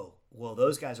 oh, well,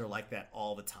 those guys are like that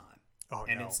all the time. Oh,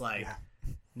 and no. it's like,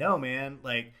 no, man,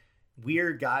 like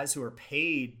we're guys who are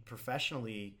paid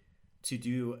professionally to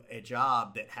do a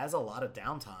job that has a lot of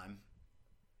downtime.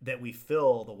 that we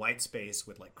fill the white space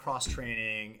with like cross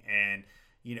training and,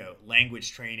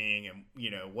 language training and,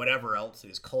 whatever else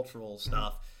is cultural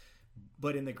stuff.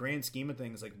 But in the grand scheme of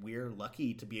things, like, we're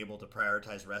lucky to be able to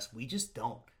prioritize rest. We just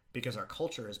don't, because our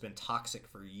culture has been toxic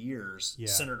for years,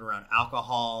 centered around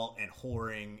alcohol and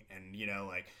whoring and,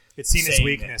 it's seen as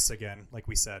weakness again, like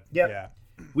we said. Yep. Yeah.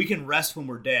 We can rest when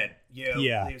we're dead.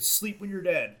 Sleep when you're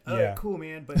dead. Oh, yeah. Cool,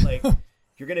 man. But like,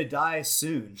 you're going to die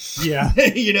soon. Yeah.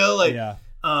 Have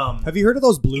you heard of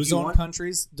those blue zone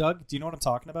countries, Doug? Do you know what I'm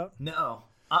talking about? No.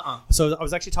 So I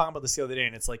was actually talking about this the other day,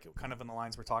 and it's like kind of in the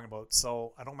lines we're talking about.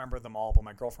 So I don't remember them all, but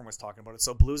my girlfriend was talking about it.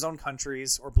 So blue zone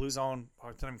countries or blue zone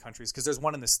countries, because there's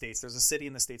one in the States. There's a city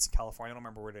in the States in California. I don't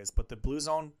remember where it is, but the blue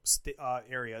zone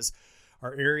areas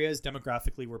are areas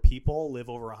demographically where people live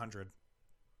over 100.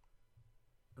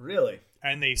 Really?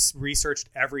 And they researched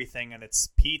everything, and it's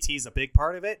PT's a big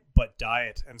part of it, but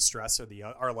diet and stress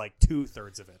are like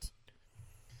 2/3 of it.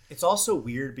 It's also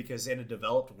weird because in a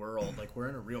developed world, like, we're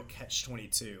in a real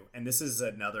catch-22, and this is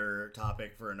another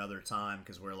topic for another time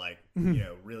because we're like,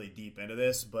 really deep into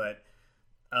this. But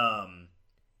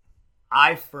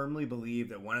I firmly believe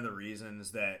that one of the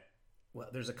reasons that, well,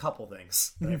 there's a couple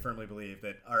things that I firmly believe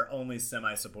that are only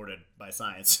semi-supported by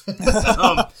science.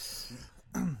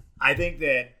 I think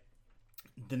that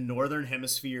the Northern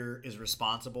Hemisphere is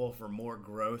responsible for more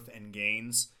growth and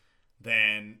gains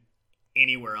than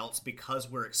anywhere else because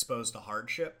we're exposed to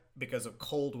hardship, because of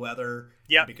cold weather,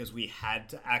 because we had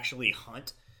to actually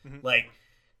hunt. Like,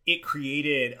 it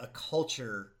created a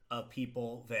culture of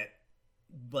people that,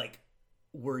 like,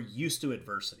 were used to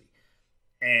adversity.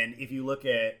 And if you look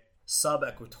at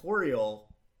sub-equatorial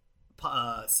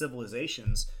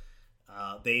civilizations,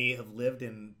 they have lived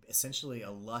in essentially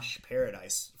a lush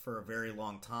paradise for a very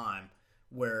long time,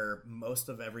 where most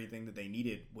of everything that they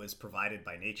needed was provided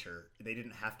by nature. They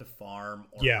didn't have to farm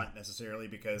or hunt necessarily,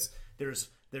 because there's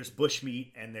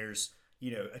bushmeat and there's,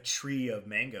 a tree of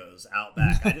mangoes out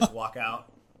back. I just walk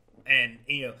out and,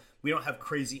 we don't have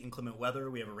crazy inclement weather.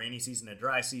 We have a rainy season, a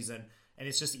dry season, and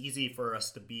it's just easy for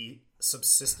us to be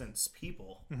subsistence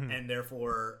people. And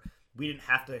therefore we didn't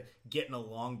have to get in a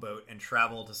longboat and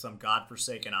travel to some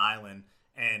godforsaken island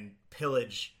and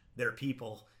pillage their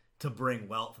people to bring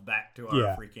wealth back to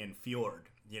our freaking fjord,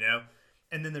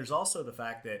 And then there's also the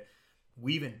fact that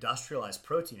we've industrialized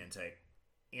protein intake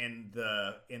in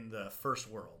the first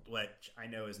world, which I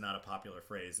know is not a popular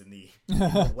phrase in the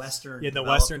Western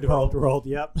developed world.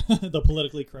 Yep, the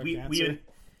politically correct answer.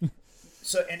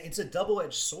 So, and it's a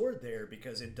double-edged sword there,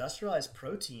 because industrialized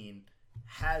protein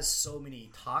has so many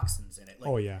toxins in it.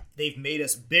 Like, they've made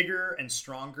us bigger and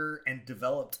stronger and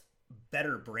developed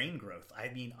better brain growth. I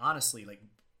mean, honestly, like,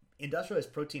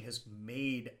 industrialized protein has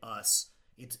made us,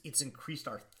 it's increased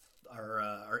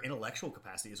our intellectual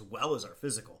capacity as well as our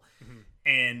physical.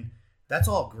 And that's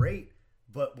all great,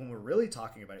 but when we're really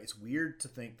talking about it, it's weird to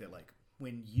think that, like,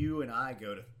 when you and I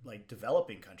go to, like,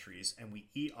 developing countries and we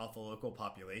eat off the local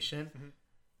population,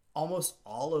 almost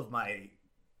all of my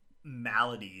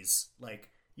maladies, like,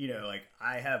 like,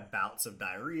 I have bouts of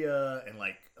diarrhea and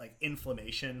like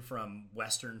inflammation from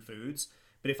Western foods,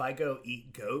 but if I go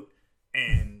eat goat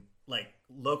and, like,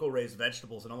 local raised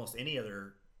vegetables in almost any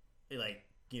other, like,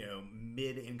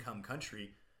 mid-income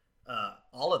country,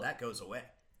 all of that goes away.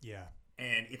 Yeah.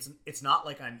 And it's not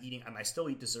like I'm eating, I still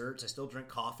eat desserts, I still drink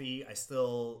coffee, I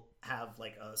still have,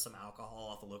 like, some alcohol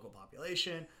off the local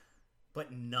population,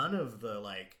 but none of the,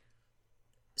 like,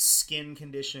 skin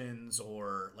conditions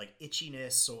or, like,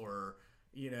 itchiness or,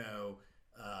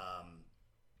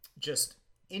 just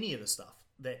any of the stuff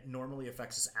that normally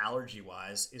affects us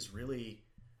allergy-wise is really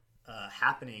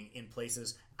happening in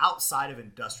places outside of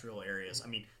industrial areas. I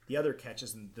mean, the other catch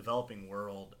is in the developing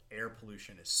world, air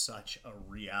pollution is such a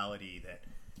reality that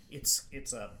it's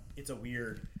a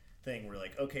weird thing. We're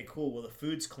like, okay, cool, well, the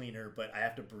food's cleaner, but I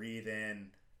have to breathe in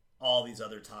all these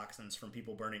other toxins from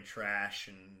people burning trash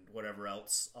and whatever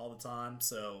else all the time.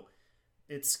 So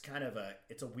it's kind of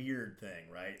it's a weird thing,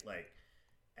 right? Like,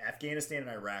 Afghanistan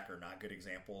and Iraq are not good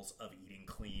examples of eating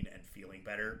clean and feeling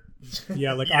better.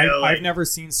 Yeah, like, I've never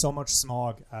seen so much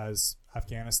smog as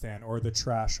Afghanistan, or the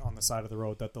trash on the side of the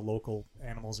road that the local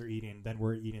animals are eating, then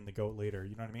we're eating the goat later.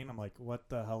 You know what I mean? I'm like, what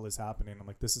the hell is happening? I'm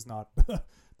like, this is not the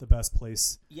best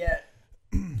place. Yeah,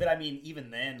 but I mean,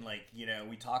 even then, like,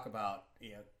 we talk about,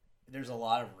 there's a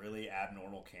lot of really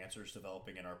abnormal cancers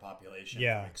developing in our population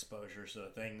from exposure to the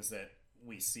things that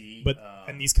we see, but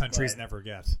and these countries never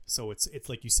get. So it's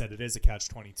like you said, it is a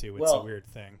catch-22. It's a weird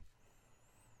thing.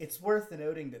 It's worth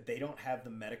noting that they don't have the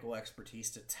medical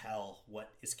expertise to tell what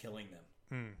is killing them.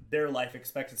 their life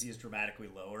expectancy is dramatically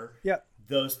lower. Yeah.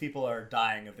 Those people are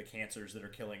dying of the cancers that are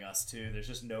killing us too. There's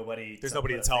just nobody. There's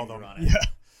nobody to tell them.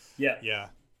 Yeah.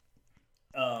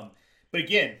 But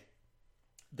again,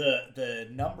 the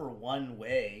number one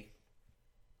way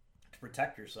to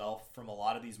protect yourself from a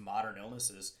lot of these modern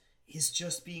illnesses is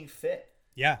just being fit.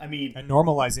 Yeah. I mean, and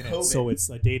normalizing COVID, it so it's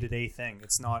a day-to-day thing.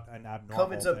 It's not an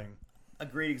abnormal thing. A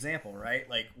great example, right?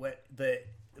 Like what the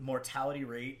mortality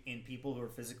rate in people who are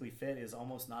physically fit is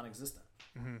almost non-existent.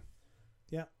 Mm-hmm.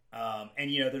 Yeah. And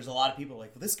there's a lot of people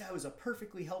like, well, this guy was a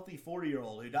perfectly healthy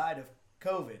 40-year-old who died of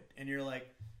COVID, and you're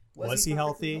like, was he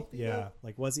healthy? Yeah.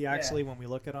 Like, was he actually when we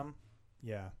look at him?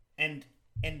 Yeah. And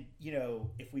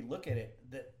if we look at it,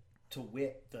 to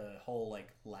wit the whole like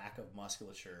lack of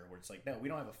musculature, where it's like, no, we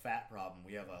don't have a fat problem,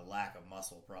 we have a lack of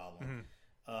muscle problem.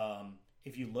 Mm-hmm.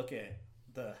 If you look at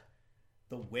the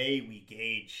way we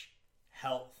gauge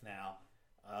health now,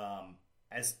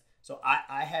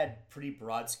 I had pretty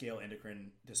broad scale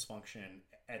endocrine dysfunction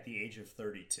at the age of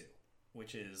 32,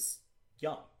 which is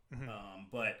young. Mm-hmm.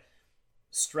 But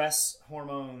stress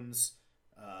hormones,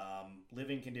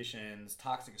 living conditions,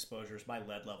 toxic exposures, my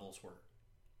lead levels were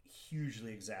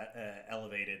hugely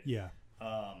elevated. Yeah.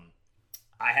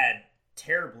 I had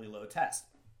terribly low test.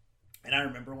 And I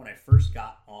remember when I first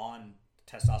got on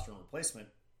testosterone replacement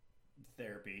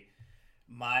therapy,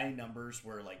 my numbers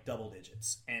were like double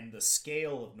digits. And the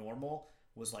scale of normal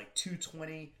was like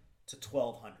 220 to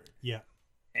 1200. Yeah.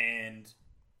 And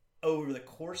over the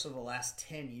course of the last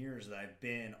 10 years that I've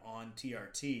been on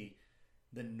TRT,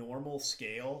 the normal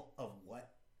scale of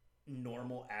what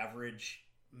normal average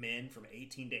men from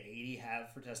 18 to 80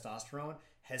 have for testosterone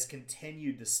has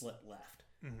continued to slip left.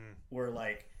 Mm-hmm. Where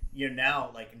like,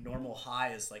 now like normal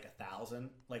high is like 1,000,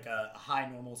 like a high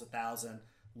normal is 1,000,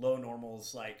 low normal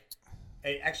is like,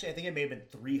 actually I think it may have been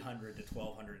 300 to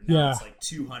 1,200. Now it's like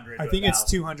 200. I think it's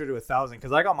 200 to 1,000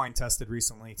 because I got mine tested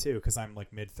recently too because I'm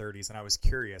like mid 30s and I was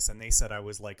curious and they said I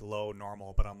was like low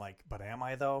normal, but I'm like, but am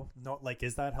I though? No, like,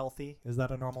 is that healthy? Is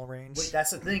that a normal range? Wait,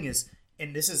 that's the thing is,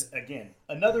 and this is again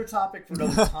another topic for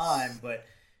another time, but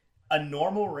a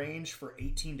normal range for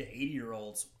 18 to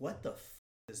 80-year-olds, what the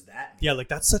does that mean? Yeah, like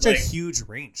that's such a huge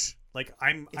range. Like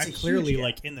I'm clearly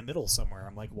like in the middle somewhere.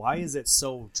 I'm like, why is it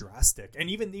so drastic? And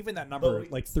even that number,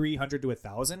 like 300 to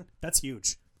 1,000, that's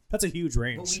huge. That's a huge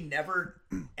range. But we never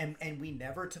and we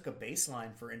never took a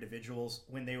baseline for individuals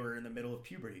when they were in the middle of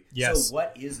puberty. Yes. So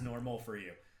what is normal for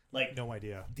you? Like, no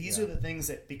idea. These are the things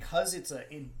that, because it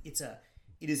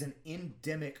is an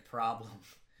endemic problem.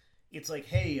 It's like,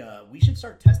 hey, we should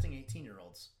start testing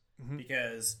 18-year-olds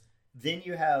because then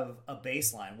you have a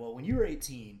baseline. Well, when you were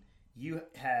 18, you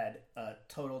had a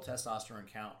total testosterone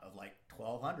count of like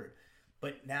 1,200,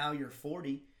 but now you're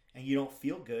 40 and you don't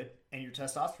feel good and your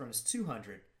testosterone is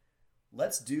 200.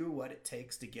 Let's do what it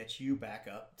takes to get you back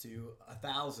up to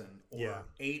 1,000 or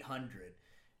 800,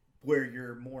 where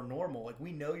you're more normal. Like,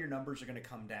 we know your numbers are going to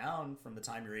come down from the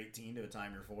time you're 18 to the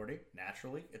time you're 40.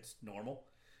 Naturally, it's normal.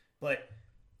 But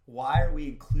why are we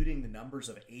including the numbers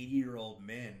of 80-year-old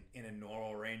men in a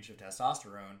normal range of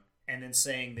testosterone and then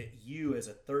saying that you as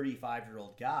a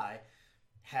 35-year-old guy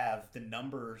have the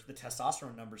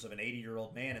testosterone numbers of an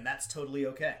 80-year-old man, and that's totally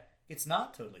okay? It's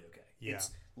not totally okay. Yeah.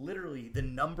 It's literally the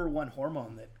number one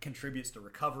hormone that contributes to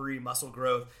recovery, muscle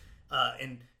growth,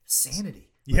 and sanity.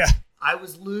 Yeah. I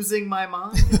was losing my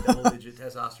mind in double-digit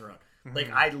testosterone.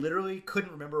 Like, I literally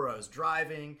couldn't remember where I was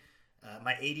driving.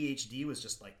 My ADHD was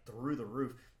just like through the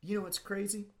roof. You know what's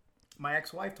crazy? My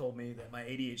ex-wife told me that my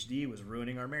ADHD was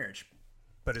ruining our marriage.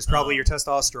 But it's probably your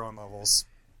testosterone levels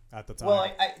at the time.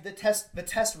 Well, the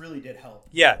test really did help.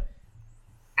 Yeah.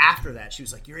 After that, she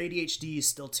was like, your ADHD is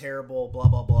still terrible, blah,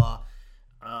 blah, blah.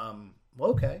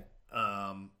 Well, okay.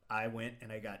 I went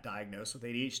and I got diagnosed with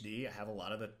ADHD. I have a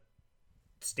lot of the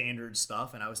standard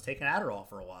stuff, and I was taking Adderall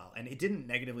for a while. And it didn't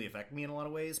negatively affect me in a lot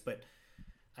of ways, but,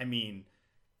 I mean,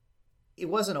 it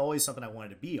wasn't always something I wanted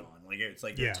to be on. Like, it's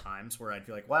like there are times where I'd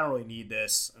feel like, well, I don't really need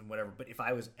this and whatever. But if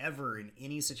I was ever in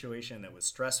any situation that was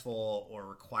stressful or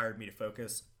required me to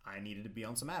focus, I needed to be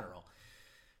on some Adderall.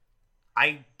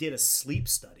 I did a sleep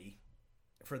study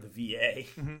for the VA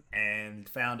and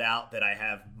found out that I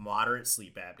have moderate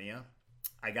sleep apnea.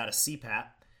 I got a CPAP.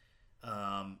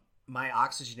 My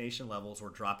oxygenation levels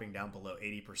were dropping down below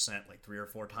 80% like 3 or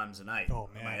 4 times a night. Oh,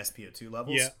 man. My SpO2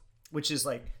 levels, which is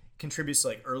like contributes to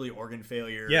like early organ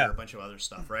failure or a bunch of other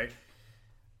stuff, right?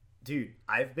 Dude,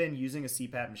 I've been using a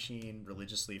CPAP machine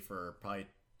religiously for probably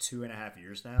 2.5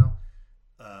 years now.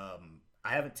 I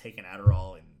haven't taken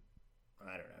Adderall in,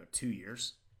 I don't know, 2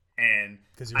 years. And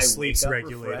because your sleep's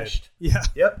regulated. Refreshed. Yeah.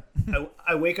 Yep.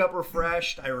 I wake up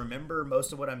refreshed. I remember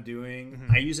most of what I'm doing.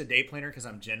 Mm-hmm. I use a day planner because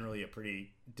I'm generally a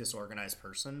pretty disorganized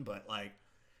person. But like,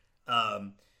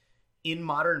 in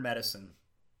modern medicine,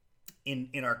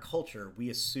 in our culture,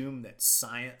 we assume that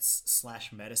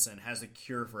science/medicine has a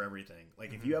cure for everything.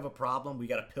 Like, if you have a problem, we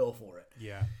got a pill for it.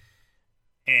 Yeah.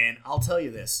 And I'll tell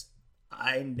you this.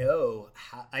 I know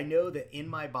that in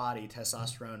my body,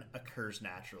 testosterone occurs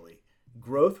naturally.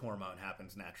 Growth hormone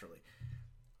happens naturally.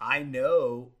 I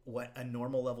know what a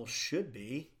normal level should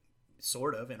be,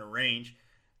 sort of, in a range.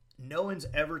 No one's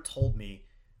ever told me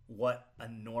what a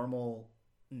normal,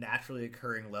 naturally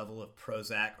occurring level of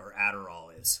Prozac or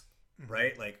Adderall is,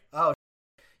 right? Like, oh,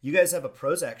 you guys have a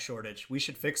Prozac shortage. We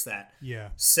should fix that. Yeah.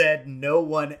 Said no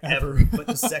one ever. But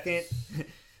the second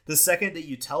that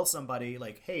you tell somebody,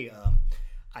 like, hey,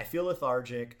 I feel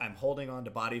lethargic. I'm holding on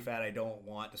to body fat I don't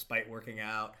want despite working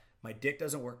out. My dick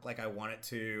doesn't work like I want it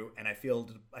to, and I feel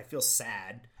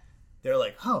sad. They're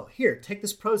like, oh, here, take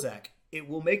this Prozac. It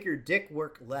will make your dick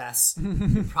work less.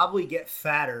 You'll probably get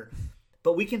fatter,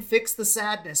 but we can fix the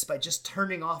sadness by just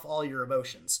turning off all your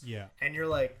emotions. Yeah. And you're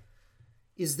like,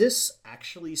 is this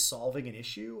actually solving an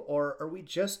issue, or are we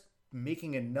just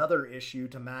making another issue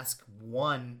to mask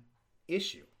one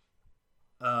issue?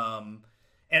 And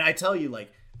I tell you,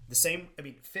 like,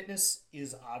 fitness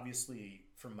is obviously,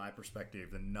 from my perspective,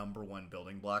 the number one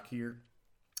building block here.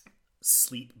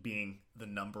 Sleep being the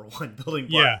number one building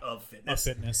block of fitness.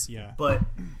 Of fitness, yeah. But,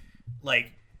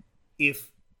 like, if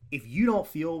you don't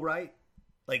feel right,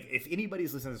 like, if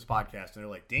anybody's listening to this podcast and they're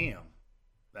like, damn,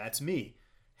 that's me.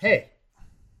 Hey,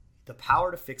 the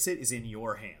power to fix it is in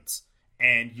your hands.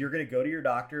 And you're going to go to your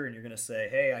doctor and you're going to say,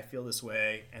 hey, I feel this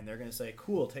way. And they're going to say,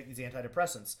 cool, take these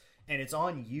antidepressants. And it's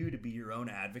on you to be your own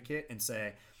advocate and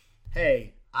say,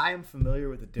 hey, I am familiar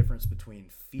with the difference between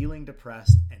feeling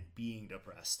depressed and being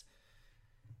depressed.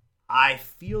 I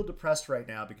feel depressed right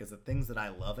now because the things that I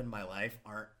love in my life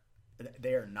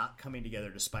they are not coming together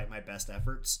despite my best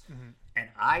efforts. Mm-hmm. And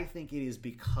I think it is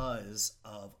because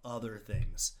of other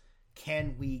things.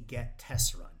 Can we get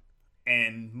tests run?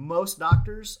 And most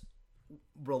doctors,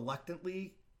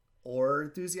 reluctantly or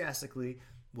enthusiastically,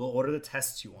 will order the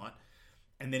tests you want.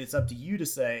 And then it's up to you to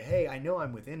say, hey, I know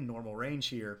I'm within normal range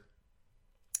here,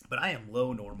 but I am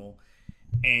low normal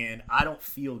and I don't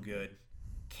feel good.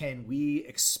 Can we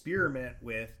experiment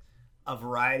with a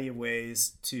variety of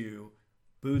ways to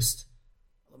boost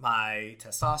my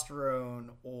testosterone?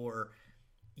 Or,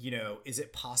 is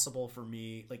it possible for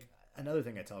me? Like, another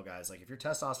thing I tell guys, like, if your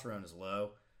testosterone is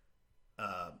low,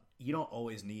 you don't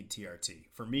always need TRT.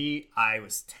 For me, I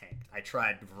was tanked. I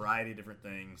tried a variety of different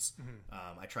things.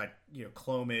 Mm-hmm. I tried,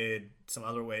 Clomid, some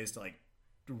other ways to, like,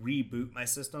 reboot my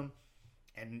system.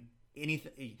 And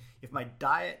anything, if my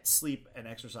diet, sleep, and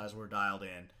exercise were dialed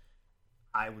in,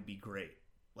 I would be great.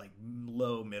 Like,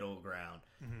 low middle ground.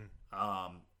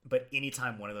 Mm-hmm. But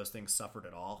anytime one of those things suffered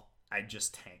at all, I'd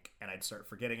just tank and I'd start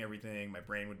forgetting everything. My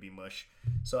brain would be mush.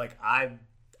 So, like,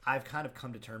 I've kind of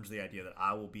come to terms with the idea that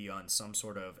I will be on some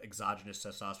sort of exogenous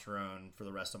testosterone for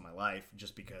the rest of my life,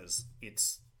 just because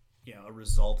it's, a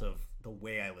result of the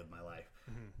way I live my life.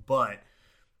 Mm-hmm. But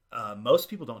most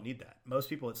people don't need that. Most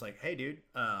people, it's like, hey, dude,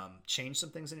 change some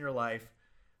things in your life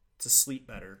to sleep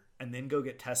better, and then go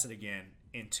get tested again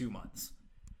in 2 months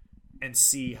and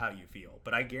see how you feel.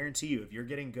 But I guarantee you, if you're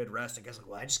getting good rest, and guys are like,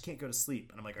 well, I just can't go to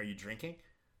sleep. And I'm like, are you drinking?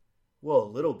 Well, a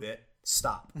little bit.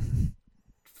 Stop.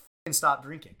 And stop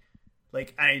drinking.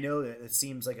 Like, I know that it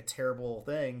seems like a terrible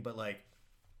thing, but, like,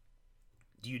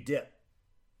 do you dip?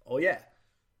 Oh yeah.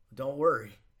 Don't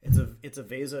worry. It's a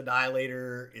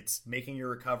vasodilator. It's making your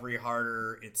recovery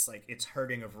harder. It's like, it's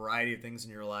hurting a variety of things in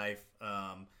your life.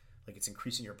 Like, it's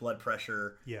increasing your blood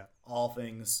pressure. Yeah. All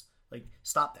things. Like,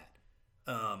 stop that.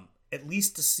 At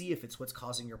least to see if it's what's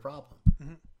causing your problem.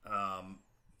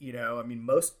 Mm-hmm.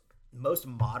 Most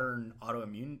modern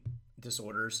autoimmune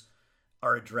disorders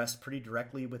are addressed pretty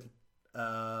directly with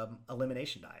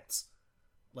elimination diets.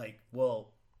 Like,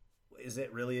 well, is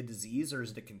it really a disease or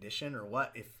is it a condition or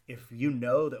what? If you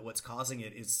know that what's causing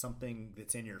it is something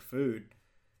that's in your food,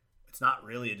 it's not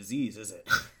really a disease, is it?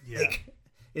 Yeah. Like,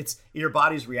 it's your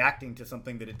body's reacting to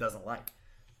something that it doesn't like.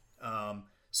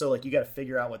 So, like, you got to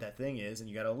figure out what that thing is and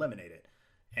you got to eliminate it.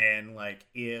 And, like,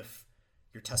 if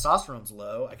your testosterone's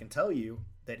low, I can tell you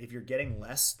that if you're getting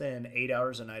less than 8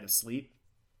 hours a night of sleep,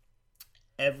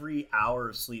 every hour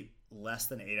of sleep less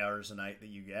than 8 hours a night that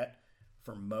you get,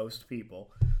 for most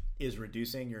people, is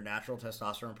reducing your natural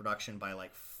testosterone production by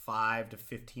like 5 to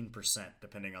 15%,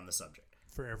 depending on the subject.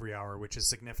 for every hour, which is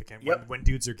significant. Yep. When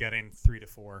dudes are getting 3 to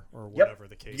 4 or whatever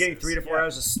the case is. You're getting 3 to 4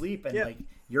 hours of sleep, and like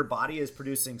your body is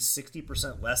producing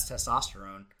 60% less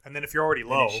testosterone. And then if you're already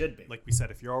low, it should be. like we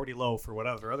said, if you're already low for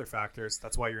whatever other factors,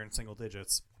 that's why you're in single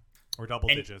digits or double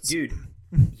digits. Dude,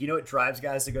 you know what drives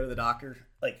guys to go to the doctor?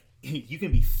 Like, you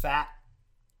can be fat,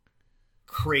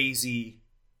 crazy,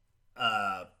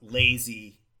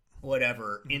 lazy,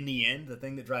 whatever. In the end, the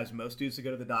thing that drives most dudes to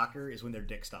go to the doctor is when their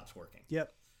dick stops working.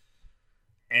 Yep.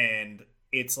 And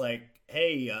it's like,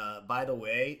 hey, by the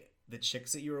way, the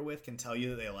chicks that you were with can tell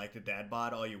you that they liked a dad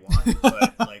bod all you want,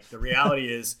 but like the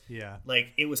reality is, like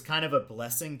it was kind of a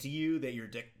blessing to you that your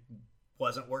dick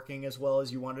wasn't working as well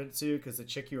as you wanted it to, because the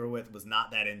chick you were with was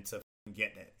not that into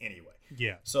getting it anyway.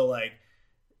 Yeah. So like,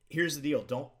 here's the deal: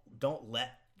 don't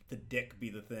let the dick be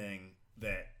the thing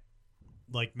that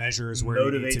like measures where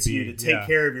motivates you need to take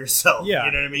care of yourself. Yeah,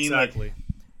 you know what I mean? Exactly. Like,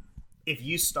 if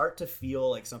you start to feel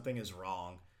like something is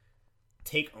wrong,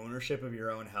 take ownership of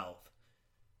your own health.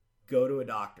 Go to a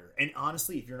doctor. And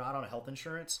honestly, if you're not on health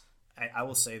insurance, I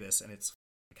will say this, and it's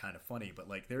kind of funny, but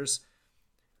like there's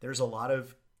a lot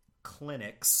of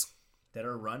clinics that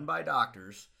are run by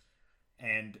doctors,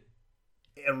 and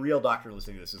a real doctor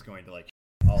listening to this is going to like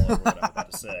all over what I'm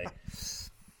about to say.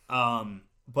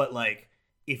 But like,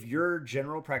 if your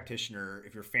general practitioner,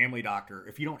 if your family doctor,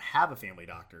 if you don't have a family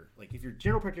doctor, like if your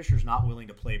general practitioner is not willing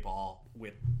to play ball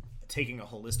with taking a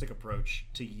holistic approach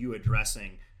to you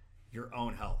addressing your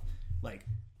own health, like,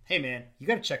 hey man, you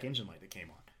got a check engine light that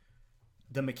came on.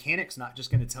 The mechanic's not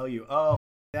just going to tell you, oh,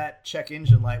 that check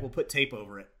engine light, we'll put tape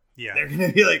over it. Yeah. They're going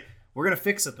to be like, we're going to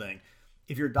fix the thing.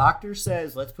 If your doctor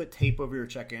says, let's put tape over your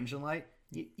check engine light,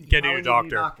 you get a new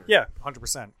doctor. Yeah,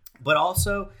 100%. But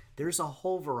also, there's a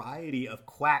whole variety of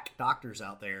quack doctors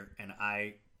out there, and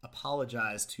I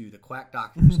apologize to the quack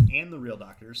doctors and the real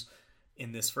doctors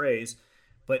in this phrase,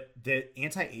 but the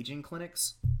anti-aging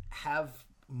clinics have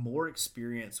more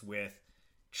experience with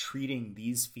treating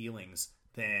these feelings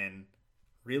than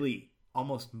really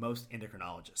almost most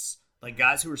endocrinologists. Like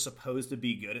guys who are supposed to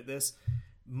be good at this,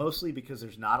 mostly because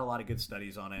there's not a lot of good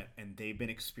studies on it, and they've been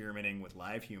experimenting with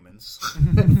live humans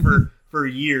for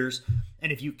years.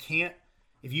 And if you can't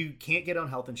get on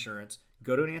health insurance,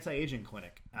 go to an anti-aging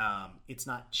clinic. It's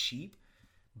not cheap,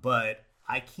 but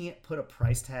I can't put a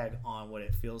price tag on what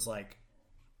it feels like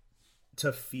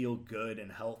to feel good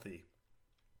and healthy.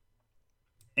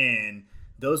 And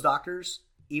those doctors,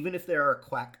 even if they're a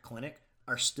quack clinic,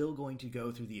 are still going to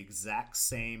go through the exact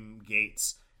same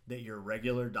gates that your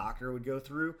regular doctor would go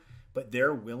through, but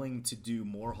they're willing to do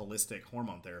more holistic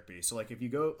hormone therapy. So like if you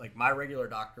go, like my regular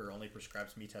doctor only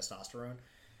prescribes me testosterone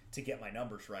to get my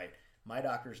numbers right. My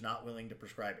doctor's not willing to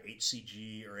prescribe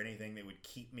HCG or anything that would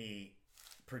keep me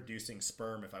producing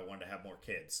sperm if I wanted to have more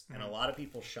kids. Mm-hmm. And a lot of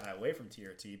people shy away from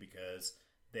TRT because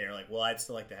they're like, well, I'd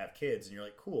still like to have kids. And you're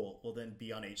like, cool, well then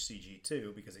be on HCG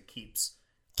too, because it keeps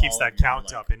that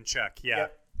count up in check. Yeah.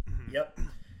 Yep. Mm-hmm. Yep.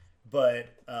 But,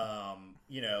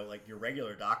 like your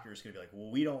regular doctor is going to be like,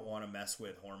 well, we don't want to mess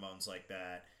with hormones like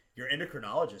that. Your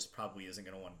endocrinologist probably isn't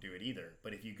going to want to do it either.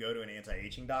 But if you go to an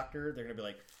anti-aging doctor, they're going to be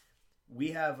like, we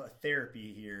have a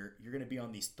therapy here. You're going to be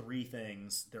on these 3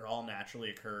 things. They're all naturally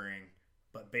occurring.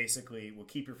 But basically, we'll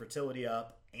keep your fertility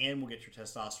up and we'll get your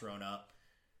testosterone up.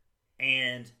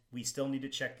 And we still need to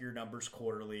check your numbers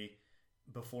quarterly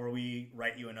before we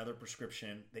write you another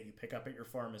prescription that you pick up at your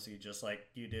pharmacy, just like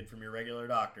you did from your regular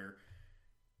doctor.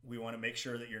 We want to make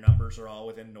sure that your numbers are all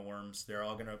within norms. They're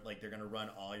all they're going to run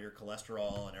all your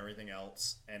cholesterol and everything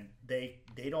else. And they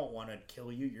don't want to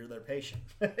kill you. You're their patient.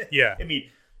 Yeah. I mean,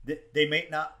 they may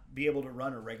not be able to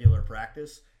run a regular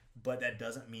practice, but that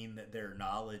doesn't mean that their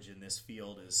knowledge in this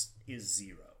field is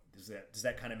zero. Does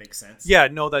that kind of make sense? Yeah,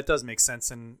 no, that does make sense.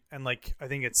 And like, I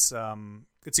think it's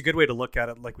a good way to look at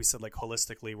it, like we said, like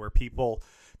holistically, where people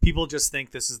just think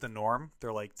this is the norm.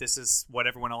 They're like, this is what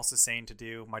everyone else is saying to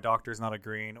do. My doctor's not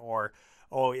agreeing, or,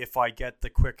 oh, if I get the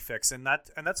quick fix. And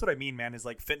that's what I mean, man, is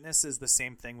like fitness is the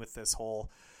same thing with this whole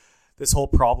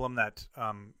problem that,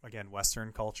 again,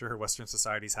 Western culture or Western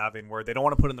society's having, where they don't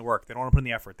want to put in the work. They don't want to put in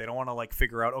the effort. They don't want to like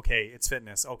figure out, okay, it's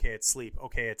fitness. Okay, it's sleep.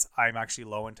 Okay, it's I'm actually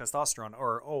low in testosterone,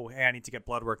 or, oh, hey, I need to get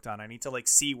blood work done. I need to like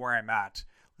see where I'm at.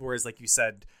 Whereas like you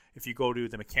said, if you go to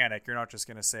the mechanic, you're not just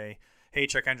going to say, hey,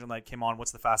 check engine light came on.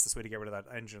 What's the fastest way to get rid of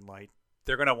that engine light?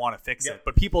 They're going to want to fix it.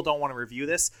 But people don't want to review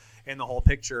this in the whole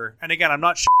picture. And again, I'm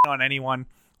not shitting on anyone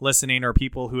listening or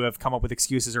people who have come up with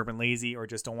excuses or been lazy or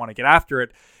just don't want to get after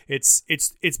it.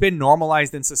 It's been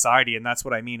normalized in society. And that's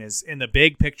what I mean is in the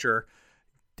big picture,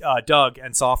 Doug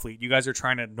and Soflete, you guys are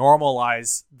trying to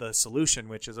normalize the solution,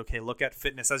 which is, okay, look at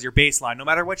fitness as your baseline, no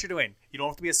matter what you're doing. You don't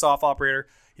have to be a soft operator.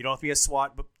 You don't have to be a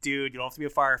SWAT dude. You don't have to be a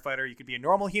firefighter. You could be a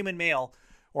normal human male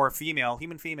or a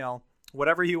human female,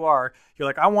 whatever you are. You're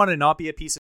like, I want to not be a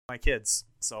piece of my kids,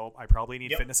 so I probably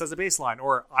need fitness as a baseline.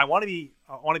 Or I want to be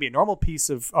a normal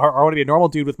or I want to be a normal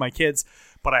dude with my kids,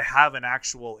 but I have an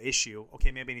actual issue.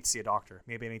 Okay, maybe I need to see a doctor.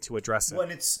 Maybe I need to address it. Well,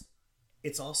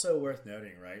 it's also worth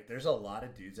noting, right? There's a lot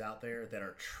of dudes out there that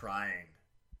are trying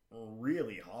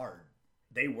really hard.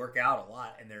 They work out a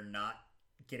lot and they're not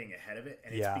getting ahead of it.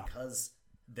 And it's because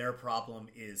their problem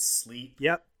is sleep.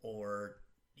 Yep. Or,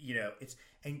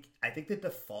 and I think the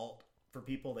default for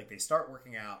people, like they start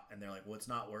working out and they're like, well, it's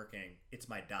not working. It's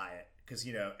my diet. Because,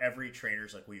 every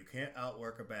trainer's like, well, you can't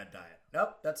outwork a bad diet.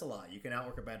 Nope, that's a lie. You can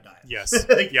outwork a bad diet. Yes.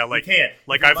 You can.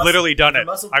 Like I've literally done it.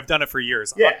 I've done it for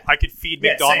years. Yeah. I could feed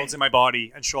McDonald's in my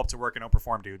body and show up to work and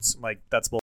outperform dudes. Like, that's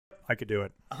bull. I could do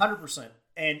it. 100%.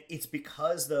 And it's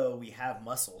because, though, we have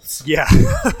muscles. Yeah.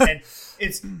 And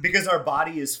it's because our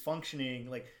body is functioning,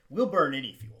 like, we'll burn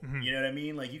any fuel. Mm-hmm. You know what I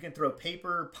mean? Like, you can throw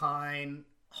paper, pine,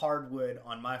 hardwood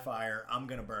on my fire. I'm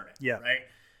going to burn it. Yeah. Right?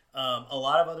 A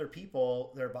lot of other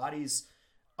people, their bodies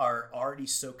are already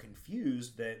so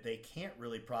confused that they can't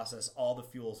really process all the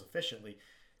fuels efficiently.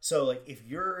 So, like, if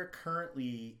you're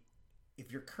currently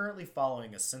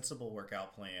following a sensible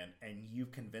workout plan and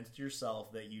you've convinced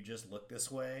yourself that you just look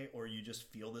this way or you just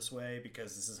feel this way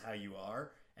because this is how you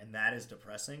are, and that is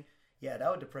depressing, that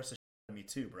would depress the shit out of me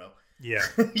too, bro. Yeah.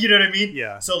 You know what I mean?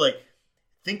 Yeah. So, like,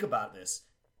 think about this.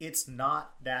 It's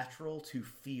not natural to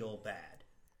feel bad.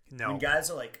 No. When guys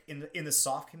are like, in the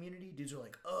soft community, dudes are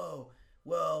like, oh,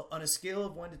 well, on a scale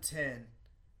of 1 to 10,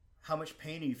 how much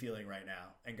pain are you feeling right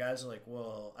now? And guys are like,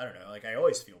 well, I don't know. Like, I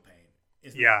always feel pain.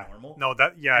 Isn't that normal? No,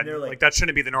 like that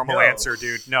shouldn't be the normal answer,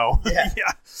 dude. No. Yeah.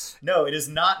 No, it is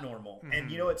not normal.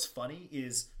 Mm-hmm. And what's funny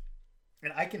is,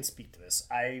 and I can speak to this,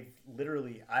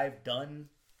 I've done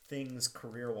things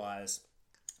career-wise.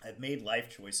 I've made life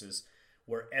choices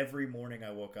where every morning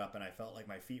I woke up and I felt like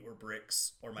my feet were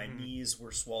bricks or my knees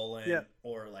were swollen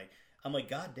or like, I'm like,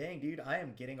 God dang, dude, I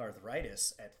am getting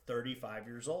arthritis at 35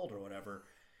 years old or whatever.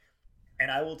 And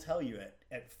I will tell you,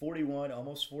 at 41,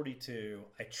 almost 42,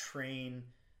 I train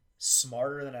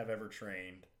smarter than I've ever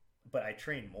trained, but I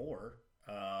train more,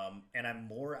 and I'm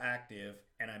more active,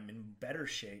 and I'm in better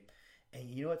shape. And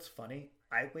you know what's funny?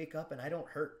 I wake up and I don't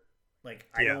hurt. Like,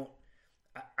 I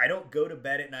don't go to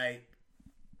bed at night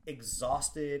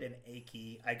exhausted and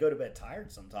achy. I go to bed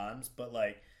tired sometimes, but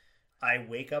like, I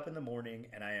wake up in the morning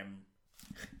and I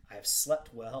have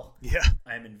slept well. Yeah,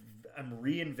 I'm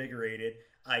reinvigorated.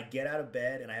 I get out of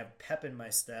bed and I have pep in my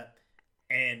step.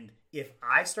 And if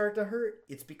I start to hurt,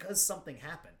 it's because something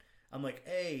happened. I'm like,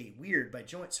 hey, weird, my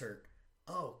joints hurt.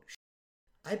 Oh,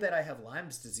 I bet I have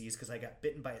Lyme's disease because I got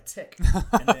bitten by a tick.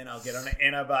 And then I'll get on an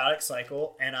antibiotic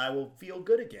cycle and I will feel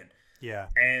good again. Yeah.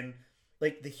 And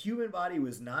like, the human body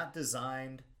was not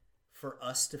designed for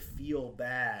us to feel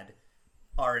bad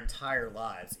our entire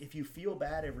lives. If you feel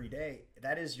bad every day,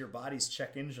 that is your body's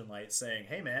check engine light saying,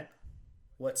 hey man,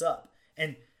 what's up?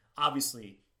 And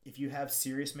obviously, if you have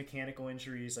serious mechanical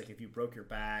injuries, like if you broke your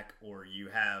back or you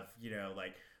have,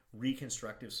 like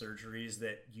reconstructive surgeries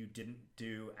that you didn't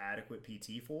do adequate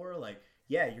PT for, like,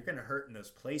 you're going to hurt in those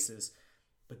places.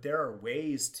 But there are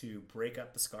ways to break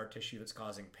up the scar tissue that's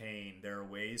causing pain. There are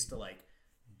ways to like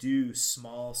do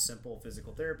small, simple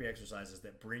physical therapy exercises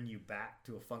that bring you back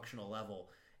to a functional level.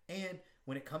 And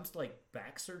when it comes to like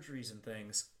back surgeries and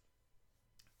things,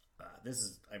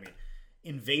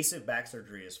 invasive back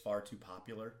surgery is far too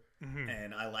popular. Mm-hmm.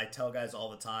 And I tell guys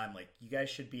all the time, like, you guys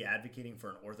should be advocating for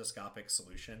an orthoscopic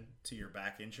solution to your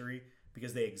back injury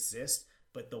because they exist,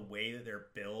 but the way that they're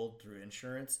billed through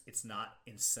insurance, it's not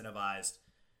incentivized.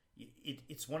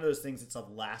 It's one of those things, it's a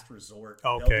last resort.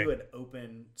 Okay. They'll do an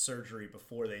open surgery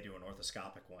before they do an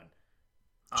orthoscopic one.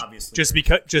 Obviously.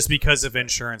 Just because of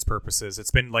insurance purposes.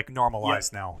 It's been like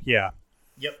normalized now. Yeah.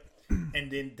 Yep.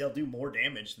 And then they'll do more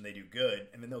damage than they do good,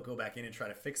 and then they'll go back in and try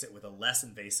to fix it with a less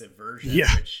invasive version.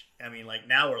 Yeah. Which, I mean, like,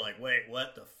 now we're like, wait,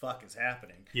 what the fuck is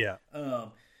happening? Yeah.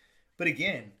 But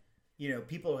again,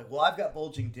 people are like, well, I've got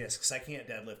bulging discs, I can't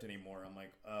deadlift anymore. I'm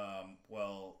like,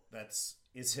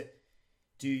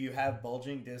 do you have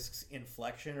bulging discs in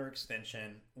flexion or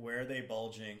extension? Where are they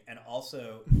bulging? And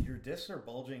also, your discs are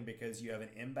bulging because you have an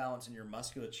imbalance in your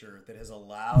musculature that has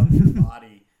allowed your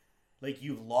body. Like,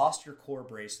 you've lost your core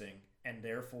bracing, and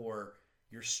therefore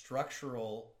your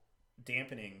structural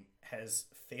dampening has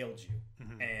failed you.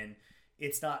 Mm-hmm. And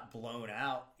it's not blown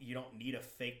out. You don't need a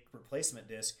fake replacement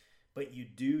disc. but you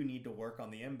do need to work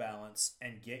on the imbalance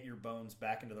and get your bones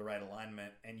back into the right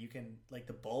alignment. And you can, like,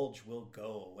 the bulge will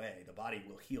go away. The body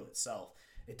will heal itself.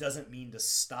 It doesn't mean to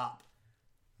stop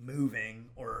moving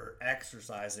or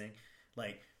exercising.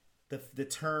 Like, the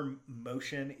term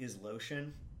motion is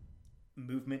lotion,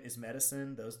 movement is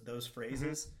medicine. Those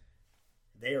phrases,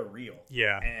 they are real.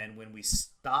 Yeah. And when we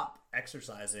stop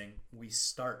exercising, we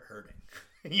start hurting.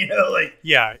 You know, like,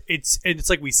 yeah, it's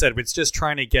like we said, it's just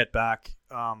trying to get back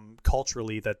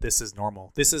culturally that this is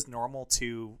normal. This is normal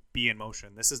to be in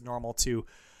motion. This is normal to,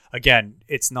 again,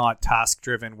 it's not task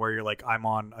driven where you're like, I'm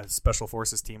on a special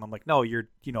forces team. I'm like, no, you're,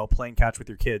 playing catch with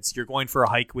your kids. You're going for a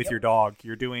hike with your dog.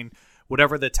 You're doing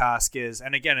whatever the task is.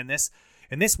 And again, in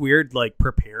this weird, like,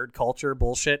 prepared culture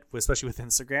bullshit, especially with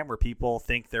Instagram, where people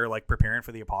think they're like preparing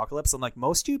for the apocalypse. I'm like,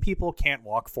 most of you people can't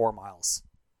walk 4 miles.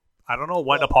 I don't know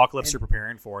what apocalypse you're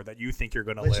preparing for that you think you're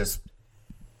going to live.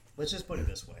 Let's just put it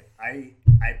this way. I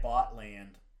bought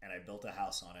land and I built a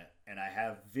house on it, and I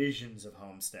have visions of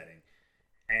homesteading.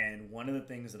 And one of the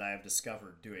things that I have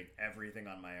discovered doing everything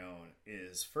on my own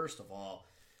is, first of all,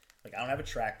 like, I don't have a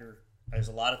tractor. There's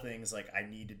a lot of things like I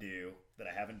need to do that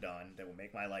I haven't done that will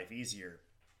make my life easier.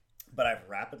 But I've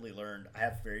rapidly learned I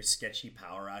have very sketchy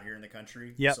power out here in the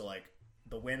country. Yep. So, like,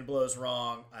 the wind blows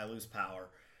wrong, I lose power.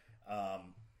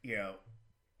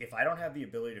 If I don't have the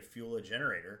ability to fuel a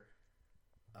generator,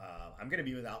 I'm going to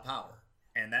be without power.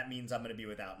 And that means I'm going to be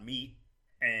without meat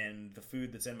and the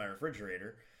food that's in my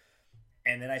refrigerator.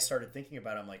 And then I started thinking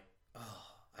about it. I'm like, oh,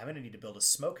 I'm going to need to build a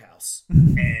smokehouse.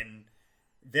 And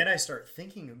then I start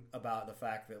thinking about the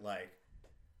fact that, like,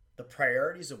 the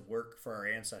priorities of work for our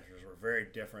ancestors were very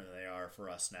different than they are for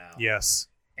us now. Yes.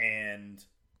 And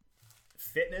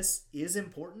fitness is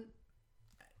important.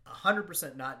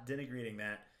 100% not denigrating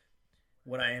that.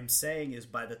 What I am saying is,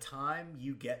 by the time when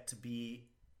you get to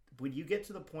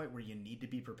the point where you need to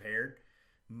be prepared,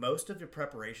 most of the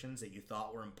preparations that you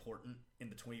thought were important in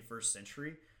the 21st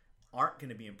century aren't going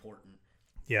to be important.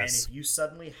 Yes. And if you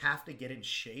suddenly have to get in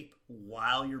shape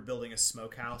while you're building a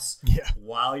smokehouse,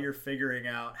 while you're figuring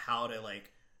out how to,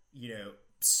 like,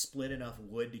 split enough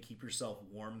wood to keep yourself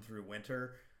warm through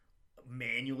winter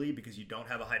manually because you don't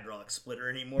have a hydraulic splitter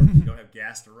anymore, because you don't have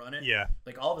gas to run it. Yeah.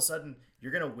 Like, all of a sudden,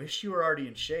 you're going to wish you were already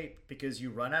in shape because you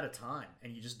run out of time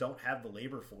and you just don't have the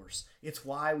labor force. It's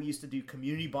why we used to do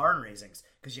community barn raisings,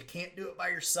 because you can't do it by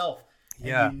yourself.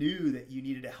 And you knew that you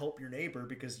needed to help your neighbor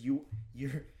because your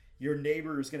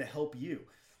neighbor is going to help you.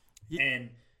 Yeah. And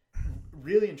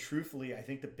really and truthfully, I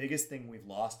think the biggest thing we've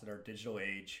lost in our digital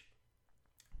age,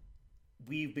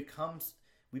 we've become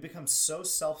so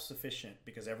self-sufficient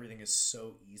because everything is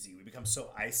so easy. We become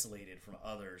so isolated from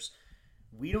others.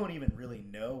 We don't even really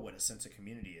know what a sense of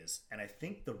community is. And I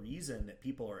think the reason that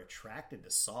people are attracted to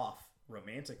Sof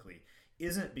romantically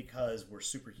isn't because we're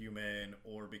superhuman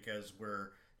or because we're,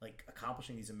 like,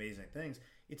 accomplishing these amazing things.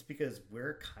 It's because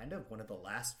we're kind of one of the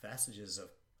last vestiges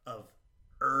of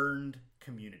earned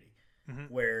community,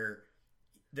 where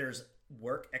there's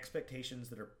work expectations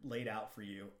that are laid out for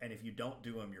you, and if you don't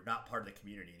do them, you're not part of the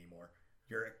community anymore.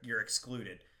 You're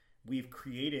excluded. We've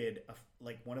created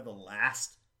one of the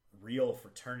last real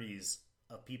fraternities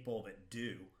of people that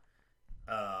do,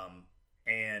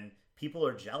 and people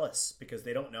are jealous because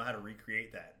they don't know how to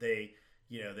recreate that.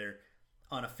 They're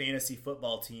on a fantasy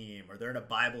football team, or they're in a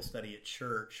Bible study at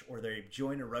church, or they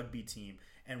join a rugby team,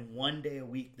 and one day a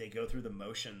week they go through the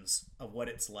motions of what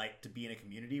it's like to be in a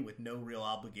community with no real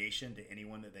obligation to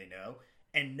anyone that they know,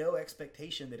 and no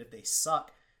expectation that if they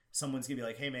suck, someone's gonna be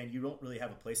like, hey man, you don't really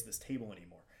have a place at this table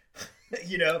anymore.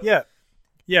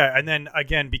 Yeah. And then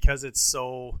again, because it's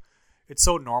so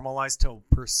normalized to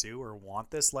pursue or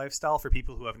want this lifestyle for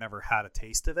people who have never had a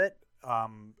taste of it.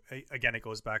 Again, it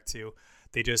goes back to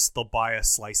they'll buy a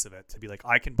slice of it to be like,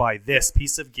 I can buy this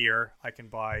piece of gear, I can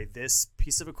buy this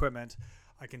piece of equipment,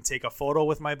 I can take a photo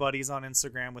with my buddies on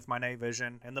Instagram with my night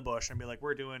vision in the bush and be like,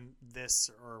 we're doing this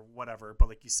or whatever. But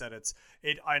like you said,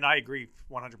 and I agree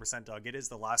 100%, Doug. It is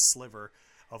the last sliver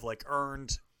of, like,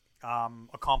 earned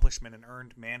accomplishment and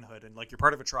earned manhood. And, like, you're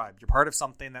part of a tribe. You're part of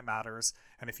something that matters.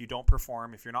 And if you don't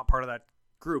perform, if you're not part of that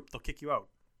group, they'll kick you out.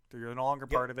 You're no longer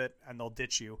part of it, and they'll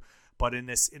ditch you. But in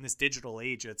this digital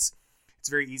age, it's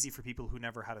very easy for people who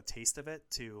never had a taste of it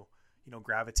to,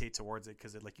 gravitate towards it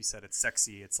because, like you said, it's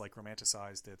sexy, it's, like,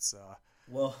 romanticized, it's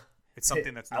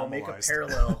something that's normalized.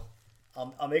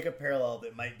 I'll make a parallel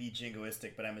that might be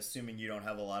jingoistic, but I'm assuming you don't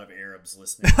have a lot of Arabs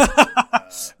listening to the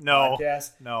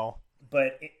podcast. No.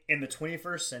 But in the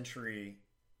 21st century,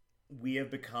 we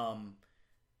have become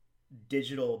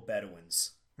digital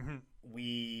Bedouins. Mm-hmm.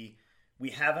 We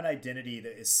have an identity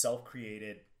that is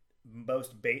self-created,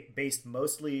 based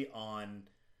mostly on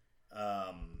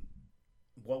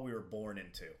what we were born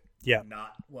into. Yeah.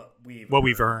 Not what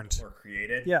we've earned or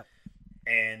created. Yeah.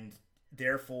 And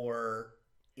therefore,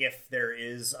 if there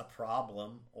is a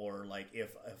problem, or like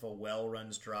if a well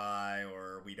runs dry,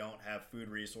 or we don't have food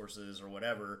resources or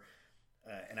whatever,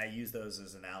 and I use those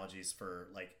as analogies for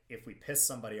like if we piss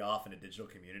somebody off in a digital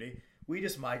community, we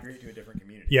just migrate to a different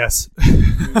community. Yes.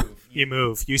 You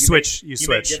move. You switch. You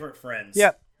make different friends.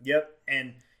 Yep.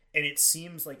 And it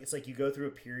seems like it's like you go through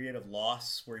a period of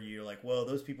loss where you're like, well,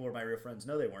 those people were my real friends.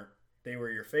 No, they weren't. They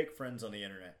were your fake friends on the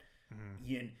internet.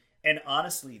 Mm-hmm. And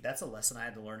honestly, that's a lesson I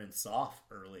had to learn in Sof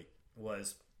early,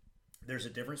 was there's a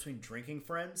difference between drinking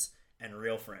friends and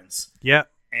real friends. Yeah.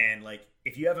 And like,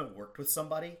 if you haven't worked with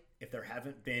somebody, if there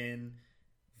haven't been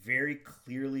very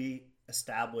clearly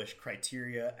established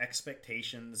criteria,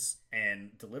 expectations, and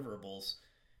deliverables,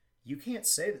 you can't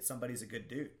say that somebody's a good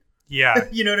dude. Yeah.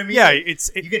 You know what I mean? Yeah. Like,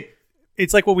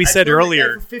 it's like what we said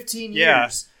earlier. For 15 years. Yeah.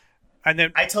 And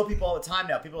then I tell people all the time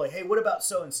now, people are like, hey, what about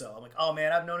so-and-so? I'm like, oh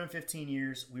man, I've known him 15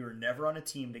 years. We were never on a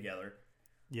team together.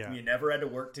 Yeah. We never had to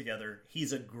work together.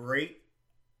 He's a great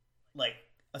like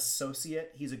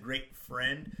associate. He's a great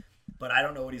friend, but I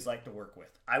don't know what he's like to work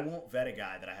with. I won't vet a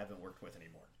guy that I haven't worked with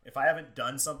anymore. If I haven't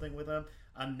done something with him,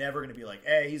 I'm never going to be like,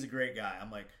 hey, he's a great guy.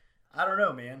 I'm like, I don't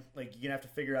know, man. Like, you're going to have to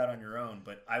figure out on your own,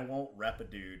 but I won't rep a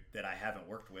dude that I haven't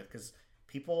worked with because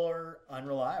people are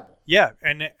unreliable. Yeah,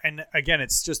 and again,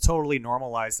 it's just totally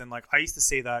normalized. And like I used to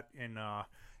say that in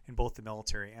both the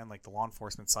military and like the law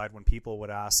enforcement side, when people would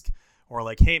ask or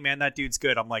like, hey man, that dude's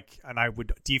good. I'm like, and I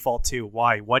would default to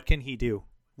why? What can he do?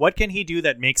 What can he do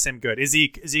that makes him good? Is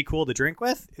he cool to drink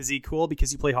with? Is he cool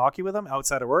because you play hockey with him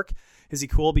outside of work? Is he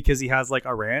cool because he has like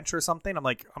a ranch or something? I'm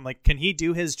like, can he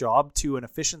do his job to an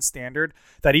efficient standard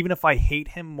that even if I hate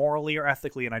him morally or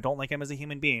ethically and I don't like him as a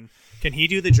human being, can he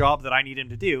do the job that I need him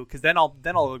to do? Because then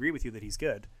I'll agree with you that he's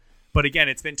good. But again,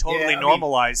 it's been totally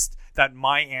normalized that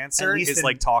my answer is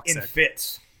like toxic. In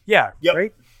fits. Yeah, yep.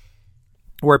 Right?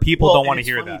 Where people don't want to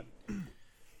hear funny.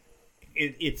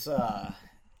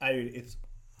 that.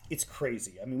 It's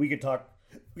crazy. I mean, we could talk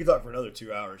for another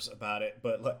 2 hours about it,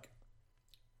 but look,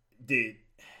 dude,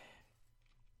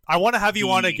 I want to have you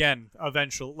on again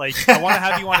eventually. Like, I want to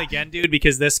have you on again, dude,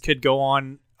 because this could go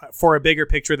on for a bigger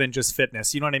picture than just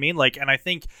fitness. You know what I mean? Like, and I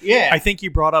think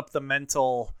you brought up the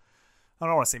mental. I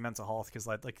don't want to say mental health because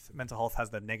like mental health has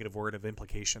the negative word of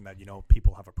implication that, you know,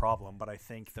 people have a problem. But I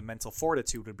think the mental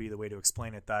fortitude would be the way to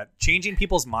explain it, that changing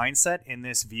people's mindset in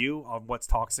this view of what's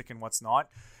toxic and what's not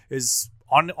is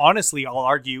honestly, I'll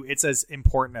argue it's as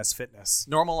important as fitness.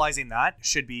 Normalizing that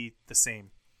should be the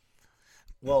same.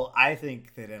 Well, I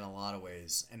think that in a lot of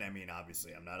ways, and I mean,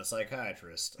 obviously I'm not a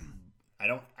psychiatrist.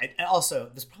 Also,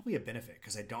 there's probably a benefit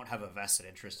because I don't have a vested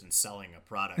interest in selling a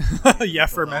product. Yeah,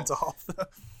 for mental health.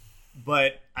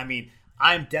 But I mean,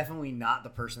 I'm definitely not the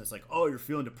person that's like, oh, you're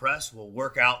feeling depressed? Well,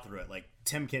 work out through it. Like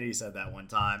Tim Kennedy said that one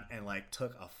time and like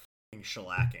took a fucking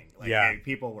shellacking. Like, hey,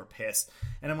 people were pissed.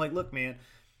 And I'm like, look, man,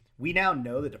 we now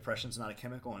know that depression's not a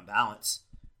chemical imbalance.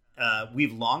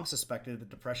 We've long suspected that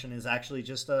depression is actually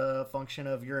just a function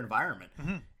of your environment.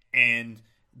 Mm-hmm. And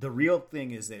the real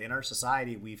thing is that in our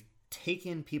society, we've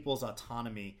taken people's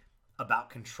autonomy about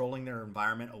controlling their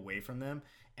environment away from them,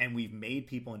 and we've made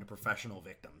people into professional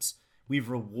victims. We've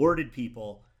rewarded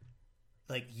people.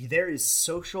 Like, there is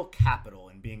social capital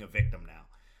in being a victim now.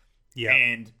 Yeah.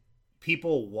 And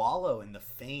people wallow in the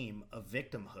fame of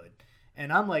victimhood.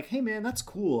 And I'm like, hey, man, that's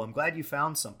cool. I'm glad you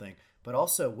found something. But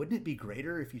also, wouldn't it be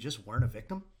greater if you just weren't a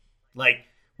victim? Like,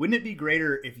 wouldn't it be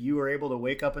greater if you were able to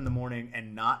wake up in the morning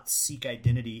and not seek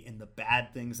identity in the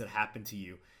bad things that happen to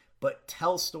you, but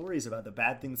tell stories about the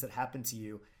bad things that happen to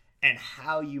you and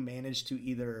how you manage to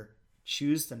either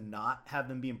choose to not have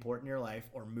them be important in your life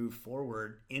or move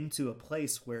forward into a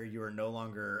place where you are no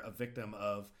longer a victim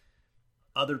of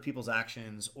other people's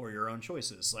actions or your own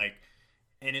choices. Like,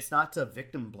 and it's not to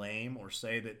victim blame or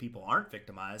say that people aren't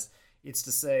victimized. It's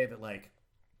to say that, like,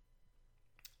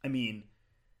 I mean,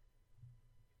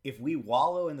 if we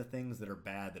wallow in the things that are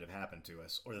bad that have happened to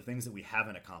us or the things that we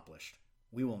haven't accomplished,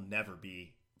 we will never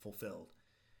be fulfilled.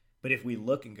 But if we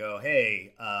look and go,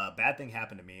 hey, bad thing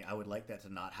happened to me, I would like that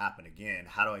to not happen again.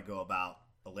 How do I go about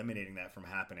eliminating that from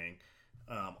happening?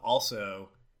 Also,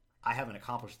 I haven't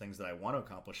accomplished things that I want to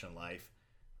accomplish in life.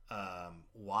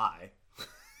 Why?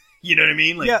 You know what I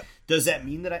mean? Like, Does that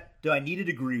mean that do I need a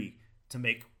degree to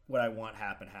make what I want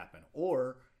happen?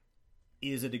 Or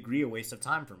is a degree a waste of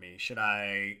time for me? Should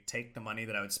I take the money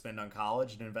that I would spend on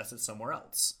college and invest it somewhere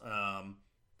else?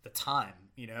 The time,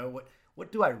 you know,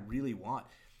 what do I really want?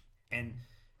 And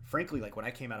frankly, like when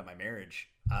I came out of my marriage,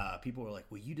 people were like,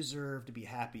 well, you deserve to be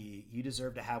happy. You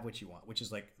deserve to have what you want, which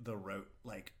is like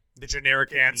the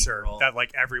generic answer that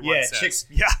like everyone says.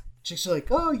 Chicks are like,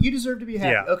 oh, you deserve to be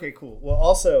happy. Yeah. Okay, cool. Well,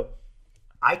 also,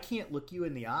 I can't look you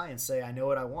in the eye and say I know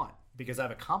what I want because I've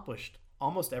accomplished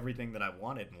almost everything that I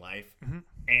wanted in life. Mm-hmm.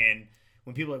 And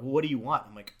when people are like, well, what do you want?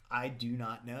 I'm like, I do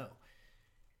not know.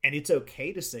 And it's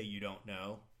okay to say you don't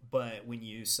know. But when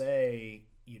you say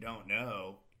you don't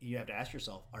know, you have to ask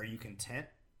yourself, are you content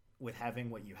with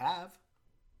having what you have?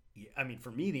 I mean,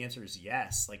 for me, the answer is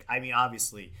yes. Like, I mean,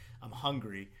 obviously, I'm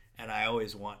hungry and I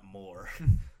always want more.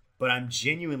 But I'm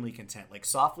genuinely content. Like,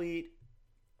 Soflete,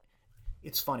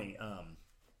 it's funny.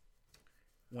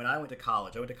 When I went to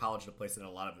college at a place that had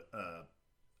a lot of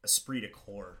esprit de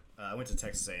corps. I went to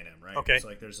Texas A&M, right? Okay. So,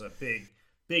 like, there's a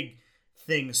big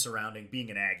thing surrounding being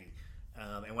an Aggie.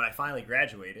 And when I finally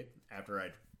graduated, after I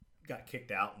got kicked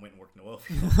out and went and worked in the oil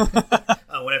field,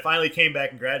 when I finally came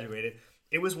back and graduated,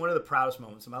 it was one of the proudest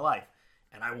moments of my life.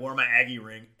 And I wore my Aggie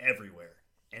ring everywhere.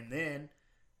 And then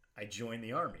I joined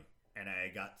the Army, and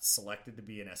I got selected to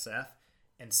be an SF.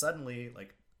 And suddenly,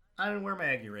 like, I didn't wear my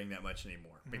Aggie ring that much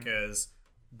anymore because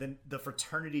the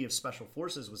fraternity of Special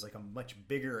Forces was like a much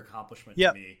bigger accomplishment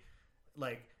to me.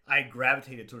 Like, I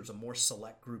gravitated towards a more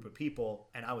select group of people,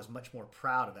 and I was much more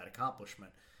proud of that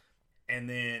accomplishment. And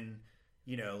then,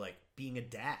 you know, like, being a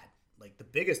dad, like, the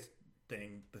biggest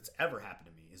thing that's ever happened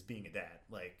to me is being a dad.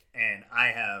 Like, and I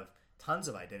have tons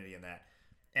of identity in that.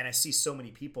 And I see so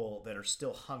many people that are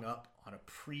still hung up on a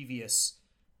previous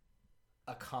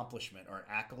accomplishment or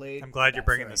accolade. I'm glad you're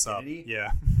bringing this identity. Up.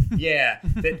 Yeah. Yeah.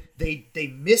 That they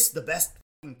miss the best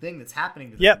thing that's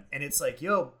happening to them. And it's like,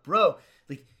 yo, bro,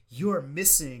 like, you're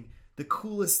missing the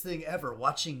coolest thing ever,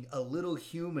 watching a little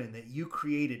human that you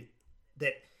created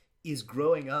that is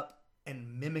growing up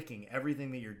and mimicking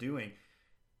everything that you're doing.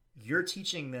 You're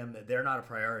teaching them that they're not a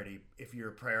priority if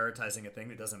you're prioritizing a thing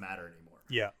that doesn't matter anymore.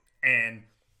 Yeah. And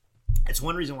it's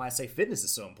one reason why I say fitness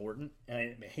is so important.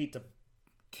 And I hate to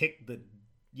kick the,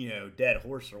 dead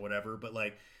horse or whatever, but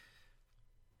like,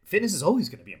 fitness is always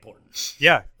going to be important.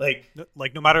 Yeah. Like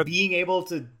no matter being able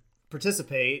to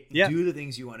participate, do the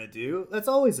things you want to do, that's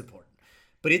always important.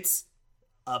 But it's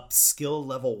a skill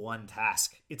level 1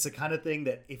 task. It's the kind of thing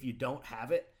that if you don't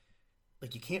have it,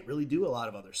 like, you can't really do a lot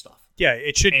of other stuff. Yeah,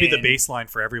 it should be the baseline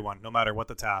for everyone, no matter what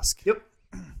the task. Yep.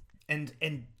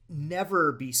 And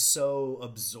never be so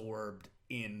absorbed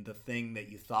in the thing that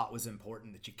you thought was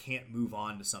important that you can't move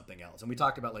on to something else. And we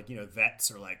talked about, like, vets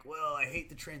are like, well, I hate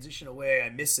the transition away. I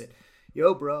miss it.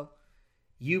 Yo, bro,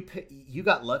 you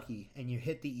got lucky and you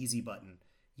hit the easy button.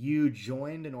 You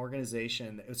joined an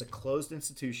organization that was a closed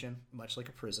institution, much like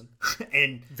a prison.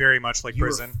 And very much like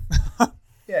prison.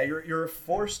 Yeah, you're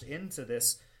forced into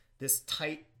this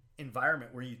tight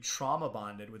environment where you trauma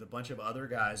bonded with a bunch of other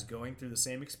guys going through the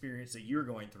same experience that you're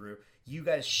going through. You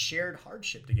guys shared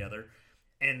hardship together,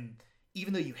 and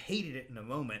even though you hated it in a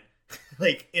moment,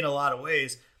 like, in a lot of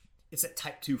ways, it's that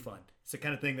type 2 fun. It's the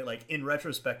kind of thing that, like, in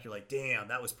retrospect, you're like, damn,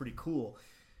 that was pretty cool.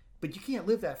 But you can't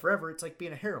live that forever. It's like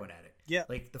being a heroin addict. Yeah.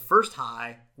 Like, the first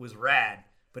high was rad,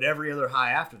 but every other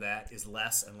high after that is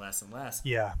less and less and less.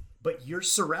 Yeah. But you're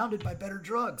surrounded by better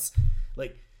drugs.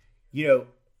 Like,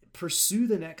 pursue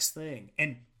the next thing.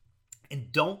 And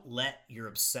don't let your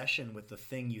obsession with the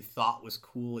thing you thought was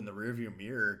cool in the rearview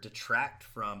mirror detract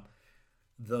from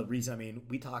the reason. I mean,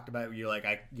 we talked about, you're like,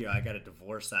 I got a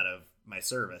divorce out of my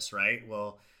service, right?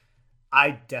 Well,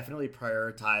 I definitely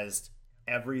prioritized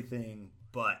everything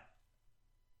but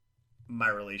my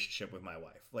relationship with my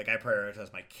wife. Like, I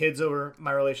prioritized my kids over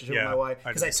my relationship with my wife,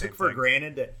 because I took for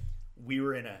granted that we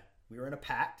were in a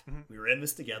pact. Mm-hmm. We were in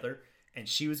this together, and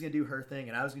she was going to do her thing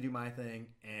and I was going to do my thing.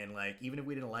 And, like, even if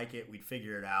we didn't like it, we'd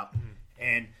figure it out. Mm-hmm.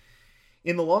 And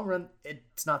in the long run,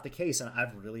 it's not the case. And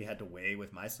I've really had to weigh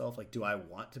with myself, like, do I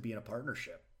want to be in a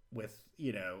partnership with,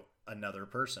 another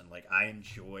person? Like, I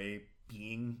enjoy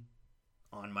being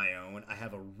on my own. I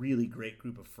have a really great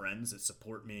group of friends that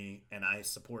support me and I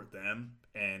support them.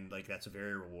 And, like, that's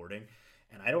very rewarding.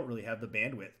 And I don't really have the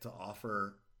bandwidth to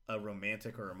offer a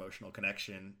romantic or emotional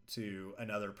connection to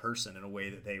another person in a way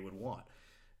that they would want.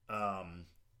 And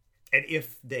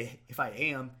if I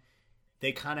am,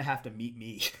 they kind of have to meet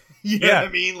me. You know what I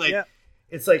mean? Like,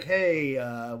 it's like, hey,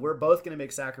 we're both going to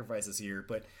make sacrifices here.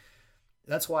 But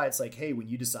that's why it's like, hey, when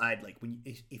you decide, like,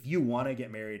 if you want to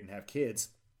get married and have kids,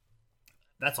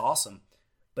 that's awesome.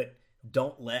 But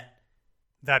don't let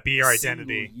that be your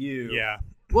identity. Yeah.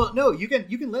 Well, no, you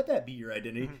can let that be your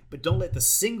identity, mm-hmm. but don't let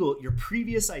your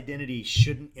previous identity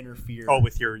shouldn't interfere. Oh,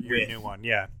 with your new one,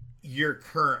 yeah. Your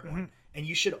current one. And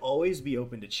you should always be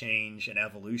open to change and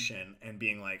evolution and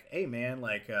being like, hey man,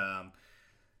 like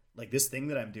this thing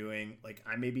that I'm doing, like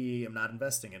I'm not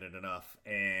investing in it enough,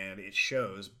 and it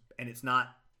shows, and it's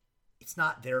not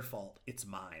their fault, it's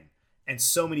mine. And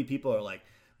so many people are like,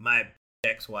 my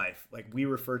ex-wife, like we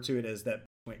refer to it as that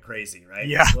went crazy, right?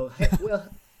 Yeah.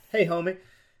 Hey homie.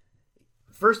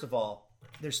 First of all,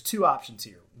 there's two options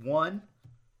here. One,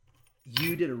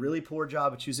 you did a really poor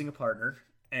job of choosing a partner,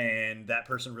 and that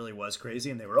person really was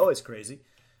crazy, and they were always crazy,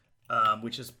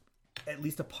 which is at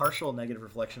least a partial negative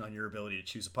reflection on your ability to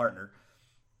choose a partner.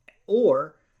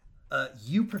 Or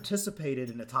you participated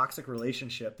in a toxic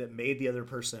relationship that made the other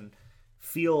person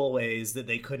feel ways that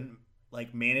they couldn't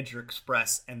like manage or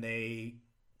express, and they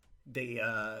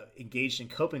engaged in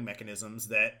coping mechanisms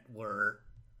that were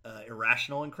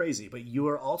irrational and crazy, but you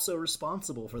are also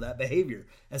responsible for that behavior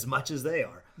as much as they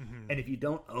are. Mm-hmm. And if you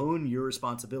don't own your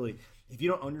responsibility, if you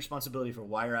don't own your responsibility for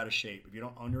why you're out of shape, if you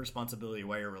don't own your responsibility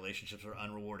why your relationships are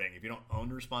unrewarding, if you don't own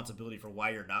the responsibility for why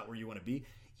you're not where you want to be,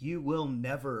 you will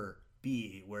never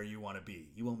be where you want to be.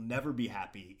 You will never be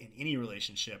happy in any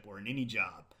relationship or in any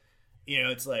job. You know,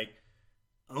 it's like,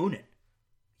 own it.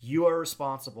 You are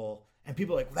responsible. And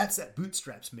people are like, well, that's that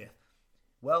bootstraps myth.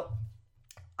 Well,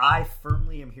 I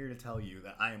firmly am here to tell you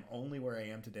that I am only where I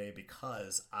am today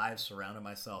because I've surrounded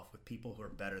myself with people who are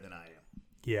better than I am.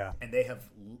 Yeah. And they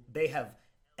have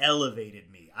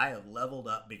elevated me. I have leveled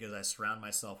up because I surround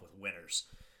myself with winners.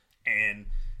 And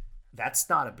that's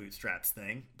not a bootstraps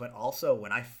thing. But also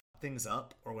when I f things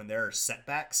up or when there are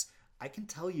setbacks, I can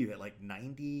tell you that like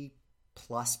 90+%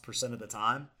 of the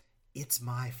time, it's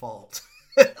my fault.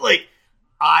 Like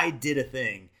I did a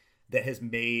thing that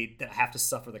I have to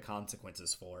suffer the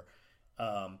consequences for.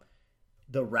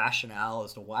 The rationale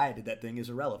as to why I did that thing is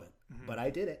irrelevant, but I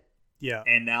did it. Yeah.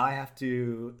 And now I have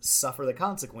to suffer the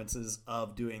consequences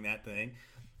of doing that thing.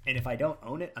 And if I don't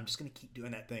own it, I'm just going to keep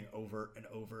doing that thing over and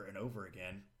over and over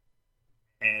again.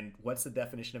 And what's the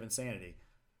definition of insanity?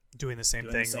 Doing the same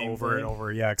thing over and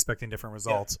over. Yeah. Expecting different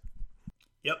results.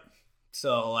 Yep.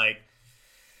 So like,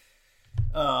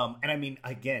 and I mean,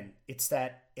 again,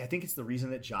 I think it's the reason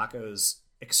that Jocko's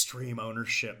extreme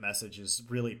ownership message is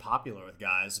really popular with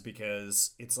guys,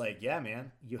 because it's like, yeah,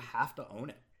 man, you have to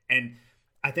own it. And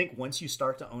I think once you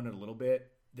start to own it a little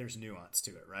bit, there's nuance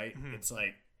to it, right? Mm-hmm. It's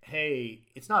like, hey,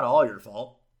 it's not all your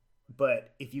fault,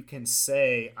 but if you can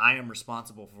say, I am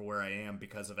responsible for where I am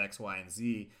because of X, Y, and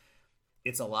Z,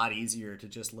 it's a lot easier to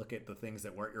just look at the things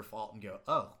that weren't your fault and go,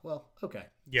 oh, well, okay.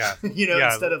 Yeah.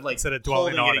 Instead of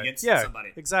dwelling on it against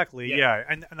somebody. Exactly. Yeah.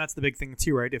 And that's the big thing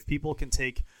too, right? If people can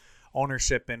take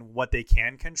ownership in what they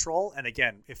can control. And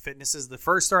again, if fitness is the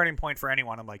first starting point for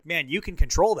anyone, I'm like, man, you can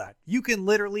control that. You can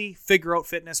literally figure out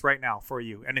fitness right now for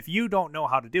you. And if you don't know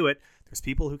how to do it, there's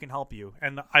people who can help you.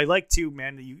 And I like to,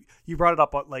 man, you brought it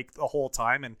up like the whole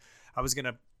time, and I was going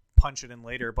to punch it in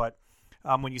later, but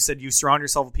when you said you surround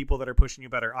yourself with people that are pushing you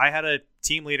better. I had a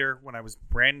team leader when I was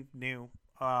brand new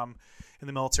in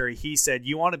the military. He said,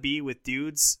 you want to be with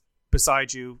dudes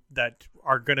beside you that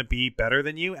are going to be better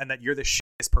than you, and that you're the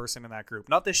shittiest person in that group.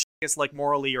 Not the shittiest like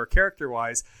morally or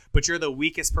character-wise, but you're the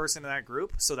weakest person in that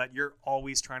group, so that you're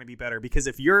always trying to be better. Because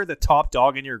if you're the top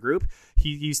dog in your group, he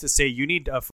used to say, you need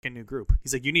a fucking new group.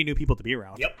 He's like, you need new people to be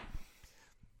around. Yep.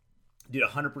 Dude,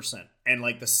 100%. And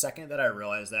like the second that I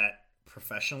realized that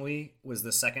professionally was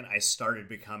the second I started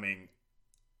becoming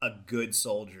a good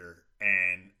soldier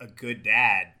and a good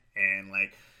dad. And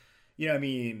like, you know what I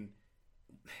mean?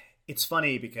 It's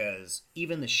funny because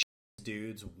even the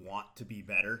dudes want to be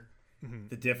better. Mm-hmm.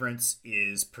 The difference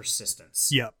is persistence.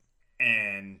 Yep.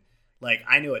 And like,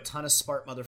 I know a ton of smart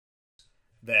motherfuckers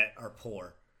that are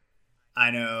poor.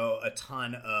 I know a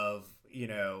ton of,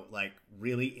 like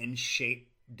really in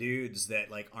shape dudes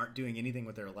that like aren't doing anything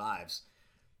with their lives.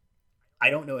 I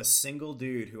don't know a single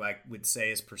dude who I would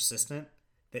say is persistent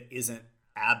that isn't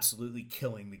absolutely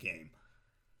killing the game.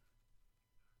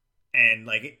 And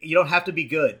like, you don't have to be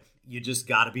good. You just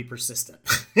got to be persistent.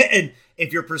 And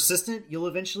if you're persistent, you'll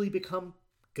eventually become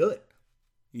good.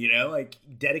 Like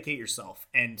dedicate yourself.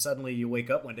 And suddenly you wake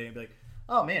up one day and be like,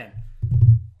 oh man,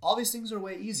 all these things are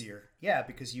way easier. Yeah,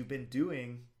 because you've been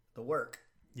doing the work.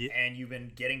 Yeah. And you've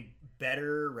been getting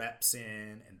better reps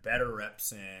in and better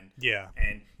reps in. Yeah.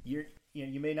 And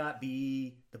you may not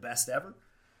be the best ever,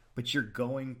 but you're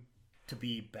going to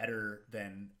be better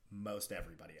than most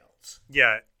everybody else.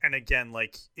 Yeah. And again,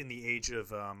 like in the age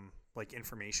of like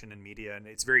information and media, and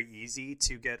it's very easy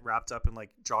to get wrapped up in like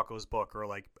Jocko's book or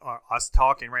like us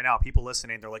talking right now, people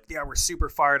listening, they're like, yeah, we're super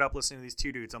fired up listening to these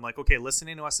two dudes. I'm like, okay,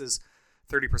 listening to us is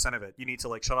 30% of it. You need to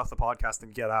like shut off the podcast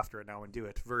and get after it now and do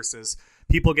it, versus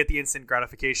people get the instant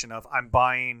gratification of I'm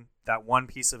buying that one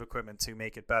piece of equipment to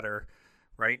make it better.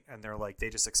 Right. And they're like, they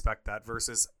just expect that,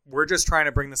 versus we're just trying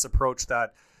to bring this approach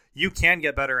that you can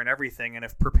get better in everything. And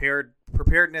if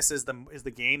preparedness is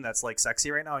the game that's like sexy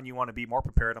right now and you want to be more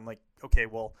prepared, I'm like, okay,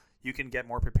 well, you can get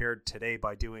more prepared today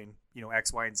by doing,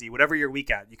 X, Y, and Z, whatever you're weak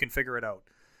at, you can figure it out.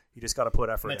 You just got to put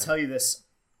effort in. I'll tell you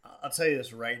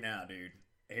this right now, dude.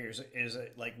 Here's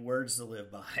like words to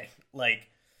live by. Like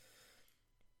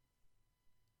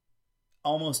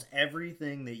almost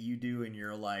everything that you do in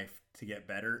your life to get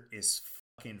better is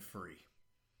fucking free.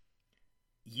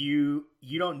 You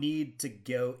don't need to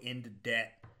go into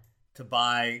debt to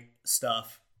buy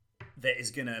stuff that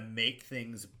is going to make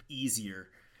things easier.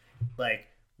 Like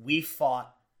we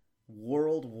fought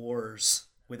world wars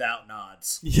without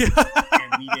nods. Yeah.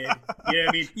 And we did, you know what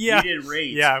I mean? Yeah. We did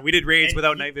raids. Yeah, we did raids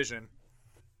without night vision.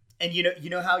 And you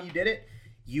know how you did it?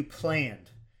 You planned.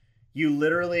 You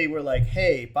literally were like,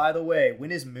 hey, by the way,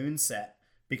 when is moonset?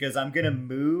 Because I'm going to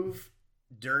move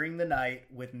during the night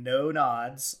with no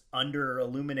nods under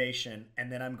illumination,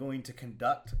 and then I'm going to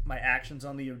conduct my actions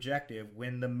on the objective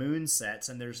when the moon sets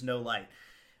and there's no light.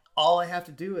 All I have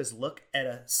to do is look at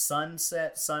a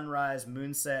sunset, sunrise,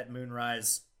 moonset,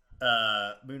 moonrise,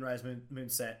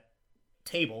 moonset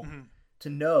table to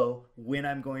know when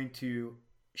I'm going to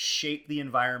shape the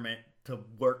environment to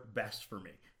work best for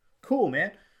me. Cool,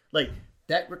 man. Like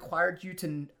that required you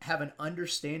to have an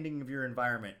understanding of your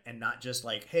environment and not just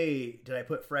like, hey, did I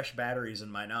put fresh batteries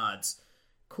in my nods?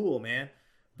 Cool, man.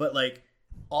 But like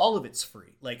all of it's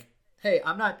free. Like, hey,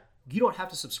 you don't have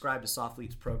to subscribe to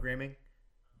Soflete's programming.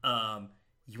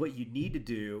 What you need to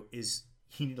do is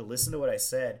you need to listen to what I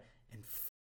said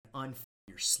and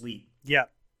your sleep. Yeah.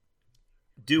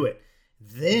 Do it.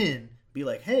 Then be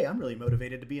like, hey, I'm really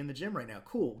motivated to be in the gym right now.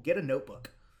 Cool. Get a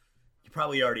notebook. You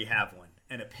probably already have one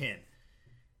and a pen.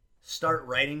 Start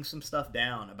writing some stuff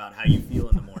down about how you feel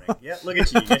in the morning. Yeah, look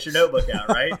at you. You get your notebook out,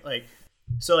 right?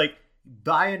 So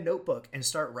buy a notebook and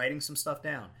start writing some stuff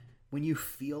down. When you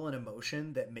feel an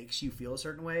emotion that makes you feel a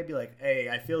certain way, be like, hey,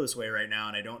 I feel this way right now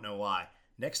and I don't know why.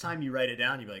 Next time you write it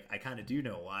down, you be like, I kind of do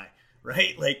know why,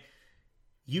 right? Like,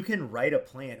 you can write a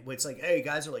plan. It's like, hey,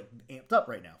 guys are like amped up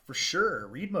right now. For sure,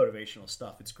 read motivational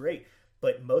stuff. It's great.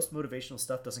 But most motivational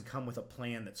stuff doesn't come with a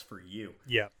plan that's for you.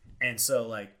 Yeah. And so,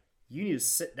 like, you need to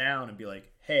sit down and be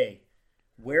like, hey,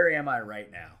 where am I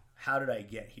right now? How did I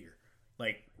get here?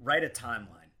 Like, write a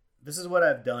timeline. This is what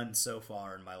I've done so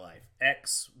far in my life.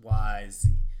 X, Y, Z.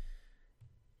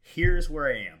 Here's where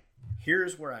I am.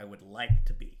 Here's where I would like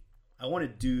to be. I want to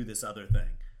do this other thing.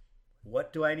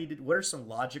 What do I need to do? What are some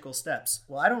logical steps?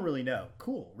 Well, I don't really know.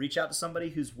 Cool. Reach out to somebody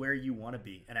who's where you want to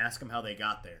be and ask them how they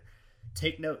got there.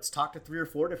 Take notes. Talk to 3 or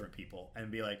 4 different people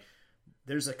and be like,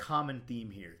 there's a common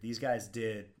theme here. These guys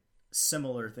did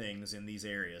similar things in these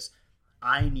areas.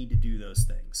 I need to do those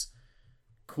things.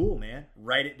 Cool, man.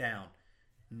 Write it down.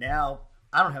 Now,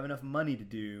 I don't have enough money to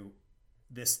do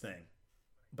this thing,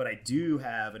 but I do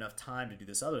have enough time to do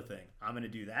this other thing. I'm going to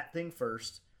do that thing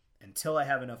first until I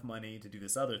have enough money to do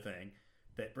this other thing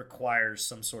that requires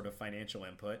some sort of financial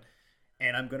input.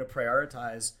 And I'm going to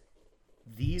prioritize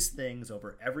these things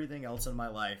over everything else in my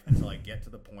life until I get to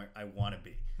the point I want to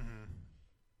be. Mm-hmm.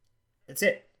 That's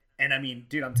it. And I mean,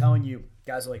 dude, I'm telling you,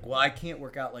 guys are like, well, I can't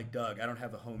work out like Doug. I don't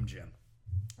have a home gym.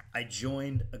 I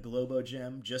joined a Globo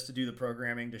gym just to do the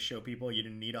programming to show people you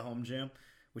didn't need a home gym,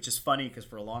 which is funny because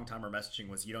for a long time our messaging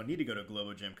was you don't need to go to a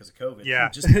Globo gym because of COVID. Yeah,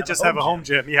 just have a home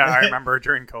gym. Yeah, I remember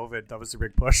during COVID, that was a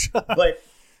big push. But,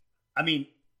 I mean,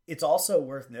 it's also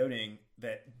worth noting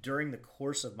that during the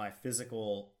course of my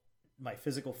physical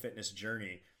fitness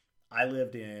journey, I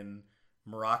lived in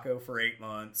Morocco for 8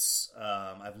 months.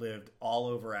 I've lived all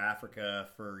over Africa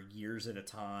for years at a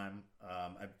time.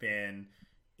 I've been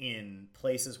in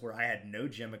places where I had no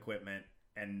gym equipment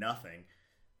and nothing,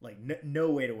 like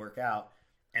no way to work out.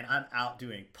 And I'm out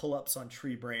doing pull-ups on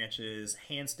tree branches,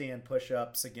 handstand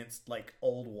push-ups against like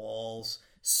old walls,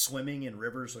 swimming in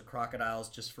rivers with crocodiles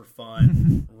just for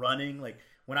fun, running. Like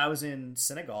when I was in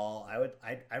Senegal,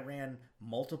 I ran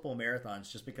multiple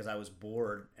marathons just because I was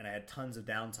bored and I had tons of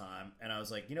downtime. And I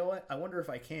was like, you know what? I wonder if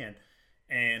I can.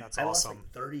 And that's I awesome. lost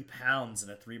like 30 pounds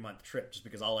in a 3-month trip just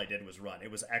because all I did was run.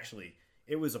 It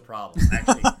was a problem.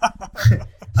 Actually,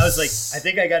 I was like, I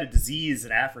think I got a disease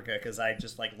in Africa because I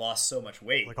just like lost so much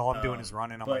weight. Like all I'm doing is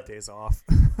running on my days off.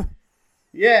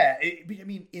 Yeah. I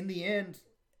mean, in the end,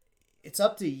 it's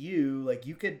up to you. Like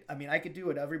I could do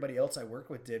what everybody else I work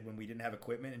with did when we didn't have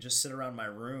equipment and just sit around my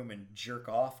room and jerk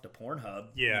off to Pornhub.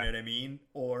 Yeah. You know what I mean?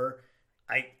 Or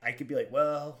I could be like,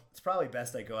 well, it's probably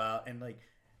best I go out and like,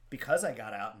 because I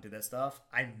got out and did that stuff,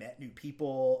 I met new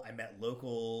people, I met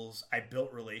locals, I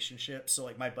built relationships. So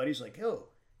like my buddy's like, yo,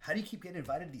 how do you keep getting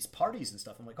invited to these parties and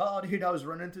stuff? I'm like, oh, dude, I was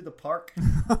running through the park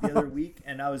the other week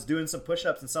and I was doing some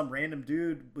push-ups and some random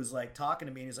dude was like talking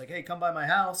to me and he's like, hey, come by my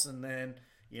house. And then,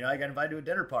 I got invited to a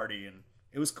dinner party and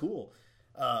it was cool.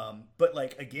 But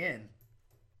like, again,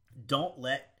 don't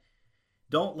let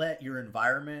your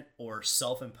environment or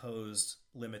self-imposed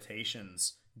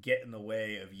limitations get in the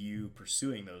way of you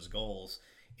pursuing those goals.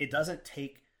 You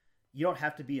don't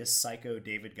have to be a psycho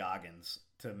David Goggins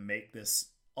to make this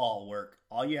all work.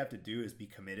 All you have to do is be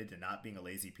committed to not being a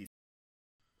lazy piece.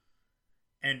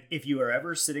 And if you are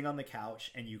ever sitting on the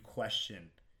couch and you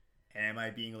question, am I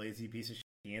being a lazy piece of shit?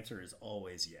 The answer is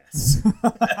always yes.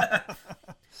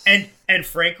 and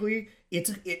frankly,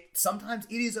 sometimes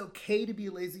it is okay to be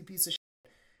a lazy piece of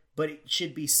shit, but it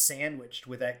should be sandwiched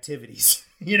with activities.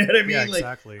 You know what I mean? Yeah,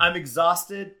 exactly. Like, I'm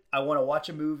exhausted. I want to watch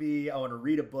a movie. I want to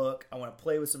read a book. I want to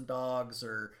play with some dogs,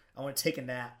 or I want to take a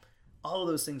nap. All of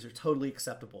those things are totally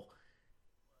acceptable,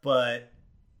 but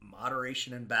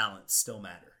moderation and balance still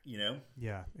matter,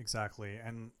 Yeah, exactly.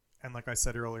 And like I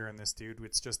said earlier in this, dude,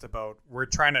 it's just about, we're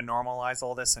trying to normalize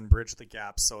all this and bridge the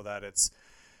gap so that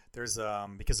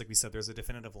because like we said, there's a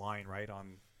definitive line, right,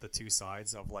 on the two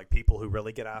sides of like people who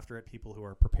really get after it, people who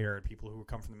are prepared, people who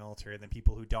come from the military, and then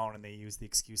people who don't, and they use the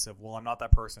excuse of, well, I'm not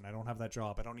that person, I don't have that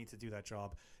job, I don't need to do that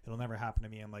job, it'll never happen to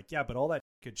me. I'm like, yeah, but all that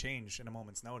could change in a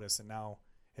moment's notice, and now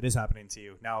it is happening to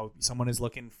you. Now someone is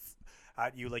looking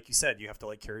at you, like you said, you have to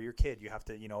like carry your kid, you have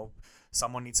to,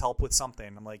 someone needs help with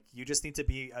something. I'm like, you just need to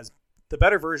be as the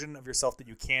better version of yourself that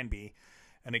you can be.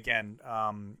 And again,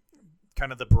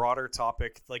 kind of the broader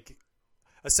topic, like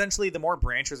essentially the more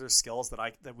branches or skills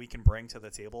that we can bring to the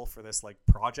table for this like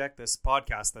project, this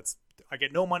podcast, I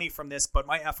get no money from this, but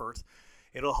my effort,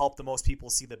 it'll help the most people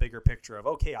see the bigger picture of,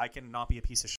 okay, I can not be a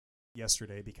piece of shit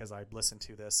yesterday because I listened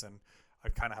to this and I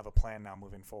kind of have a plan now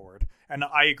moving forward. And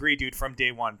I agree, dude, from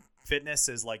day one, fitness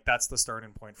is like, that's the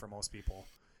starting point for most people.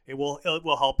 It will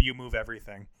help you move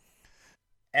everything.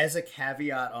 As a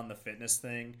caveat on the fitness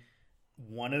thing,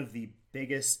 one of the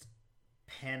biggest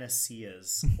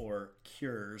panaceas or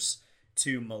cures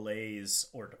to malaise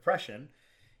or depression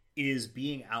is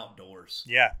being outdoors.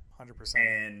 Yeah, 100%.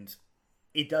 And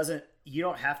you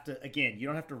don't have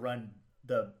to run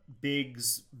the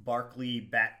Biggs Barkley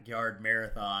backyard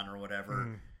marathon or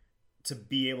whatever to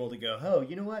be able to go, oh,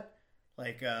 you know what?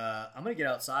 Like, I'm going to get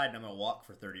outside and I'm going to walk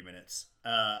for 30 minutes.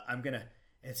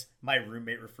 My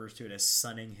roommate refers to it as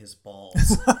sunning his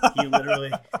balls. He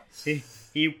literally,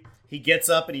 he gets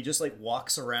up and he just like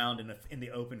walks around in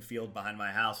the open field behind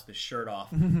my house with his shirt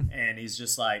off. And he's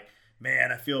just like,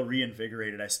 man, I feel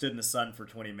reinvigorated. I stood in the sun for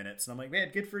 20 minutes. And I'm like, man,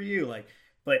 good for you. Like,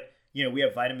 but we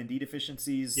have vitamin D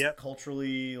deficiencies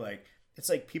culturally. Like, it's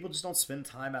like people just don't spend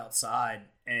time outside.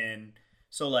 And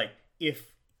so like, if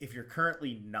you're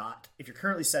currently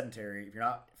sedentary, if you're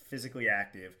not physically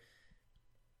active,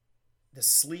 the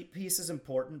sleep piece is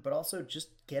important, but also just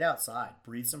get outside,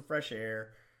 breathe some fresh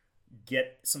air,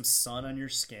 get some sun on your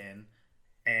skin.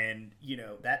 And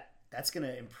that's going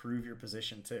to improve your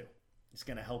position too. It's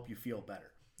going to help you feel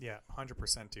better. Yeah,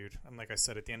 100%, dude. And like I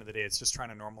said, at the end of the day, it's just trying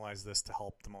to normalize this to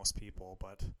help the most people.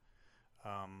 But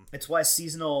it's why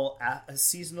seasonal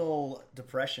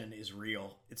depression is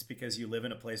real. It's because you live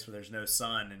in a place where there's no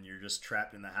sun and you're just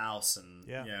trapped in the house. And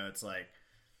it's like,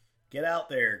 get out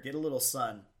there, get a little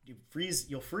sun.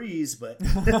 You'll freeze, but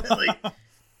like,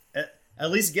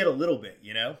 at least get a little bit,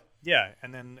 Yeah,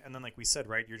 and then like we said,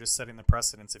 right, you're just setting the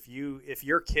precedence. If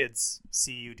your kids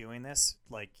see you doing this,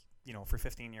 like, for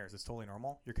 15 years, it's totally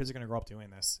normal. Your kids are going to grow up doing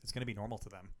this. It's going to be normal to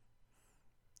them.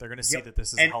 They're going to see that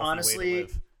this is a healthy way to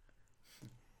live.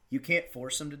 You can't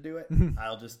force them to do it.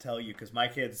 I'll just tell you, because my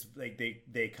kids, like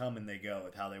they come and they go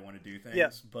with how they want to do things. Yeah.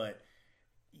 But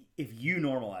if you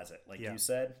normalize it, like you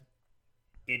said,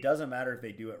 it doesn't matter if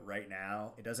they do it right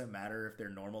now. It doesn't matter if they're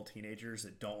normal teenagers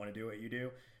that don't want to do what you do.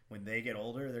 When they get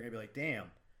older, they're going to be like, damn,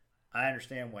 I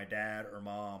understand why dad or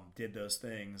mom did those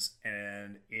things,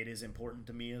 and it is important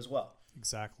to me as well.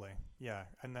 Exactly. Yeah.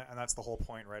 And that's the whole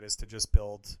point, right, is to just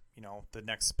build, the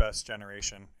next best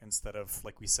generation instead of,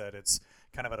 like we said, it's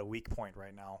kind of at a weak point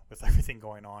right now with everything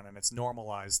going on, and it's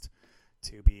normalized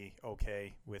to be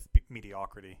okay with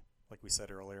mediocrity, like we said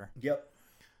earlier. Yep.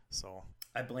 So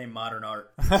I blame modern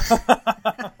art.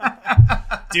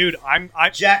 Dude, I'm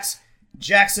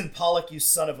Jackson Pollock, you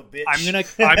son of a bitch. I'm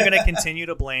gonna continue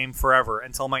to blame forever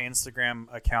until my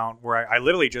Instagram account, where I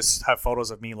literally just have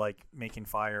photos of me like making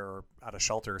fire or at a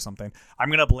shelter or something. I'm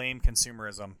gonna blame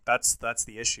consumerism. That's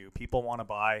the issue. People want to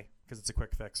buy because it's a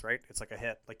quick fix, right? It's like a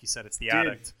hit. Like you said, it's the Dude,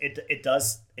 addict. It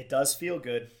does feel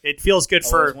good. It feels good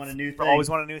Always want a new thing. always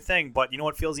want a new thing. But you know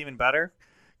what feels even better?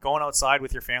 Going outside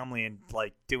with your family and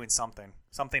like doing something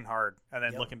hard, and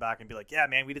then looking back and be like, yeah,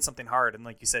 man, we did something hard. And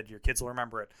like you said, your kids will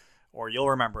remember it, or you'll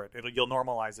remember it. You'll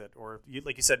normalize it, or you,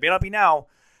 like you said, may not be now,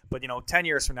 but 10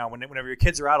 years from now, whenever your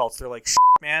kids are adults, they're like,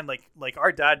 man, like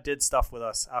our dad did stuff with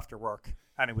us after work,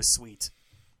 and it was sweet,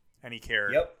 and he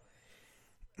cared. Yep.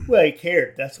 Well, he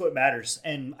cared. That's what matters.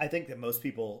 And I think that most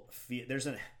people feel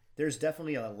there's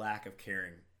definitely a lack of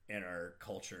caring in our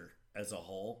culture as a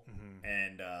whole. Mm-hmm.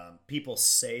 And people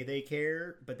say they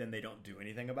care, but then they don't do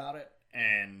anything about it.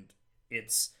 And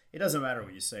it doesn't matter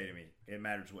what you say to me. It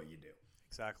matters what you do.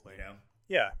 Exactly.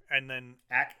 Yeah. And then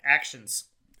actions.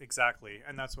 Exactly.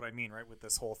 And that's what I mean, right? With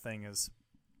this whole thing is,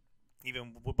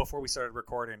 even before we started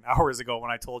recording hours ago,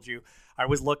 when I told you I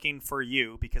was looking for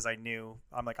you because I'm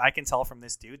like, I can tell from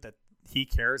this dude that he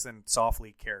cares, and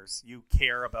Soflete cares. You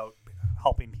care about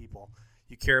helping people.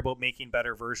 You care about making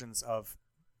better versions of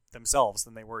themselves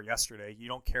than they were yesterday. You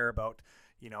don't care about,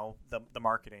 the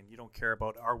marketing. You don't care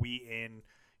about, are we in,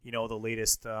 the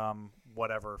latest,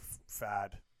 whatever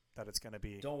fad that it's going to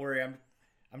be. Don't worry.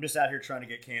 I'm just out here trying to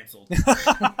get canceled.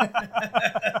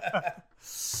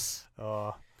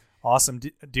 Awesome,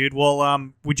 dude.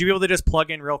 Well, would you be able to just plug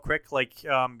in real quick, like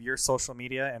your social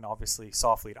media and obviously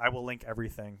Soflete? I will link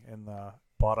everything in the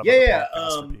bottom of the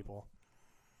podcast for people.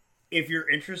 If you're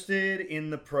interested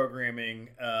in the programming,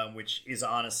 which is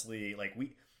honestly like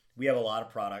we have a lot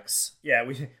of products. Yeah,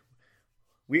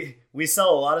 we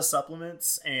sell a lot of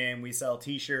supplements, and we sell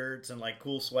T-shirts and like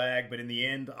cool swag. But in the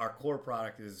end, our core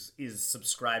product is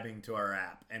subscribing to our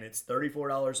app, and it's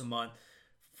 $34 a month.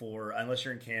 Unless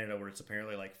you're in Canada, where it's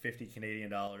apparently like $50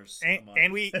 Canadian a month.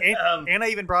 And I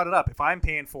even brought it up. If I'm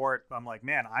paying for it, I'm like,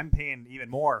 man, I'm paying even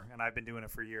more, and I've been doing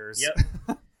it for years.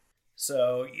 Yep.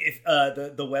 So if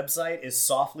the website is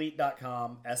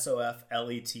soflete.com,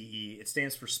 SOFLETE. It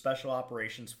stands for Special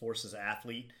Operations Forces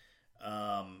Athlete.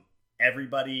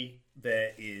 Everybody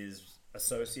that is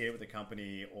associated with the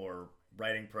company or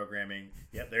writing programming,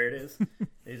 yep, there it is.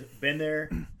 Is been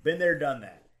there, done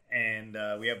that. And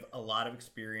we have a lot of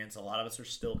experience. A lot of us are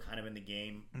still kind of in the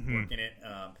game, working it.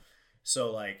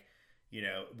 So like,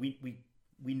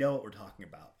 we know what we're talking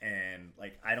about. And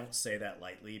like, I don't say that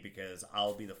lightly, because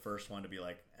I'll be the first one to be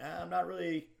like, I'm not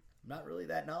really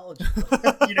that knowledgeable.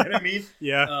 You know what I mean?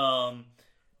 Yeah.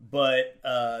 But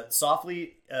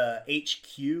Soflete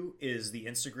HQ is the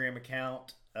Instagram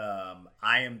account.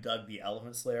 I am Doug the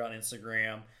Elephant Slayer on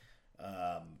Instagram.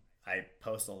 I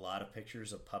post a lot of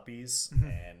pictures of puppies,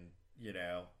 and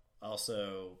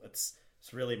also it's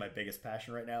really my biggest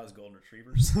passion right now is golden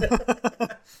retrievers.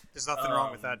 There's nothing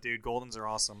wrong with that, dude. Goldens are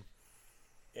awesome.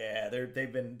 Yeah,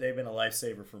 they've been a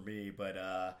lifesaver for me.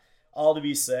 But all to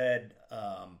be said,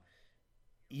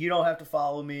 you don't have to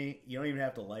follow me. You don't even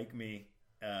have to like me.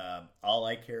 All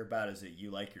I care about is that you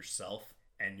like yourself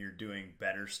and you're doing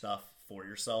better stuff for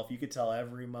yourself. You could tell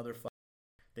every motherfucker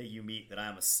that you meet that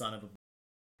I'm a son of a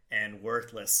and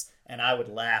worthless, and I would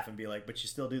laugh and be like, but you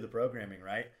still do the programming,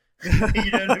 right? You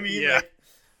know what I mean? Yeah. Like,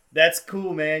 that's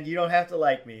cool, man. You don't have to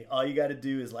like me. All you got to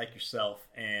do is like yourself.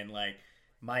 And like,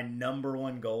 my number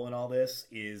one goal in all this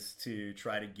is to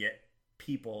try to get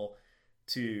people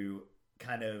to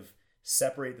kind of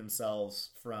separate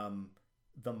themselves from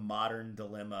the modern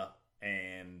dilemma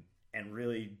and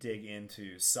really dig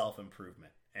into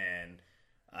self-improvement. And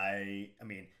I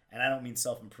don't mean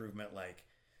self-improvement like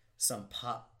some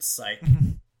pop psych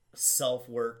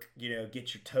self-work,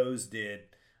 get your toes did.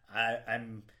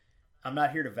 I'm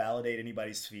not here to validate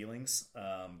anybody's feelings.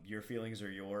 Your feelings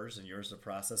are yours, and yours to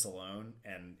process alone.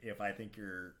 And if I think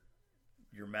you're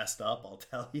messed up, I'll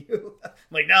tell you. I'm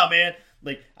like, no, man.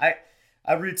 Like, I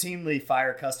routinely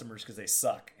fire customers because they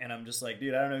suck, and I'm just like,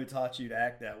 dude, I don't know who taught you to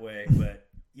act that way, but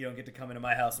you don't get to come into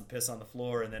my house and piss on the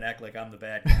floor and then act like I'm the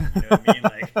bad guy. You know what I mean?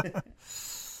 Like,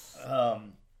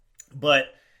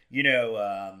 but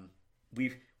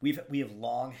we have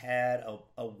long had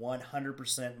a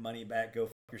 100% money back, go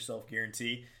fuck yourself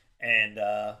guarantee, and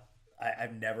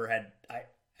I've never had.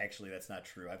 Actually, that's not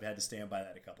true. I've had to stand by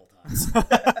that a couple times.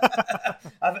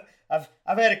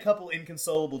 I've had a couple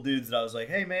inconsolable dudes that I was like,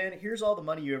 hey man, here's all the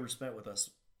money you ever spent with us.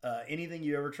 Anything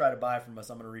you ever try to buy from us,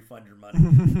 I'm going to refund your money.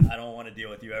 I don't want to deal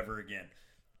with you ever again.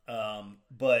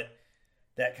 But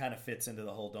that kind of fits into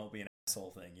the whole don't be an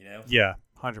asshole thing, Yeah,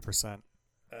 100%.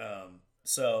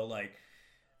 So like,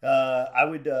 I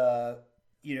would, our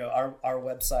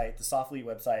website, the Soflete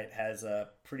website, has a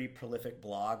pretty prolific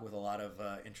blog with a lot of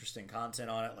interesting content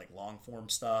on it, like long form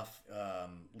stuff,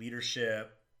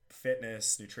 leadership,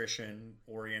 fitness, nutrition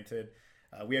oriented.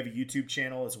 We have a YouTube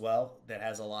channel as well that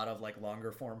has a lot of like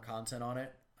longer form content on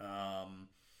it.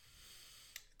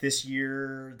 This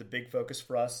year, the big focus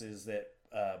for us is that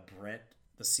Brent,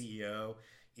 the CEO,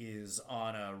 is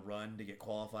on a run to get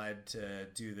qualified to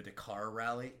do the Dakar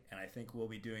Rally, and I think we'll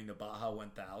be doing the Baja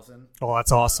 1000. Oh,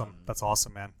 that's awesome. That's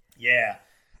awesome, man. Yeah,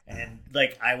 and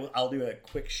like I'll do a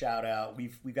quick shout out.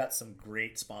 We've got some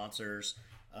great sponsors,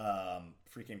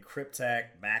 freaking Cryptech,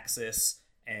 Maxis,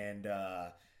 and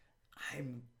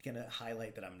I'm gonna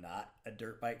highlight that I'm not a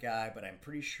dirt bike guy, but I'm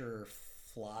pretty sure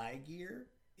Fly Gear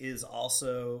is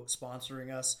also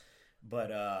sponsoring us.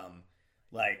 But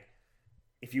like,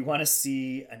 if you want to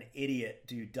see an idiot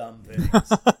do dumb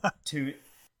things,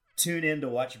 tune in to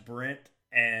watch Brent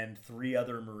and 3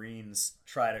 other Marines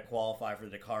try to qualify for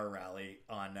the Dakar Rally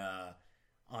on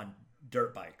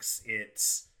dirt bikes.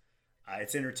 It's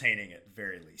entertaining at the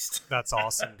very least. That's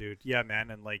awesome, dude. Yeah, man.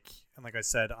 And like I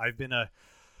said, I've been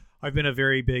a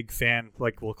very big fan.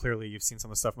 Like, well, clearly you've seen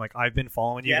some of the stuff. Like, I've been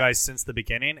following you guys since the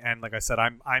beginning, and like I said,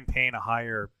 I'm paying a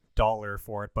higher dollar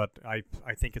for it, but I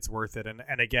think it's worth it.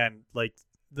 And again, like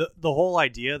the whole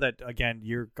idea that, again,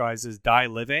 your guys is die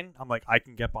living, I'm like, I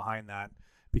can get behind that,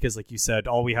 because like you said,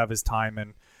 all we have is time,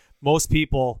 and most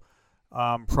people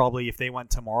probably, if they went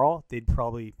tomorrow, they'd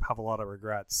probably have a lot of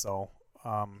regrets. So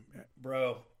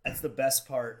bro, that's the best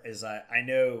part, is I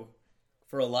know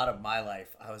for a lot of my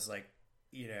life I was like,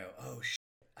 oh shit,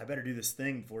 I better do this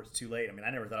thing before it's too late. I mean, I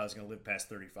never thought I was going to live past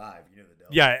 35. You know the deal.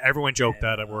 Yeah, everyone joked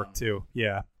that at work too.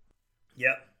 Yeah.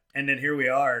 Yep. And then here we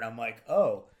are, and I'm like,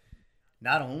 oh,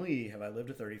 not only have I lived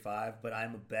to 35, but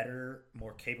I'm a better,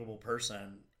 more capable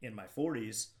person in my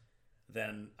 40s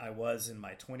than I was in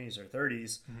my 20s or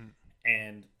 30s. Mm-hmm.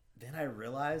 And then I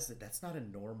realized that that's not a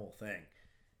normal thing.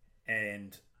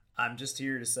 And I'm just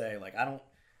here to say, like,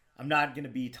 I'm not going to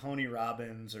be Tony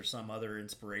Robbins or some other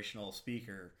inspirational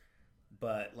speaker,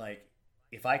 but like,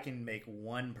 if I can make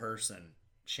one person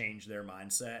change their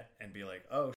mindset and be like,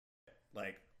 oh,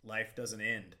 like, life doesn't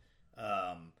end.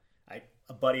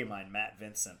 A buddy of mine, Matt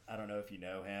Vincent, I don't know if you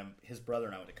know him. His brother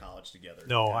and I went to college together.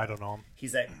 No, I don't know him.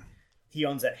 He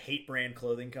owns that Hate Brand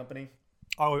clothing company.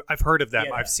 Oh, I've heard of them.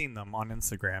 I've seen them on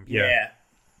Instagram. Yeah.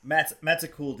 Matt's a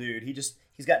cool dude.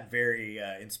 He's gotten very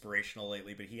inspirational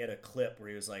lately, but he had a clip where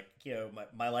he was like,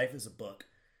 my life is a book.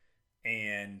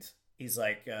 And he's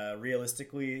like,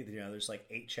 realistically, there's like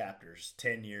 8 chapters,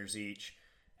 10 years each.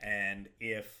 And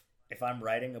if I'm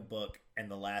writing a book and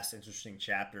the last interesting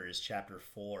chapter is chapter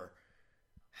 4,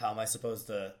 how am I supposed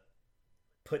to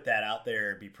put that out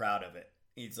there and be proud of it?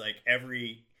 He's like,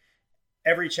 every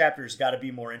chapter's got to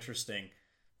be more interesting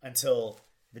until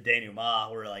the denouement,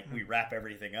 where like we wrap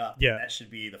everything up. Yeah, that should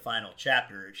be the final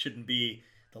chapter. It shouldn't be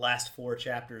the last 4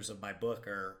 chapters of my book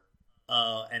are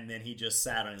and then he just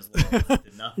sat on his laurels and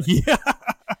did nothing.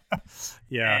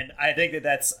 Yeah. And I think that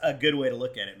that's a good way to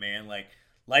look at it, man. Like,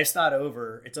 life's not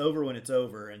over. It's over when it's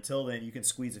over. Until then, you can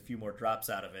squeeze a few more drops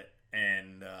out of it.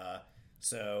 And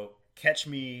so catch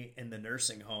me in the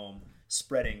nursing home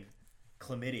spreading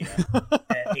chlamydia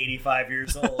at 85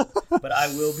 years old. But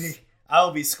I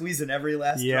will be squeezing every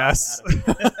last drop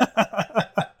out of it.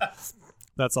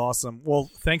 That's awesome. Well,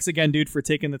 thanks again, dude, for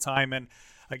taking the time. And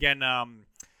again,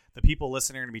 the people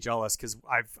listening are going to be jealous, because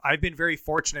I've been very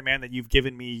fortunate, man, that you've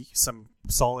given me some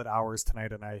solid hours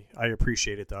tonight, and I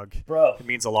appreciate it, Doug. Bro, it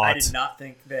means a lot. I did not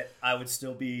think that I would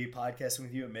still be podcasting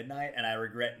with you at midnight, and I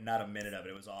regret not a minute of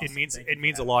it. It was awesome. It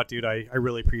means a lot, dude. I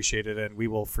really appreciate it, and we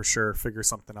will for sure figure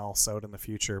something else out in the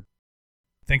future.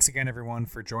 Thanks again, everyone,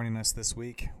 for joining us this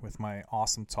week with my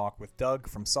awesome talk with Doug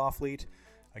from Soflete.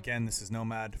 Again, this is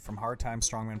Nomad from Hard Time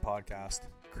Strongman Podcast,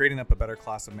 creating up a better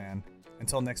class of man.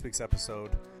 Until next week's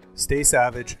episode, stay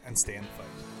savage and stay in the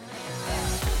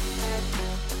fight.